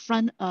in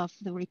front of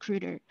the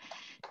recruiter?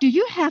 Do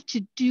you have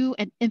to do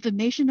an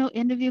informational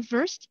interview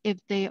first if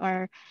they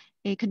are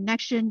a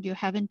connection you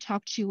haven't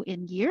talked to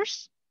in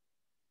years?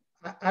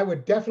 I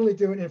would definitely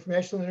do an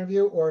informational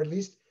interview, or at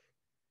least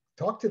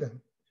talk to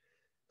them.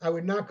 I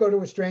would not go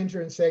to a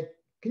stranger and say,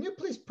 can you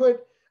please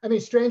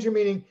stranger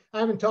meaning I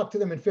haven't talked to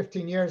them in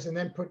 15 years, and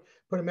then put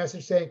a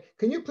message saying,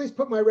 can you please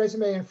put my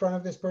resume in front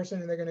of this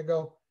person? And they're going to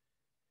go,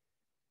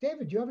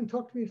 David, you haven't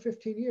talked to me in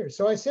 15 years.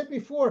 So I said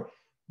before,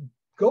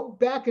 go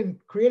back and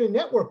create a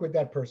network with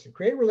that person,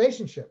 create a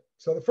relationship.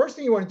 So the first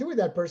thing you want to do with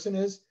that person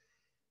is,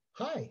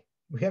 hi,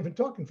 we haven't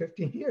talked in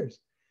 15 years.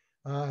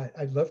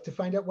 I'd love to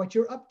find out what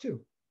you're up to.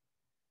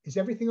 Is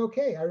everything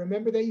okay? I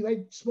remember that you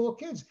had small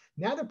kids.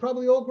 Now they're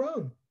probably all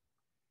grown.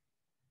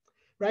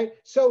 right?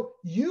 So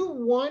you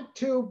want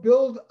to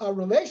build a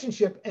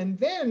relationship, and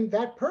then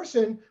that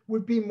person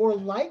would be more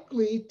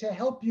likely to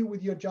help you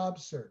with your job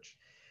search.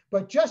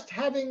 But just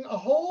having a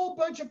whole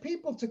bunch of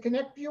people to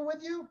connect you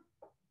with you,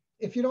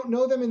 if you don't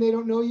know them and they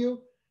don't know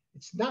you,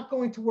 it's not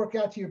going to work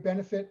out to your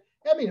benefit.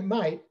 I mean, it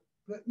might,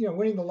 but, you know,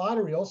 winning the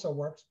lottery also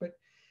works, but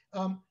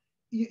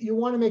you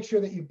want to make sure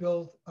that you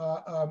build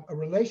a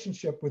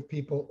relationship with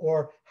people,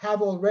 or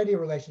have already a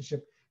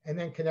relationship, and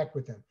then connect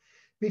with them.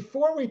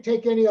 Before we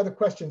take any other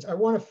questions, I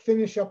want to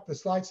finish up the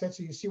slide set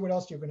so you see what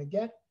else you're going to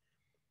get.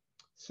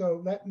 So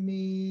let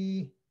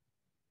me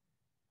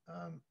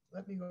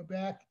go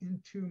back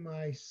into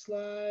my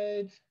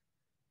slide,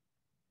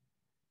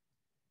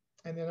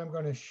 and then I'm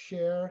going to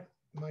share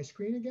my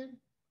screen again,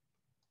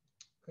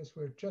 because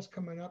we're just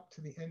coming up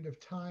to the end of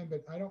time,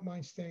 but I don't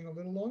mind staying a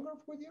little longer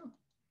with you.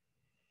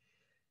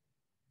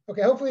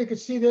 Okay, hopefully you can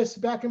see this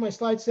back in my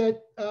slide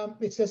set.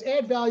 It says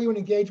add value and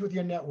engage with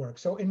your network.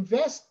 So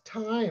invest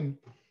time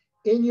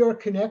in your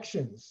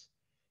connections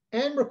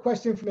and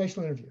request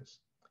informational interviews.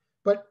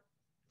 But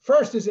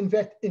first is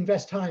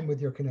invest time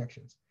with your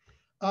connections.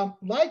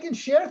 Like and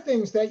share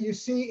things that you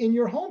see in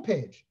your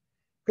homepage,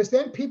 because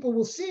then people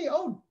will see,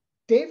 oh,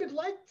 David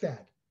liked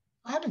that.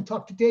 I haven't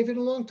talked to David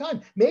in a long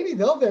time. Maybe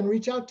they'll then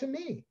reach out to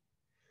me.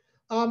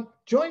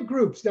 Join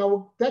groups.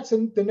 Now, that's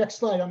in the next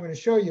slide I'm going to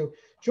show you.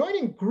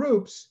 Joining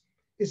groups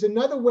is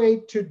another way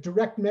to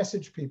direct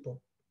message people.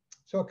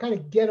 So kind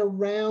of get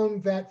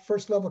around that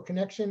first level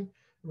connection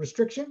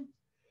restriction,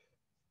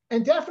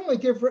 and definitely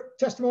give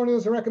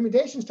testimonials and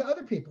recommendations to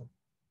other people.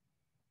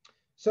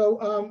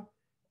 So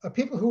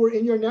people who are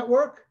in your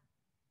network,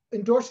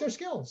 endorse their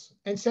skills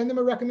and send them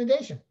a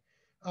recommendation.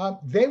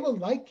 They will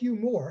like you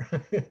more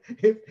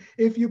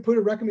if you put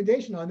a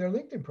recommendation on their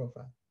LinkedIn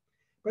profile.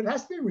 But it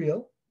has to be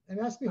real, and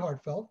it has to be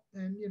heartfelt,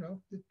 and you know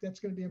that's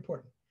going to be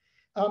important.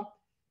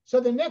 So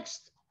the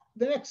next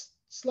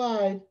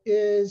slide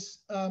is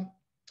went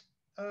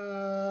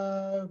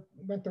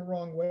the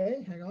wrong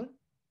way. Hang on.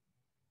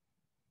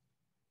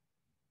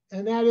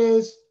 And that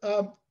is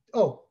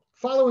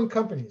following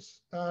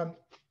companies.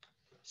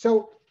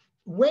 So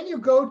when you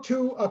go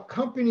to a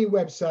company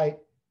website,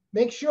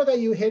 make sure that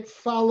you hit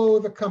follow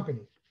the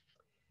company.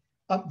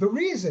 The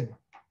reason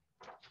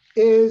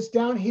is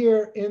down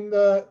here in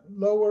the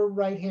lower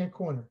right-hand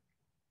corner.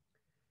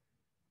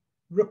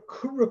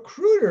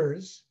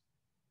 Recruiters,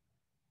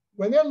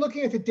 when they're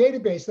looking at the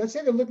database, let's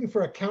say they're looking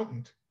for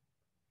accountant,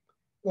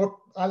 or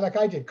like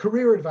I did,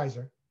 career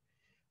advisor,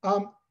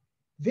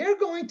 they're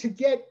going to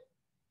get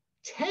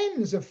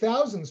tens of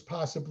thousands,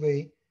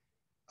 possibly,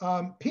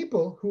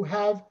 people who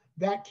have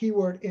that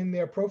keyword in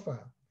their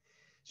profile.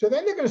 So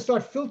then they're going to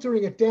start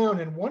filtering it down.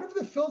 And one of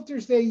the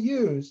filters they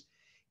use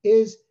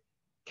is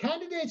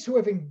candidates who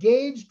have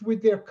engaged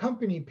with their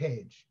company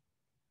page,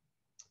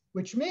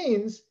 which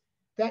means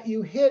that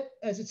you hit,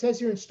 as it says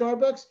here in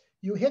Starbucks,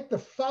 you hit the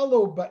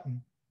follow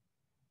button.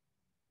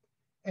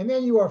 And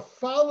then you are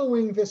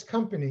following this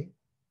company.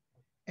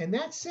 And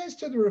that says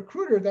to the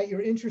recruiter that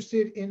you're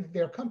interested in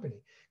their company,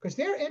 because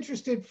they're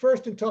interested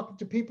first in talking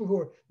to people who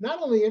are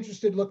not only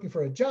interested looking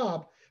for a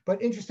job,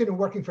 but interested in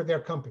working for their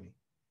company.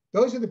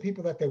 Those are the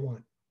people that they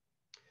want.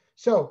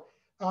 So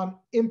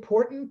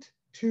important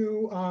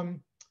to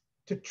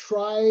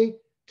try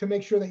to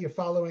make sure that you're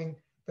following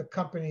the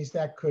companies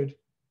that could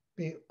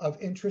be of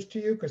interest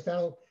to you, because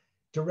that'll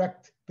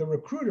direct the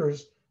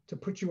recruiters to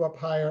put you up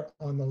higher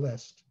on the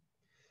list.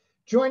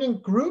 Joining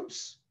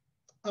groups,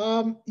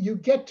 you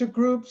get to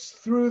groups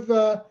through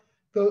the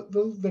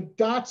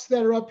dots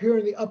that are up here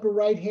in the upper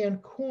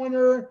right-hand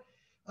corner.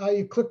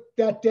 You click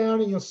that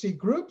down and you'll see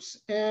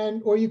groups,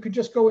 or you could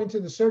just go into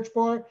the search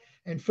bar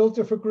and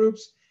filter for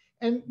groups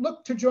and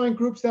look to join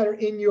groups that are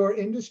in your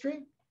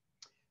industry.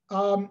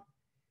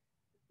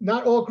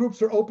 Not all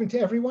groups are open to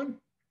everyone.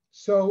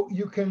 So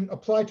you can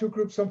apply to a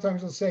group.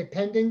 Sometimes it'll say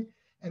pending,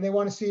 and they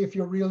want to see if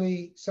you're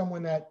really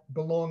someone that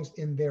belongs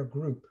in their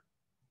group.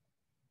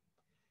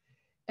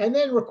 And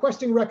then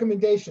requesting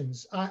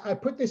recommendations. I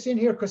put this in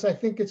here because I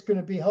think it's going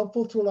to be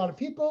helpful to a lot of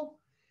people.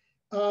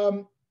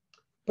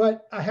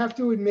 But I have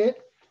to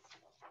admit,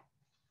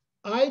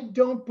 I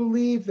don't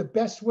believe the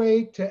best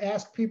way to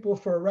ask people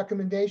for a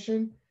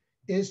recommendation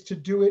is to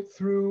do it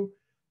through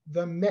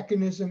the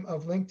mechanism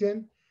of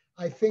LinkedIn.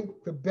 I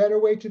think the better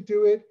way to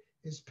do it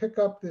is pick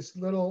up this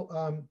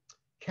little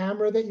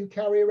camera that you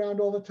carry around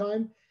all the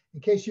time. In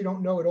case you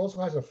don't know, it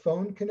also has a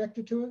phone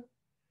connected to it,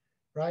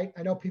 right?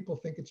 I know people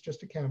think it's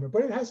just a camera,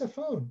 but it has a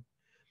phone.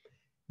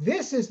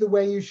 This is the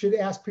way you should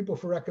ask people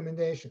for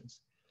recommendations.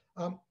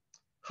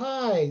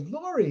 Hi,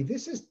 Lori,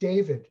 this is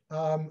David.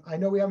 I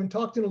know we haven't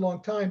talked in a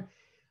long time.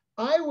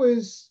 I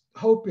was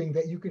hoping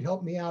that you could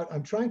help me out.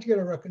 I'm trying to get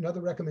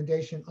another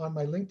recommendation on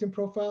my LinkedIn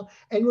profile.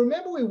 And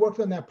remember we worked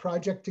on that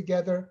project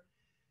together?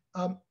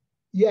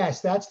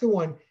 Yes, that's the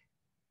one.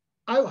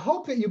 I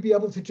hope that you'll be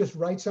able to just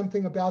write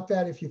something about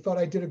that if you thought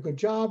I did a good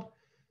job.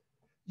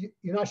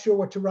 You're not sure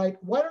what to write.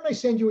 Why don't I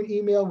send you an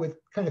email with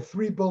kind of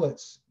 3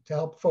 bullets to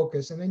help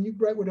focus, and then you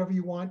write whatever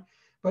you want.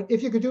 But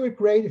if you could do it,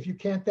 great. If you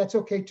can't, that's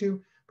okay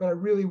too. But I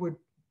really would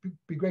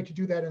be great to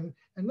do that. And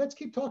let's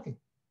keep talking.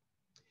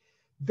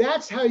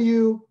 That's how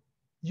you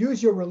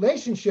use your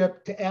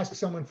relationship to ask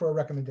someone for a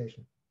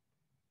recommendation.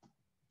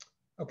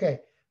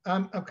 Okay,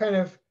 I'm kind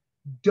of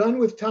done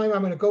with time.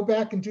 I'm going to go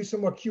back and do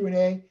some more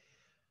Q&A.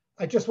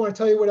 I just want to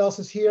tell you what else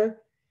is here.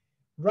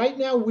 Right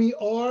now, we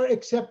are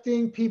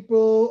accepting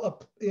people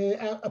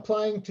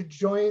applying to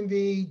join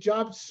the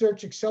Job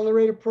Search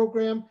Accelerator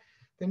program.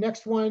 The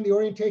next one, the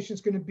orientation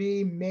is going to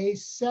be May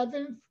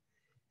 7th,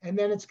 and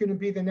then it's going to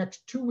be the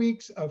next 2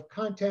 weeks of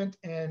content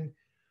and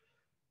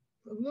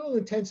a little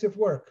intensive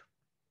work,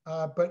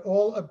 but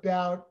all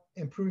about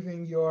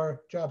improving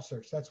your job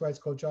search. That's why it's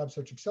called Job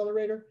Search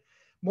Accelerator.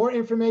 More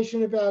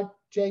information about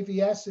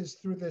JVS is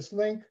through this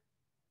link.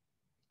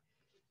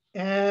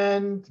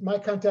 And my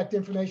contact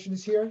information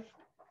is here.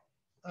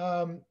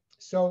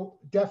 So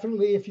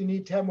definitely, if you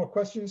need to have more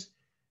questions,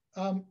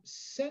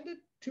 send it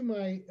to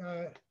my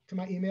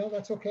email.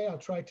 That's okay. I'll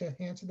try to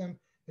answer them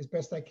as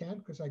best I can,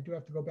 because I do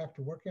have to go back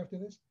to work after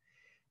this.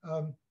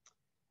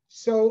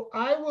 So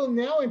I will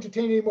now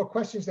entertain any more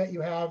questions that you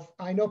have.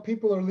 I know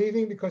people are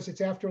leaving because it's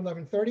after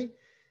 11:30.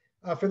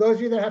 For those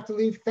of you that have to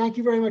leave, thank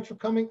you very much for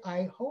coming.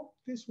 I hope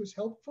this was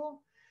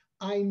helpful.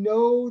 I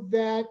know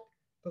that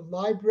the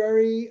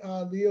library,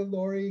 Leah,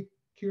 Lori,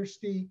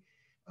 Kirsty,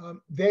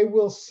 they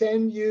will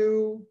send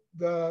you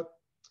the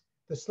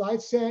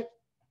slide set,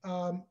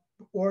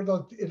 or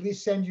they'll at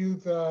least send you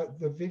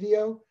the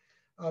video.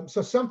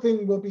 So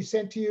something will be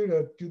sent to you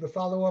to do the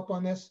follow-up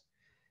on this.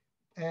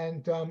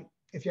 And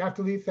if you have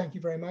to leave, thank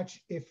you very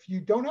much. If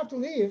you don't have to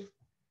leave,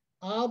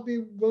 I'll be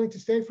willing to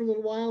stay for a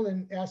little while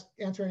and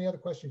answer any other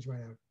questions you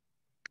might have.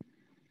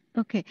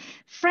 Okay,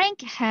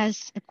 Frank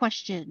has a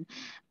question.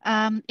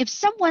 If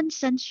someone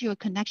sends you a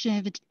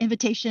connection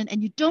invitation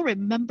and you don't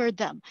remember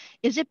them,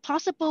 is it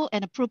possible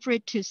and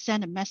appropriate to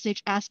send a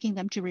message asking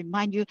them to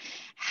remind you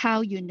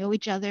how you know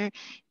each other?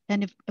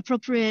 And if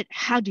appropriate,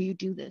 how do you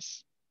do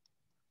this?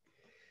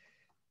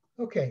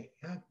 Okay,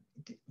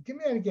 give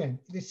me that again.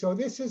 So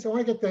this is, I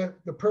want to get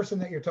the person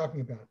that you're talking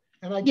about.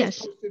 And I just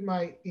posted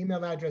my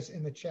email address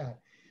in the chat.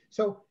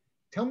 So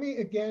tell me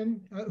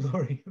again,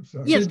 Lori, I'm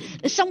sorry. Yes,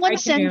 someone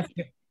sent.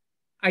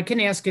 I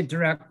can ask it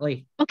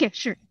directly. Okay,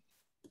 sure.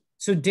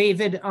 So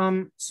David,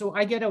 so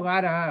I get a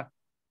lot of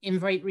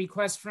invite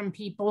requests from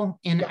people,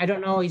 and I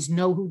don't always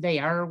know who they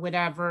are or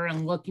whatever,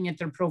 and looking at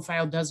their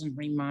profile doesn't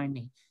remind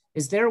me.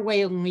 Is there a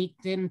way on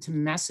LinkedIn to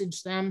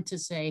message them to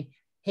say,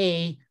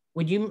 hey,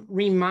 would you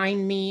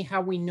remind me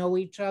how we know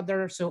each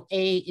other? So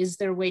A, is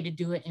there a way to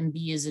do it? And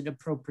B, is it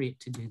appropriate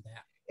to do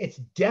that? It's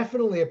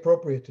definitely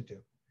appropriate to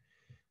do.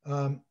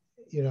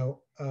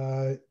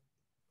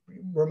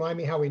 Remind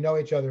me how we know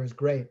each other is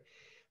great.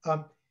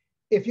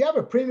 If you have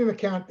a premium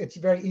account, it's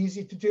very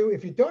easy to do.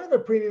 If you don't have a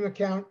premium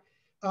account,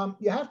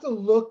 you have to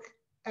look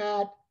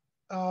at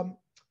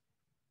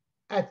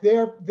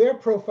their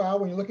profile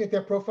when you're looking at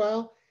their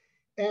profile.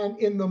 And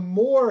in the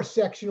more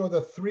section, or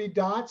the 3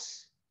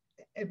 dots,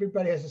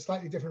 everybody has a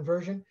slightly different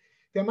version.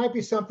 There might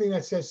be something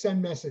that says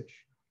send message.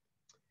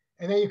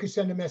 And then you can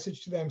send a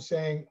message to them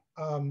saying,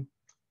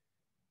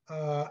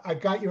 I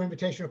got your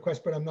invitation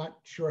request, but I'm not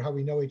sure how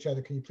we know each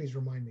other. Can you please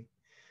remind me?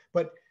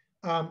 But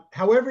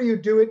however you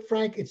do it,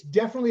 Frank, it's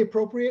definitely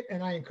appropriate,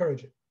 and I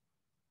encourage it.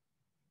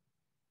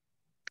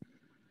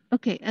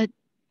 Okay,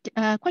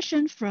 a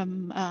question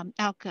from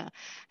Alka.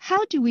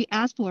 How do we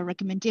ask for a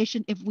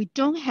recommendation if we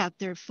don't have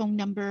their phone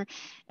number?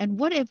 And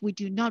what if we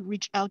do not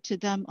reach out to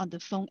them on the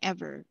phone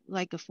ever,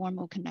 like a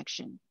formal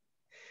connection?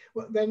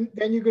 Well, then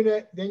you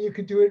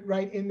could do it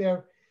right in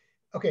there.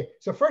 Okay,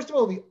 so first of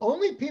all, the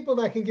only people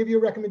that can give you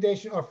a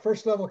recommendation are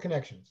first level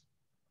connections.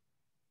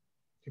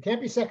 It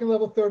can't be second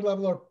level, third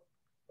level,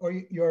 or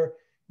your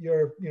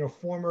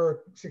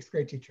former 6th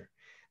grade teacher,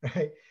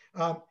 right?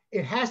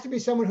 It has to be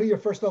someone who you're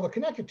first level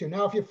connected to.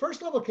 Now, if you're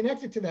first level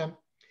connected to them,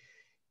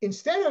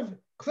 instead of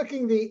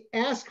clicking the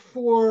ask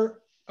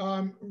for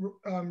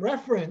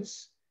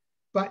reference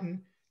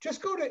button,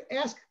 just go to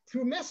ask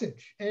through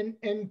message and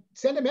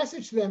send a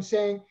message to them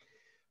saying,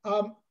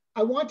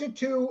 I wanted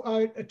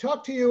to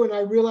talk to you and I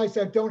realized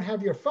I don't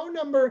have your phone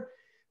number.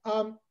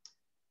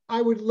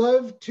 I would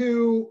love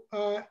to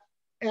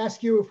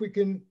ask you if we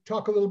can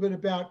talk a little bit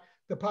about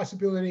the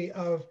possibility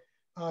of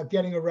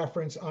getting a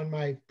reference on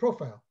my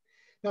profile.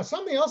 Now,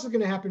 something else is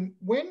going to happen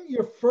when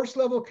you're first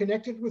level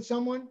connected with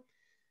someone.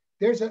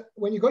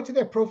 When you go to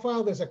their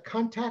profile, there's a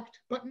contact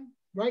button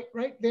right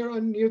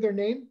there near their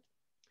name.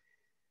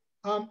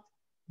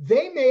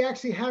 They may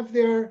actually have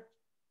their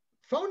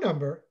phone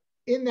number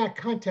in that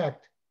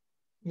contact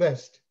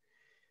list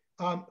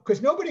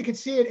because nobody can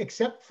see it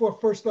except for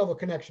first level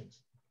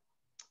connections.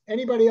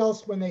 Anybody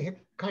else, when they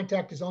hit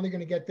contact, is only going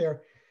to get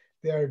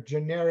their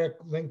generic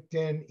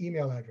LinkedIn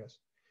email address.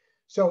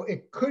 So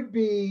it could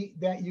be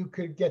that you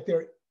could get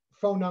their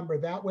phone number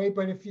that way.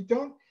 But if you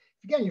don't,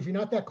 again, if you're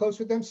not that close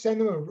with them,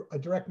 send them a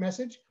direct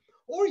message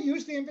or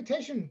use the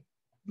invitation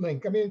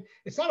link. I mean,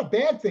 it's not a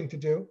bad thing to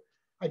do.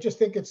 I just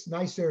think it's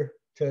nicer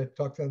to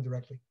talk to them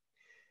directly.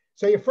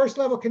 So you're first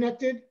level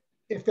connected.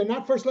 If they're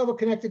not first level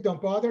connected,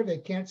 don't bother. They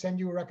can't send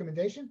you a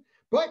recommendation.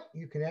 but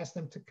you can ask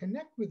them to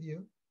connect with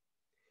you.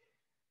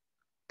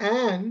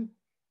 And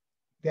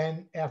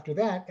then after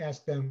that,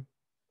 ask them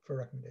for a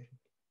recommendation.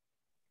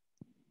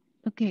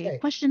 Okay,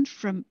 question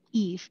from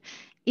Eve.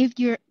 If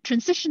you're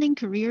transitioning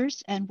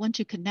careers and want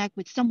to connect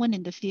with someone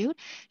in the field,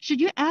 should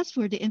you ask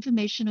for the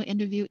informational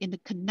interview in the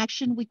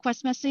connection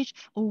request message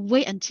or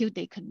wait until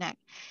they connect?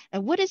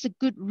 And what is a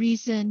good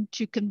reason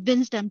to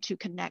convince them to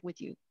connect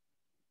with you?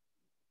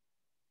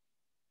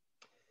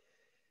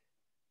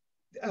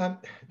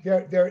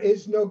 There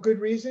is no good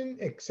reason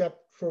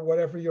except for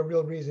whatever your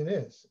real reason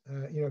is.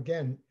 You know,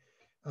 again,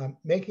 you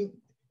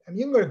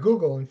can go to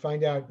Google and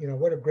find out, you know,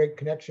 what a great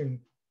connection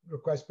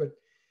request, but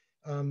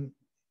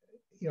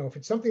you know, if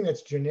it's something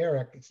that's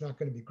generic, it's not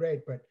going to be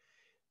great. But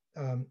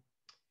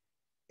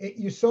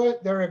you saw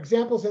it. There are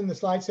examples in the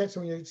slide set. So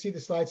when you see the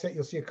slide set,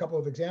 you'll see a couple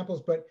of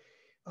examples. But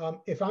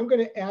if I'm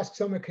going to ask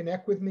someone to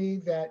connect with me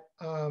that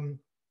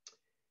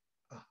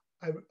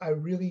I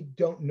really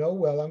don't know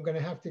well, I'm going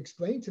to have to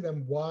explain to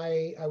them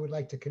why I would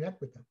like to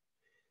connect with them,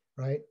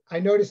 right?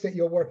 I noticed that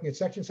you're working at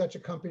such and such a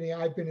company.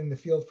 I've been in the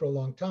field for a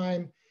long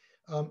time.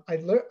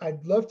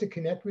 I'd love to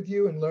connect with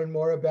you and learn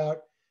more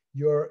about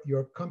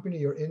your company,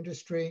 your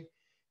industry,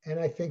 and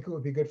I think it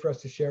would be good for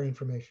us to share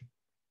information.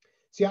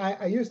 See,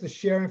 I use the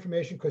share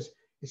information because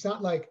it's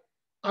not like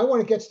I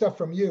want to get stuff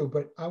from you,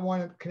 but I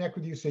want to connect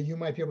with you so you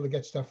might be able to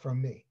get stuff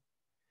from me.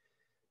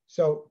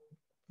 So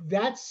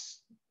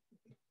that's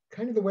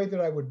kind of the way that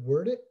I would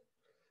word it.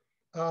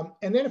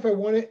 And then if I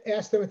want to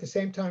ask them at the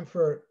same time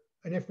for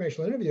an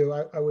informational interview,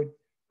 I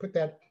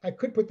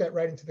could put that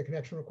right into the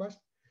connection request,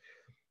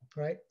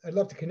 right? I'd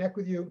love to connect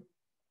with you.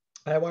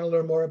 I want to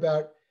learn more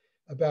about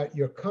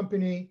your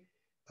company.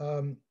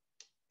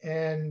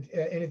 And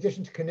in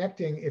addition to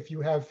connecting, if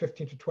you have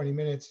 15 to 20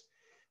 minutes,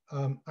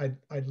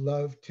 I'd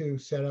love to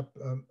set up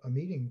a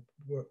meeting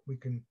where we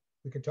can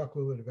talk a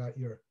little bit about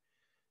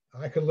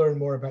I can learn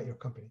more about your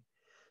company.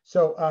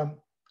 So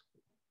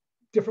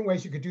different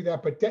ways you could do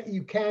that, but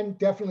you can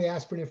definitely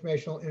ask for an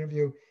informational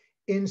interview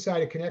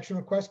inside a connection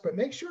request, but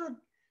make sure,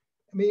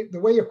 I mean, the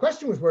way your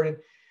question was worded,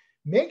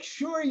 make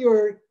sure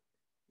you're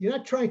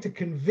not trying to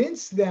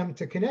convince them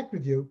to connect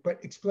with you,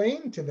 but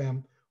explain to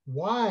them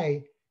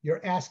why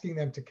you're asking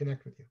them to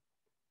connect with you.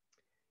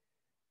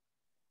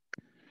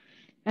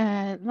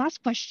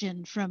 Last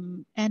question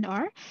from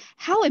NR.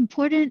 How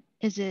important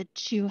is it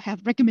to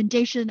have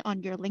recommendation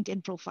on your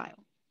LinkedIn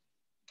profile?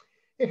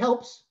 It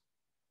helps.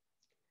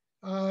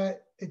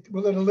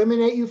 Will it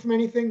eliminate you from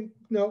anything?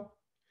 No.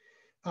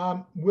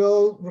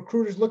 Will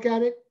recruiters look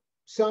at it?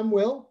 Some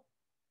will.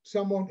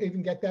 Some won't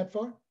even get that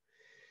far.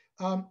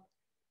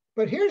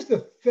 But here's the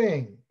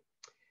thing.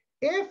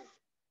 If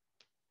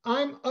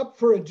I'm up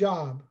for a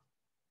job,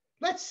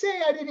 let's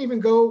say I didn't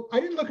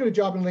look at a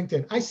job on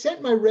LinkedIn. I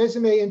sent my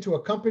resume into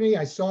a company.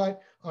 I saw it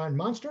on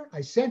Monster.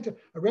 I sent a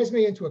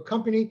resume into a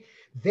company.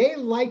 They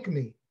like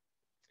me.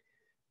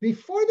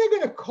 Before they're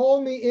going to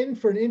call me in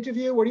for an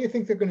interview, what do you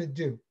think they're going to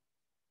do?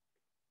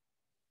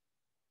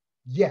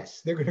 Yes,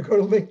 they're going to go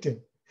to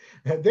LinkedIn.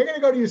 They're going to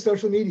go to your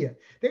social media.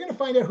 They're going to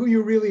find out who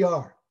you really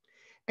are.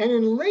 And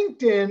in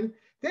LinkedIn,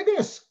 they're going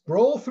to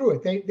scroll through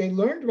it. They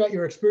learned about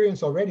your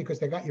experience already because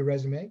they got your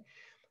resume.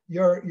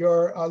 Your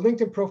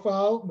LinkedIn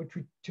profile, which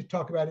we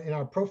talk about in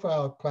our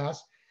profile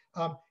class,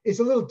 is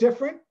a little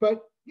different,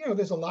 but you know,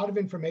 there's a lot of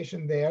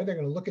information there. They're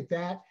going to look at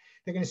that.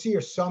 They're going to see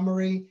your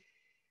summary,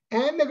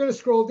 and they're going to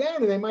scroll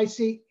down and they might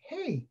see,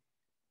 hey,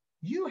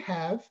 you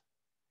have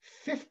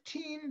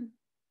 15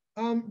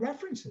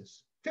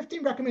 references,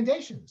 15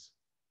 recommendations.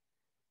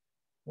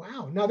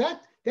 Wow. Now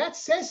that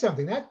says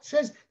something. That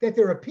says that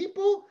there are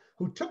people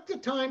who took the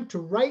time to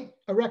write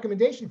a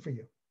recommendation for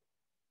you.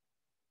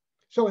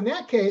 So in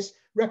that case,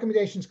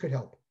 recommendations could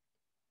help.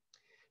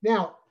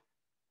 Now,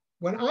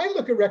 when I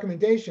look at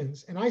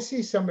recommendations and I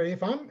see somebody,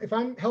 if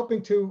I'm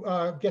helping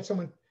to get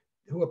someone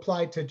who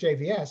applied to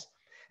JVS,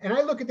 and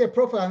I look at their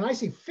profile and I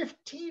see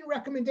 15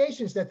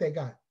 recommendations that they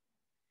got,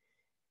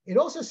 it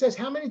also says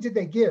how many did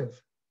they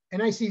give,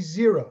 and I see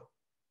 0.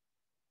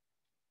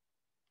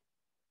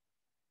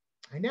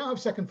 I now have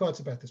second thoughts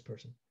about this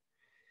person.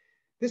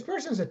 This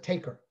person is a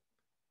taker,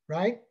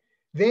 right?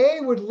 They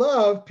would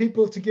love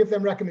people to give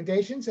them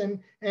recommendations,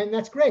 and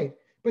that's great,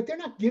 but they're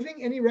not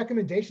giving any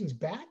recommendations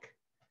back.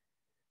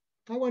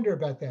 I wonder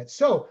about that.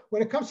 So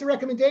when it comes to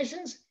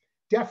recommendations,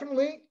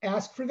 definitely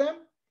ask for them.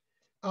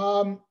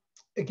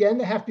 Again,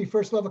 they have to be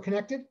first level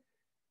connected,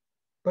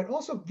 but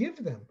also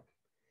give them.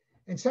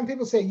 And some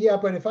people say, yeah,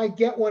 but if I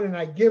get one and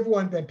I give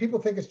one, then people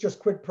think it's just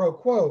quid pro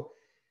quo.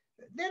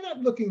 They're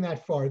not looking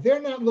that far.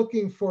 They're not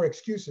looking for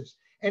excuses.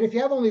 And if you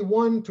have only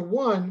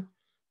 1-to-1,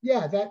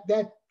 yeah,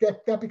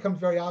 that becomes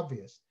very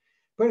obvious.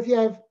 But if you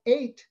have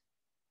 8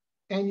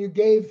 and you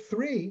gave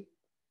 3,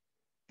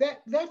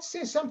 that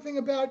says something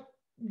about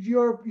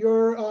your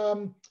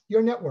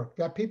network,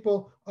 that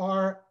people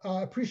are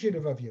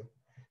appreciative of you.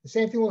 The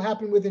same thing will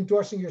happen with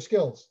endorsing your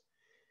skills.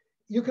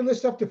 You can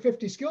list up to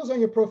 50 skills on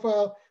your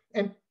profile,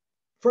 and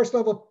first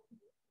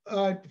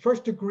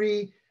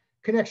degree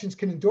connections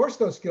can endorse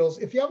those skills.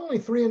 If you have only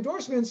 3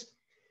 endorsements,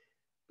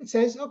 it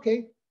says,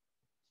 okay,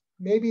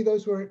 maybe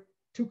those were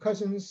two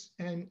cousins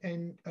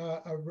and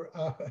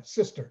a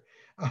sister.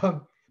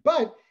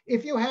 But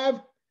if you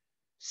have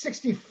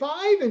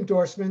 65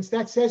 endorsements,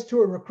 that says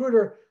to a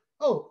recruiter,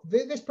 oh,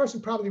 this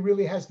person probably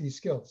really has these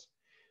skills.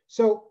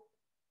 So,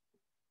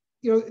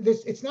 you know,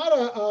 it's not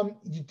a,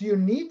 do you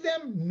need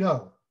them?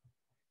 No.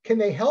 Can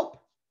they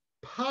help?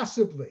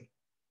 Possibly.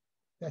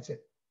 That's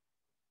it.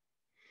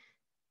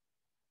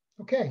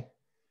 Okay.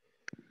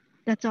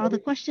 That's all the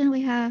question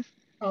we have.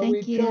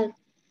 Thank you. Done?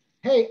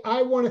 Hey,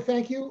 I want to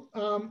thank you.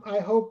 I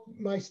hope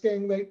my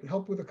staying late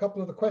helped with a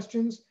couple of the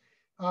questions.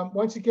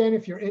 Once again,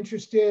 if you're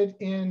interested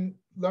in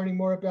learning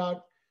more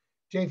about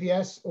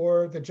JVS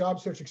or the Job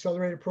Search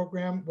Accelerator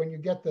program, when you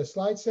get the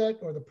slide set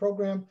or the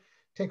program,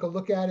 take a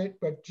look at it.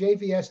 But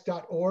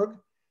jvs.org,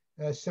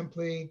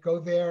 simply go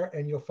there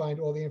and you'll find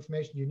all the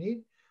information you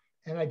need.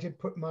 And I did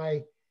put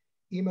my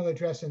email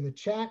address in the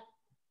chat.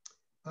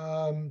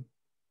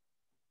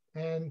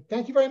 And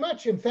thank you very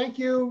much. And thank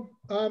you,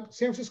 San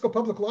Francisco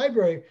Public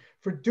Library,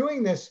 for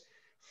doing this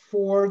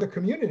for the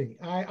community.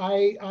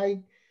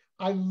 I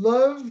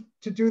love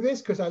to do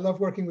this because I love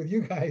working with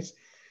you guys.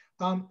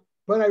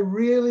 But I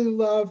really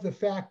love the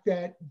fact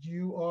that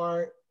you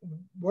are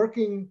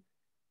working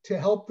to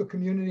help the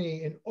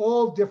community in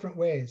all different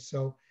ways.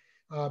 So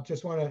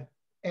just want to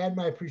add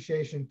my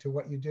appreciation to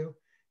what you do.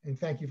 And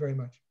thank you very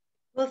much.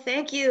 Well,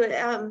 thank you.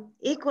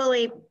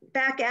 Equally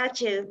back at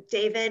you,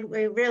 David.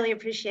 We really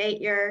appreciate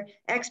your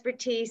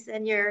expertise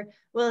and your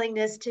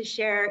willingness to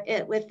share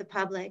it with the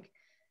public.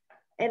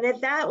 And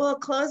at that, we'll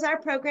close our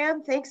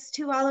program. Thanks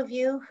to all of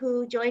you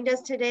who joined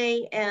us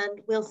today,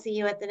 and we'll see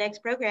you at the next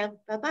program.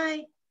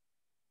 Bye-bye.